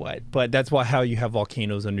like, what? But that's how you have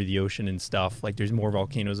volcanoes under the ocean and stuff. Like, there's more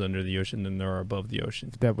volcanoes under the ocean than there are above the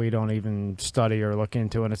ocean. That we don't even study or look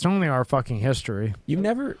into, and it's only our fucking history.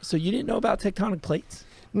 So you didn't know about tectonic plates?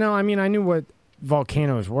 No, I mean, I knew what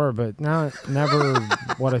volcanoes were, but never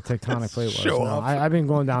what a tectonic plate was. Show No, off. I've been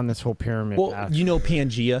going down this whole pyramid path. You know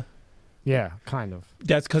Pangea? Yeah, kind of.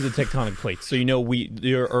 That's because of tectonic plates. So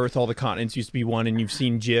the Earth, all the continents used to be one, and you've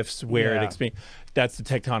seen GIFs where it expands. That's the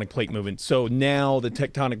tectonic plate movement. So now the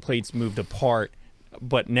tectonic plates moved apart,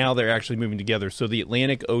 but now they're actually moving together. So the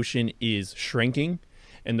Atlantic Ocean is shrinking,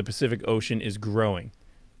 and the Pacific Ocean is growing.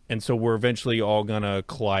 And so we're eventually all going to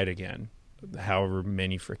collide again, however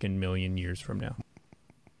many freaking million years from now.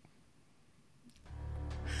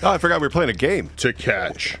 Oh, I forgot we were playing a game. To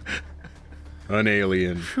catch an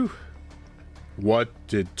alien. What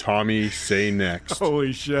did Tommy say next?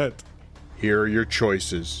 Holy shit. Here are your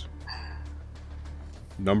choices.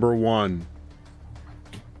 Number 1,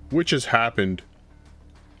 which has happened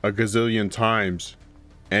a gazillion times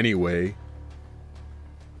anyway.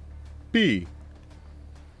 B,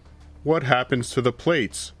 what happens to the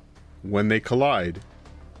plates when they collide?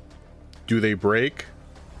 Do they break?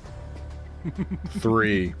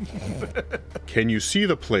 3, can you see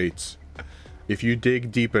the plates if you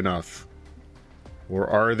dig deep enough? Or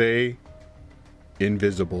are they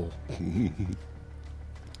invisible?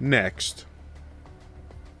 Next,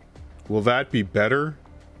 will that be better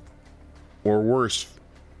or worse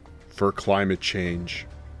for climate change?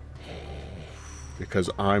 Because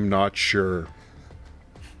I'm not sure.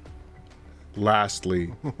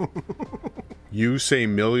 Lastly, you say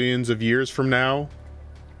millions of years from now,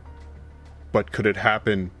 but could it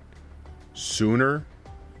happen sooner?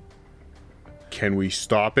 Can we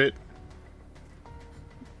stop it?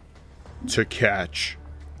 To catch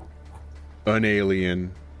an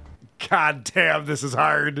alien. God damn, this is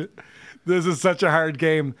hard. This is such a hard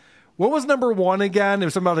game. What was number 1 again? It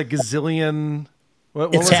was something about a gazillion. What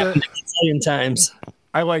It's was happened it? a gazillion times.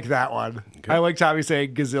 I like that one. I like Tommy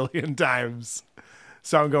saying gazillion times.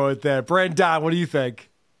 So I'm going with that. Brandon, what do you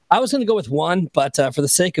think? I was going to go with 1, but for the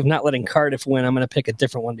sake of not letting Cardiff win, I'm going to pick a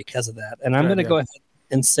different one because of that. And I'm going to go ahead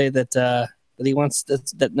and say that he wants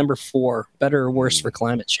that number 4, better or worse for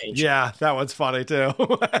climate change. Yeah, that one's funny too.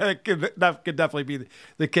 that could definitely be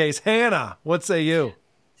the case. Hannah, what say you?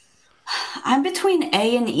 I'm between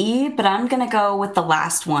A and E, but I'm going to go with the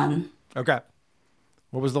last one. Okay.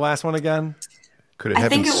 What was the last one again? Could it I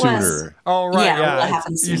happen think it sooner? was. Oh, right. Yeah, Yeah. will it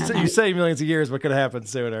happen sooner You say millions of years, but could it happen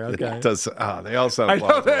sooner? Okay. It does. They all sound I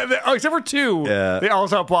know plausible. except for 2. Yeah. They all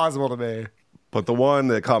sound plausible to me. But the one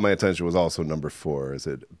that caught my attention was also number 4. Is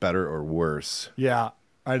it better or worse? Yeah,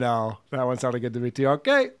 I know. That one sounded good to me too.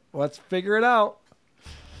 Okay, let's figure it out.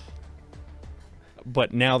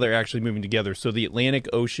 But now they're actually moving together. So the Atlantic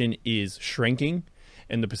Ocean is shrinking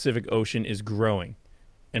and the Pacific Ocean is growing.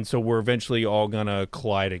 And so we're eventually all going to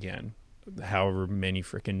collide again, however many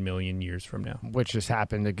freaking million years from now. Which has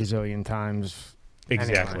happened a gazillion times.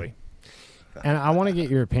 Exactly. Anyway. And I want to get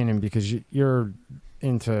your opinion because you're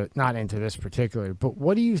not into this particularly, but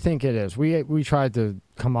what do you think it is? We tried to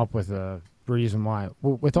come up with a reason why.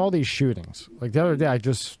 With all these shootings, like the other day,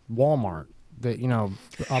 Walmart,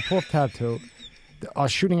 I'll pull up tab 2, a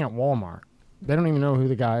shooting at Walmart. They don't even know who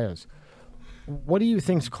the guy is. What do you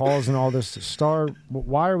think's causing all this to start?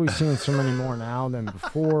 Why are we seeing so many more now than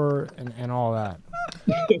before and all that?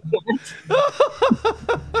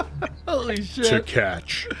 Holy shit. To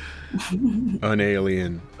catch an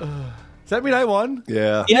alien. Does that mean I won?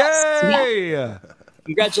 Yeah. Yes. Yay! Yeah.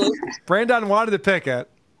 Congratulations. Brandon wanted to pick it.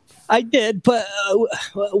 I did, but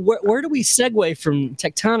where do we segue from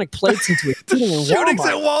tectonic plates into a shooting in Shootings Walmart?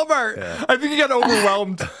 at Walmart. Yeah. I think he got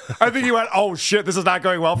overwhelmed. I think he went, oh shit, this is not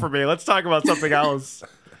going well for me. Let's talk about something else.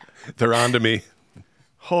 They're on to me.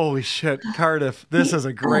 Holy shit, Cardiff. This is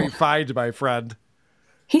a great find, my friend.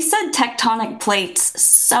 He said tectonic plates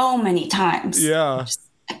so many times. Yeah. Just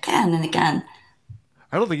again and again.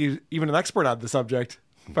 I don't think he's even an expert on the subject,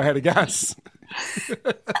 if I had to guess.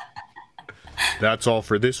 That's all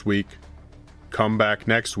for this week. Come back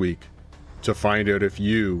next week to find out if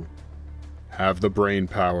you have the brain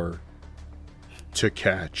power to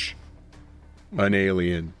catch an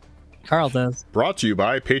alien. Carl does. Brought to you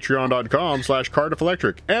by patreon.com/Cardiff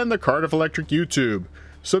Electric and the Cardiff Electric YouTube.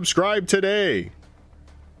 Subscribe today.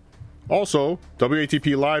 Also,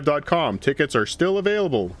 WATPlive.com. Tickets are still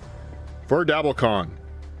available for DabbleCon,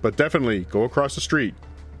 but definitely go across the street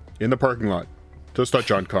in the parking lot to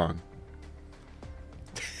Stutjon Con.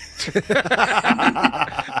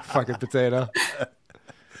 Fucking potato.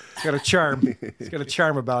 He's got a charm. He's got a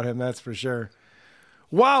charm about him, that's for sure.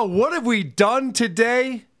 Wow, what have we done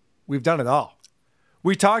today? We've done it all.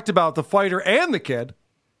 We talked about the fighter and the kid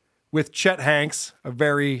with Chet Hanks, a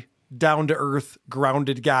very down-to-earth,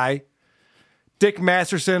 grounded guy. Dick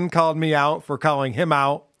Masterson called me out for calling him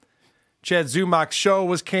out. Chad Zumach's show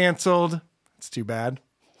was canceled. It's too bad.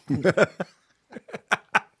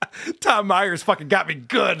 Tom Myers fucking got me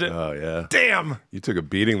good. Oh, yeah. Damn. You took a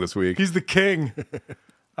beating this week. He's the king.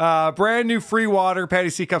 Brand new free water. Patty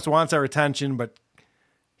Seacups wants our attention, but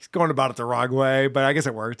he's going about it the wrong way. But I guess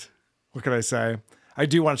it worked. What can I say? I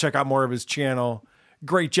do want to check out more of his channel.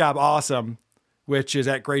 Great Job Awesome, which is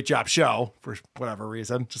at Great Job Show for whatever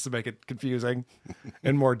reason, just to make it confusing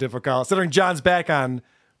and more difficult. Considering John's back on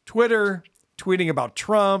Twitter, tweeting about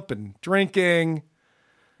Trump and drinking.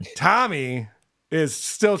 Tommy is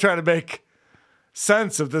still trying to make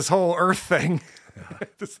sense of this whole Earth thing.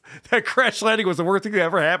 That crash landing was the worst thing that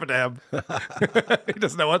ever happened to him. He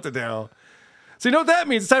doesn't know what to do. So you know what that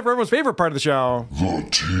means? It's time for everyone's favorite part of the show. The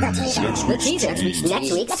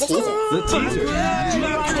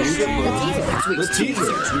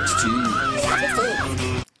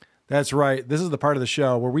teaser. That's right. This is the part of the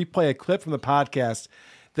show where we play a clip from the podcast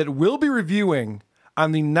that we'll be reviewing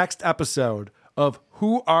on the next episode of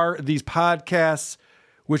Who Are These Podcasts,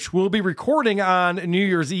 which we'll be recording on New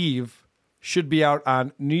Year's Eve. Should be out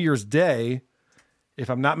on New Year's Day, if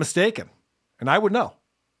I'm not mistaken. And I would know.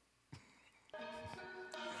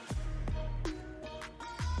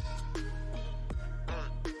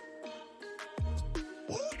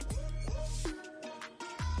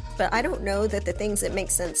 But I don't know that the things that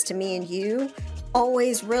make sense to me and you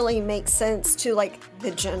always really make sense to like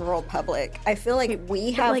the general public. I feel like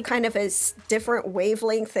we have like, kind of a different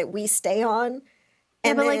wavelength that we stay on.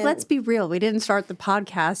 Yeah, but like, let's be real. We didn't start the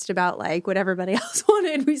podcast about like what everybody else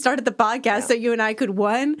wanted. We started the podcast so you and I could,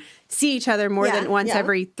 one, see each other more than once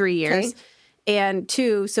every 3 years. Okay. And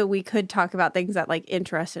two, so we could talk about things that like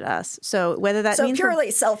interested us. So whether that means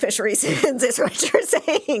purely selfish reasons is what you're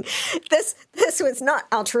saying. This was not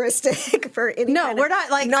altruistic for any kind we're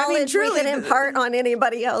not like knowledge we can impart on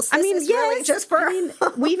anybody else. This is really just for.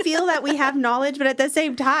 We feel that we have knowledge, but at the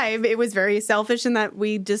same time, it was very selfish in that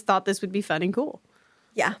we just thought this would be fun and cool.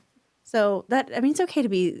 Yeah. So it's okay to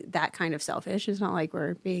be that kind of selfish. It's not like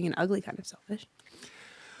we're being an ugly kind of selfish.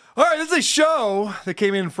 All right, this is a show that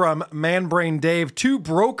came in from Man Brain Dave. 2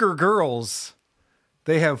 broker girls.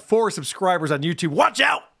 They have 4 subscribers on YouTube. Watch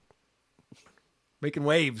out! Making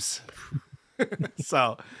waves.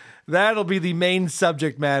 So that'll be the main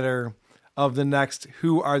subject matter of the next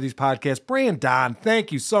Who Are These Podcasts. Brandon,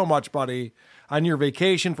 thank you so much, buddy, on your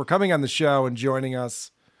vacation for coming on the show and joining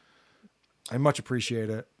us. I much appreciate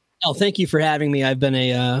it. Oh, thank you for having me. I've been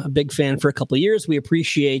a big fan for a couple of years. We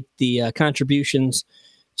appreciate the contributions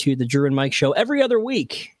to the Drew and Mike Show every other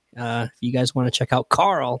week. If you guys want to check out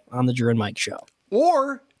Carl on the Drew and Mike Show.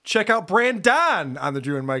 Or check out Brandon on the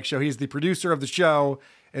Drew and Mike Show. He's the producer of the show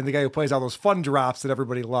and the guy who plays all those fun drops that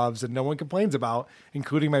everybody loves and no one complains about,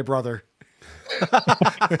 including my brother.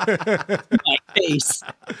 My face.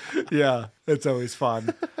 Yeah, it's always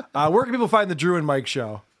fun. Where can people find the Drew and Mike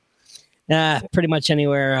Show? Pretty much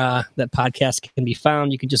anywhere that podcast can be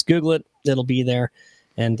found. You can just Google it. It'll be there.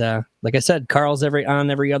 And like I said, Carl's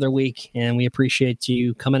on every other week, and we appreciate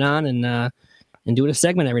you coming on and doing a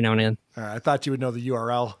segment every now and then. I thought you would know the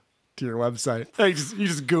URL to your website. You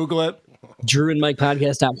just Google it.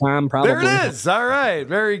 DrewandMikePodcast.com, probably. There it is. All right.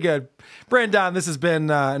 Very good. Brandon, this has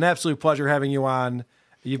been an absolute pleasure having you on.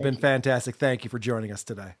 You've been fantastic. Thank you for joining us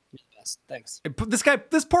today. Yes, thanks.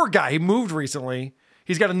 This poor guy, he moved recently.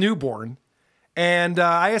 He's got a newborn. And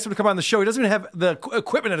I asked him to come on the show. He doesn't even have the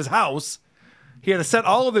equipment at his house. He had to set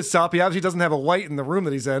all of this up. He obviously doesn't have a light in the room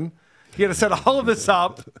that he's in. He had to set all of this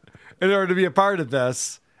up in order to be a part of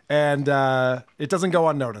this. And it doesn't go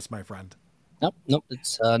unnoticed, my friend. Nope.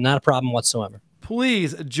 It's not a problem whatsoever.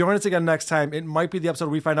 Please join us again next time. It might be the episode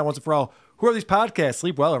where we find out once and for all, who are these podcasts?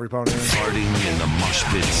 Sleep well, everybody. Farting in the mosh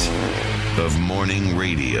pits of morning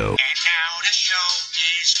radio.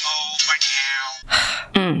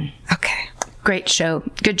 Okay. Great show.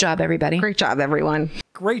 Good job, everybody. Great job, everyone.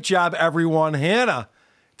 Great job, everyone. Hannah,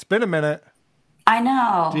 it's been a minute. I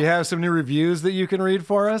know. Do you have some new reviews that you can read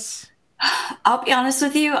for us? I'll be honest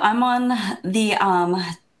with you. I'm on the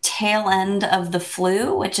tail end of the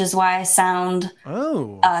flu, which is why I sound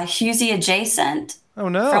Husey adjacent. Oh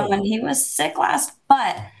no! From when he was sick last,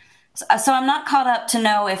 but so I'm not caught up to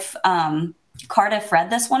know if Cardiff read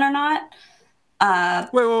this one or not.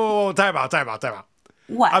 Wait, time out.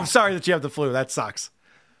 What? I'm sorry that you have the flu. That sucks.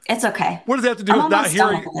 It's okay. What does that have to do with not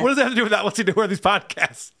hearing? What does that have to do with not listening to one of these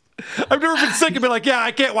podcasts? I've never been sick and been like, yeah,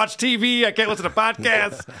 I can't watch TV. I can't listen to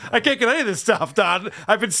podcasts. I can't get any of this stuff done.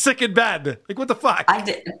 I've been sick in bed. Like, what the fuck?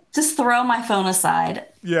 Just throw my phone aside.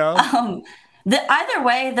 Yeah. Either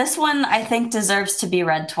way, this one I think deserves to be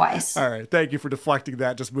read twice. All right. Thank you for deflecting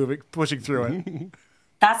that, just pushing through it.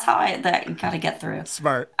 That's how you got to get through.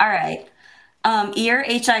 Smart. All right. Ear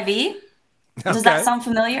HIV. Does that sound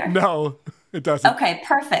familiar? No, it doesn't. Okay,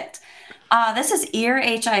 perfect. This is Ear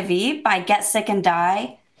HIV by Get Sick and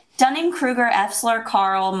Die. Dunning-Kruger, Efsler,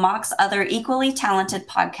 Carl mocks other equally talented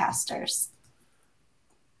podcasters.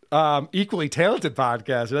 Equally talented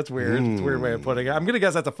podcaster. That's weird. It's a weird way of putting it. I'm going to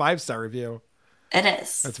guess that's a 5-star review. It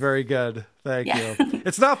is. That's very good. Thank you.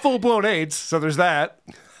 It's not full-blown AIDS, so there's that.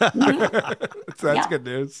 That's good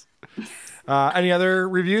news. Any other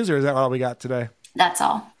reviews, or is that all we got today? That's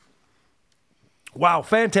all. Wow,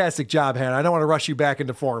 fantastic job, Hannah. I don't want to rush you back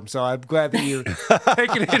into form, so I'm glad that you're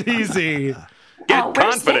taking it easy. Get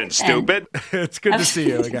confident, stupid. It's good to see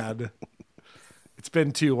you again. It's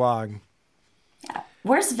been too long. Yeah.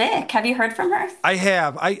 Where's Vic? Have you heard from her? I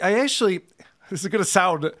have. I actually, this is going to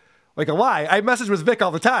sound like a lie. I message with Vic all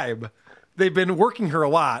the time. They've been working her a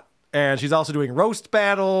lot, and she's also doing roast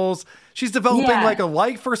battles. She's developing like a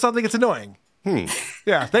life or something. It's annoying.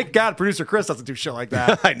 Yeah, thank God producer Chris doesn't do shit like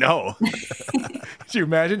that. I know. Can you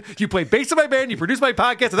imagine? You play bass in my band, you produce my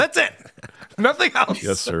podcast, and that's it. Nothing else.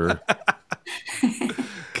 Yes, sir.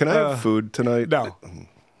 Can I have food tonight? No.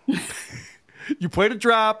 You played a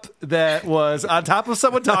drop that was on top of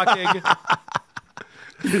someone talking.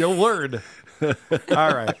 You'll learn.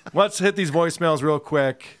 All right. Let's hit these voicemails real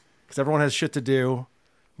quick because everyone has shit to do.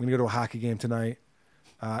 I'm going to go to a hockey game tonight.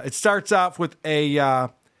 It starts off with a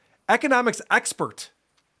economics expert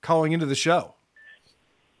calling into the show.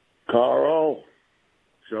 Carl,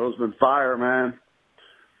 show's been fire, man.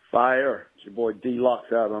 Fire. It's your boy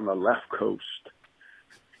D-Lux out on the left coast.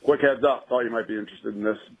 Quick heads up, thought you might be interested in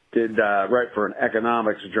this. Did write for an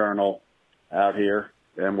economics journal out here,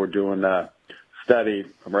 and we're doing a study.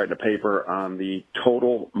 I'm writing a paper on the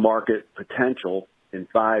total market potential in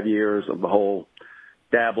 5 years of the whole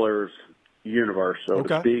dabblers universe, so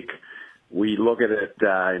to speak. We look at it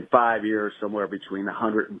in 5 years, somewhere between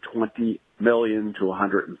 120 million to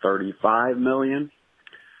 135 million.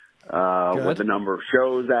 With the number of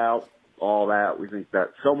shows out, all that, we think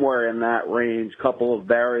that somewhere in that range, couple of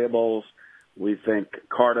variables. We think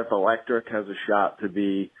Cardiff Electric has a shot to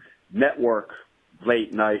be network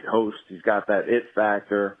late night host. He's got that it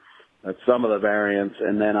factor. That's some of the variants.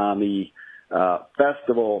 And then on the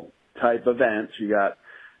festival type events, you got,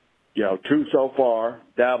 two so far,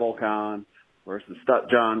 DabbleCon versus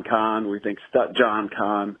StutJohnCon. We think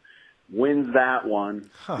StutJohnCon wins that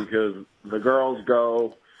one because the girls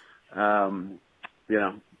go,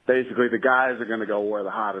 basically the guys are going to go where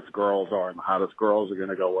the hottest girls are, and the hottest girls are going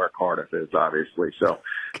to go where Cardiff is, obviously. So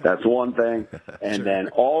that's one thing. And then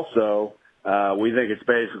also, we think it's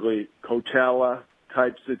basically Coachella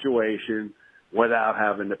type situation without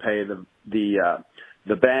having to pay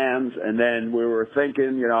the bands. And then we were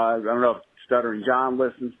thinking, I don't know if Stuttering John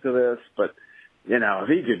listens to this, but if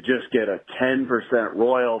he could just get a 10%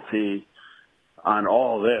 royalty on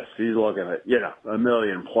all this, he's looking at, $1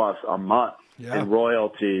 million plus a month in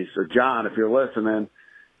royalties. So John, if you're listening,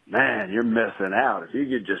 man, you're missing out. If you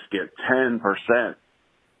could just get 10%,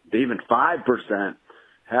 even 5%,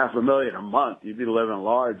 $500,000 a month, you'd be living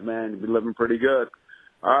large, man. You'd be living pretty good.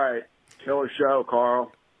 All right. Killer show,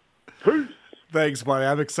 Carl. Peace. Thanks, buddy.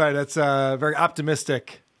 I'm excited. That's a very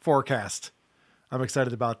optimistic forecast. I'm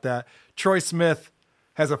excited about that. Troy Smith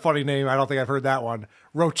has a funny name. I don't think I've heard that one.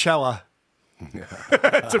 Rochella.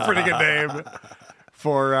 It's a pretty good name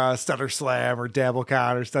for Stutter Slam or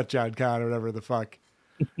DabbleCon or StutJohnCon or whatever the fuck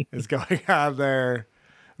is going on there.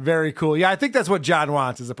 Very cool. Yeah, I think that's what John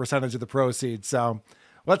wants is a percentage of the proceeds. So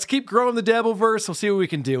let's keep growing the Dabbleverse. We'll see what we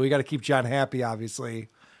can do. We got to keep John happy, obviously.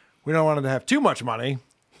 We don't want him to have too much money.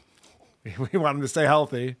 We want him to stay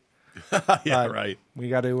healthy. Yeah, right. We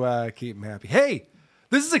got to keep him happy. Hey,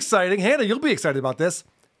 this is exciting. Hannah, you'll be excited about this.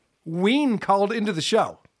 Ween called into the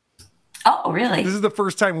show. Oh, really? This is the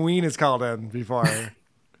first time Ween has called in before.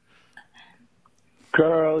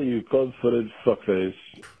 Carl, you club-footed fuckface.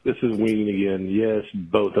 This is Ween again. Yes,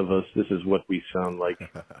 both of us. This is what we sound like.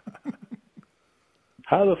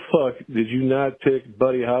 How the fuck did you not pick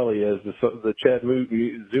Buddy Holly as the Chad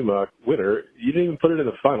Zumach winner? You didn't even put it in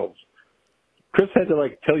the finals. Chris had to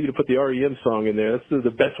tell you to put the REM song in there. That's the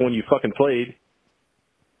best one you fucking played.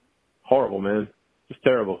 Horrible, man. Just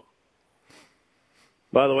terrible.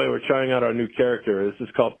 By the way, we're trying out our new character. This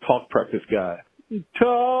is called Talk Practice Guy.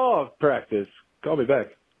 Talk Practice. Call me back.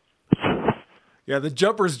 Yeah, the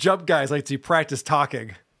Jumpers Jump guys like to practice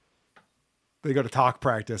talking. They go to talk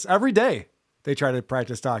practice every day. They try to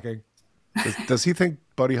practice talking. Does he think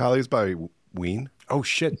Buddy Holly's by Ween? Oh,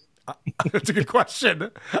 shit. That's a good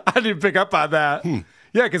question. I didn't pick up on that. Yeah,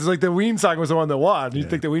 because the Ween song was the one that won. You'd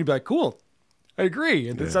think that Ween would be like, cool, I agree.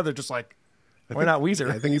 And instead they're just like, why not Weezer?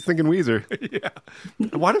 I think he's thinking Weezer. Yeah.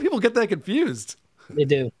 Why do people get that confused? They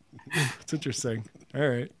do. It's interesting. All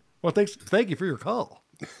right. Well, thank you for your call.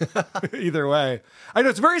 Either way. I know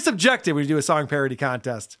it's very subjective when you do a song parody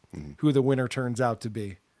contest, who the winner turns out to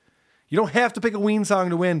be. You don't have to pick a Ween song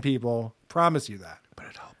to win, people. Promise you that. But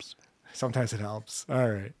it helps. Sometimes it helps. All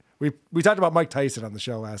right. We talked about Mike Tyson on the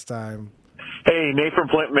show last time. Hey, Nate from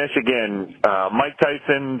Flint, Michigan. Mike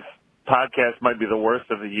Tyson's podcast might be the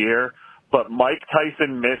worst of the year, but Mike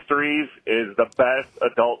Tyson Mysteries is the best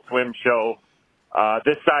Adult Swim show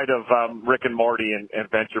this side of Rick and Morty and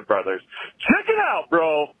Venture Brothers. Check it out,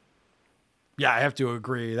 bro. Yeah, I have to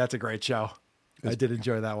agree. That's a great show. I did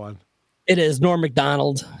enjoy that one. It is. Norm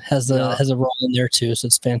Macdonald has a role in there too, so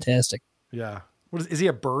it's fantastic. Yeah. Is he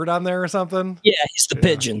a bird on there or something? Yeah, he's the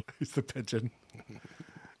pigeon. He's the pigeon.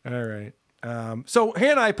 All right. So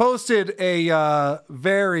Hannah, I posted a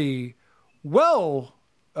very well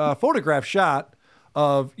photographed shot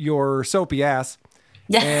of your soapy ass.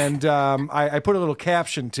 Yeah. And I put a little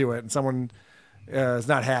caption to it, and someone is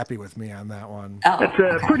not happy with me on that one. Oh. That's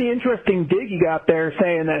a pretty interesting dig you got there,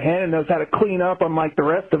 saying that Hannah knows how to clean up unlike the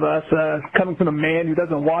rest of us, coming from a man who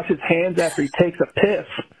doesn't wash his hands after he takes a piss,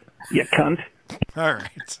 you cunt. All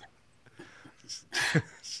right.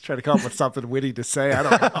 Just try to come up with something witty to say. I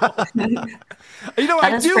don't know.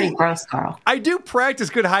 That is pretty gross, Carl. I do practice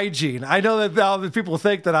good hygiene. I know that all the people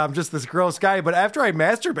think that I'm just this gross guy, but after I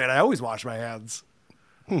masturbate, I always wash my hands.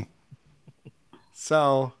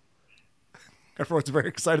 So everyone's very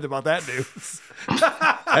excited about that news.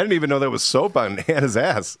 I didn't even know there was soap on Hannah's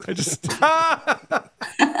ass. I just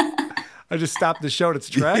stopped the show in its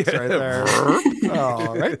tracks right there.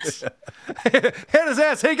 All right. Hannah's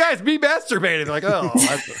ass. Hey guys, me masturbating. Like, oh,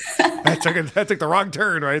 that took the wrong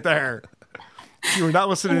turn right there. You were not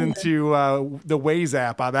listening to the Waze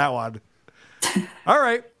app on that one. All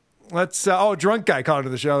right. Let's. Drunk guy calling to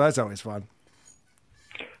the show. That's always fun.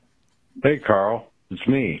 Hey, Carl. It's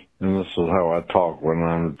me, and this is how I talk when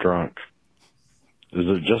I'm drunk. Is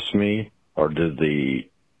it just me, or did the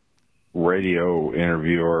radio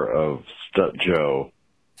interviewer of Stut Joe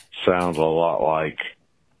sound a lot like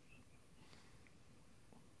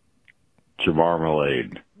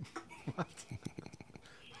Jamarmalade?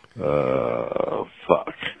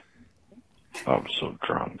 Fuck. I'm so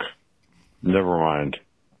drunk. Never mind.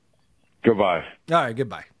 Goodbye. All right,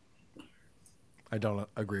 goodbye. I don't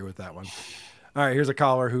agree with that one. All right, here's a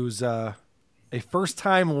caller who's a first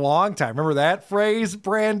time, long time. Remember that phrase,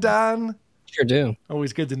 Brandon? Sure do.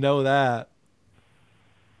 Always good to know that.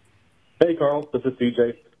 Hey, Carl. This is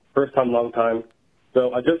CJ. First time, long time.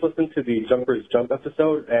 So I just listened to the Jumpers Jump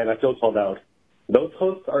episode, and I feel called out. Those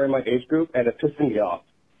hosts are in my age group, and it's pissing me off.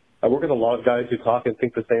 I work with a lot of guys who talk and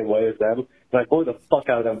think the same way as them, and I bully the fuck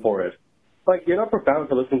out of them for it. Like, you're not profound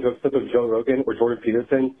for listening to a clip of Joe Rogan or Jordan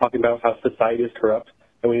Peterson talking about how society is corrupt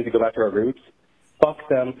and we need to go back to our roots. Fuck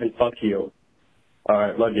them and fuck you. All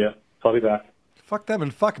right, love you. I'll be back. Fuck them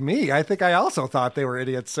and fuck me. I think I also thought they were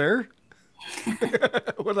idiots, sir.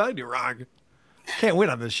 What did I do wrong? Can't win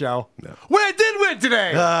on this show. No. Well, I did win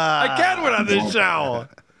today. I can win on this show.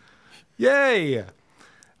 Yay. All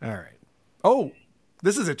right. Oh,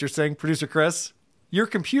 this is interesting. Producer Chris, your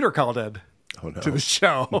computer called in to the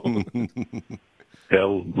show.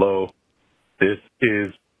 Hello. This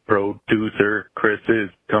is producer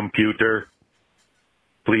Chris's computer.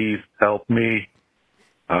 Please help me.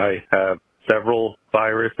 I have several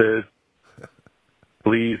viruses.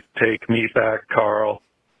 Please take me back, Carl.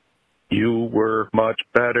 You were much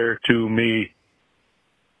better to me.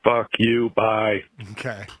 Fuck you. Bye.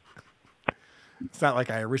 Okay. It's not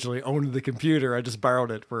like I originally owned the computer. I just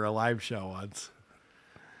borrowed it for a live show once.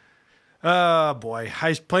 Oh, boy.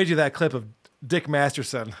 I played you that clip of Dick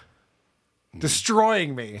Masterson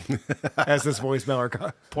destroying me, as this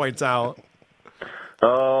voicemailer points out.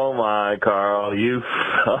 Oh, my, Carl. You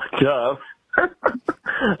fucked up.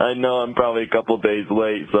 I know I'm probably a couple days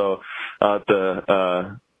late, so I'll have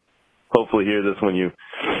to hopefully hear this when you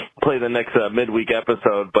play the next midweek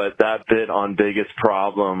episode. But that bit on Biggest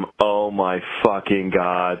Problem, oh my fucking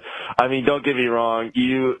God. I mean, don't get me wrong,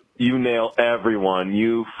 you nail everyone.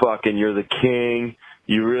 You're the king.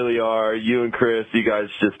 You really are. You and Chris, you guys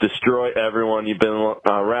just destroy everyone. You've been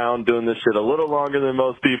around doing this shit a little longer than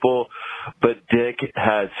most people, but Dick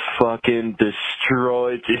has fucking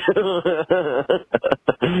destroyed you.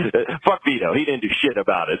 Fuck Vito. He didn't do shit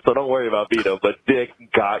about it, so don't worry about Vito, but Dick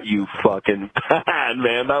got you fucking bad,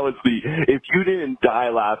 man. That was if you didn't die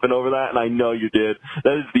laughing over that, and I know you did,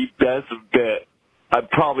 that is the best bit I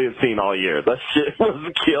probably have seen all year. That shit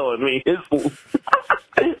was killing me.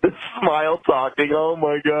 His smile talking. Oh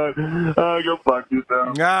my God. Go fuck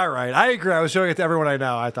yourself. All right. I agree. I was showing it to everyone I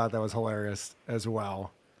know. I thought that was hilarious as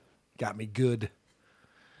well. Got me good.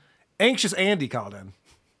 Anxious Andy called in.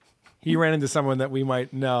 He ran into someone that we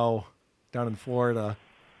might know down in Florida.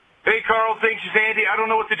 Hey, Carl, thanks, Andy. I don't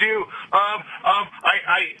know what to do.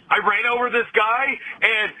 I ran over this guy,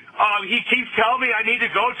 and he keeps telling me I need to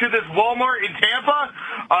go to this Walmart in Tampa.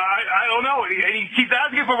 I don't know. And he keeps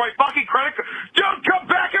asking for my fucking credit card. Don't come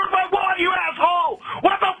back here with my wallet, you asshole!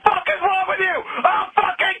 What the fuck is wrong with you? I'll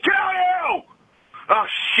fucking kill you! Oh,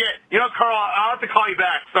 shit. You know, Carl, I'll have to call you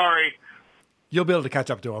back. Sorry. You'll be able to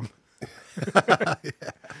catch up to him.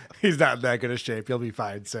 He's not in that good a shape. You'll be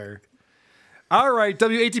fine, sir. All right,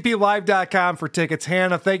 WATPlive.com for tickets.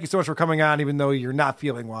 Hannah, thank you so much for coming on, even though you're not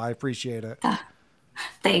feeling well. I appreciate it.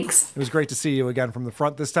 Thanks. It was great to see you again from the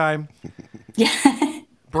front this time. Yeah.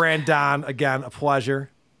 Brandon, again, a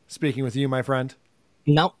pleasure speaking with you, my friend.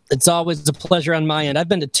 No, it's always a pleasure on my end. I've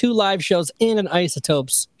been to 2 live shows and an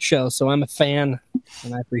Isotopes show, so I'm a fan,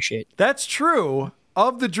 and I appreciate it. That's true.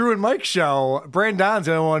 Of the Drew and Mike show, Brandon's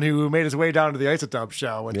the only one who made his way down to the Isotopes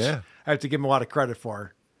show, which I have to give him a lot of credit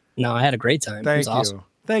for. No, I had a great time. Thank it was you. awesome.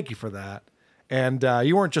 Thank you for that. And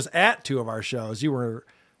you weren't just at 2 of our shows. You were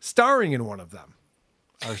starring in one of them.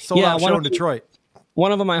 Our sold-out show in Detroit.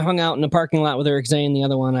 One of them I hung out in the parking lot with Eric Zane. The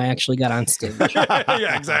other one I actually got on stage.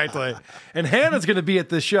 Yeah, exactly. And Hannah's going to be at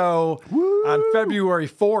the show on February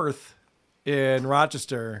 4th in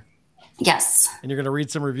Rochester. Yes. And you're going to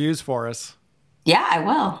read some reviews for us. Yeah, I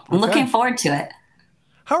will. I'm looking forward to it.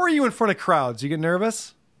 How are you in front of crowds? You get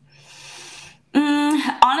nervous?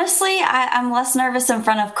 Honestly, I'm less nervous in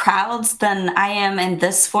front of crowds than I am in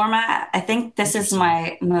this format. I think this is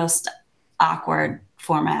my most awkward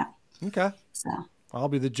format. Okay. So I'll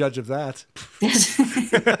be the judge of that. We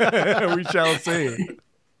shall see.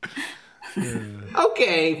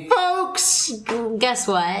 Okay, folks. Guess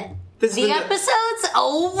what? The episode's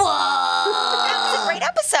over. That was a great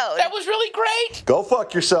episode. That was really great. Go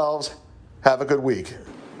fuck yourselves. Have a good week.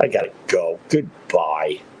 I gotta go.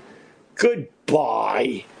 Goodbye.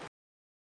 Goodbye.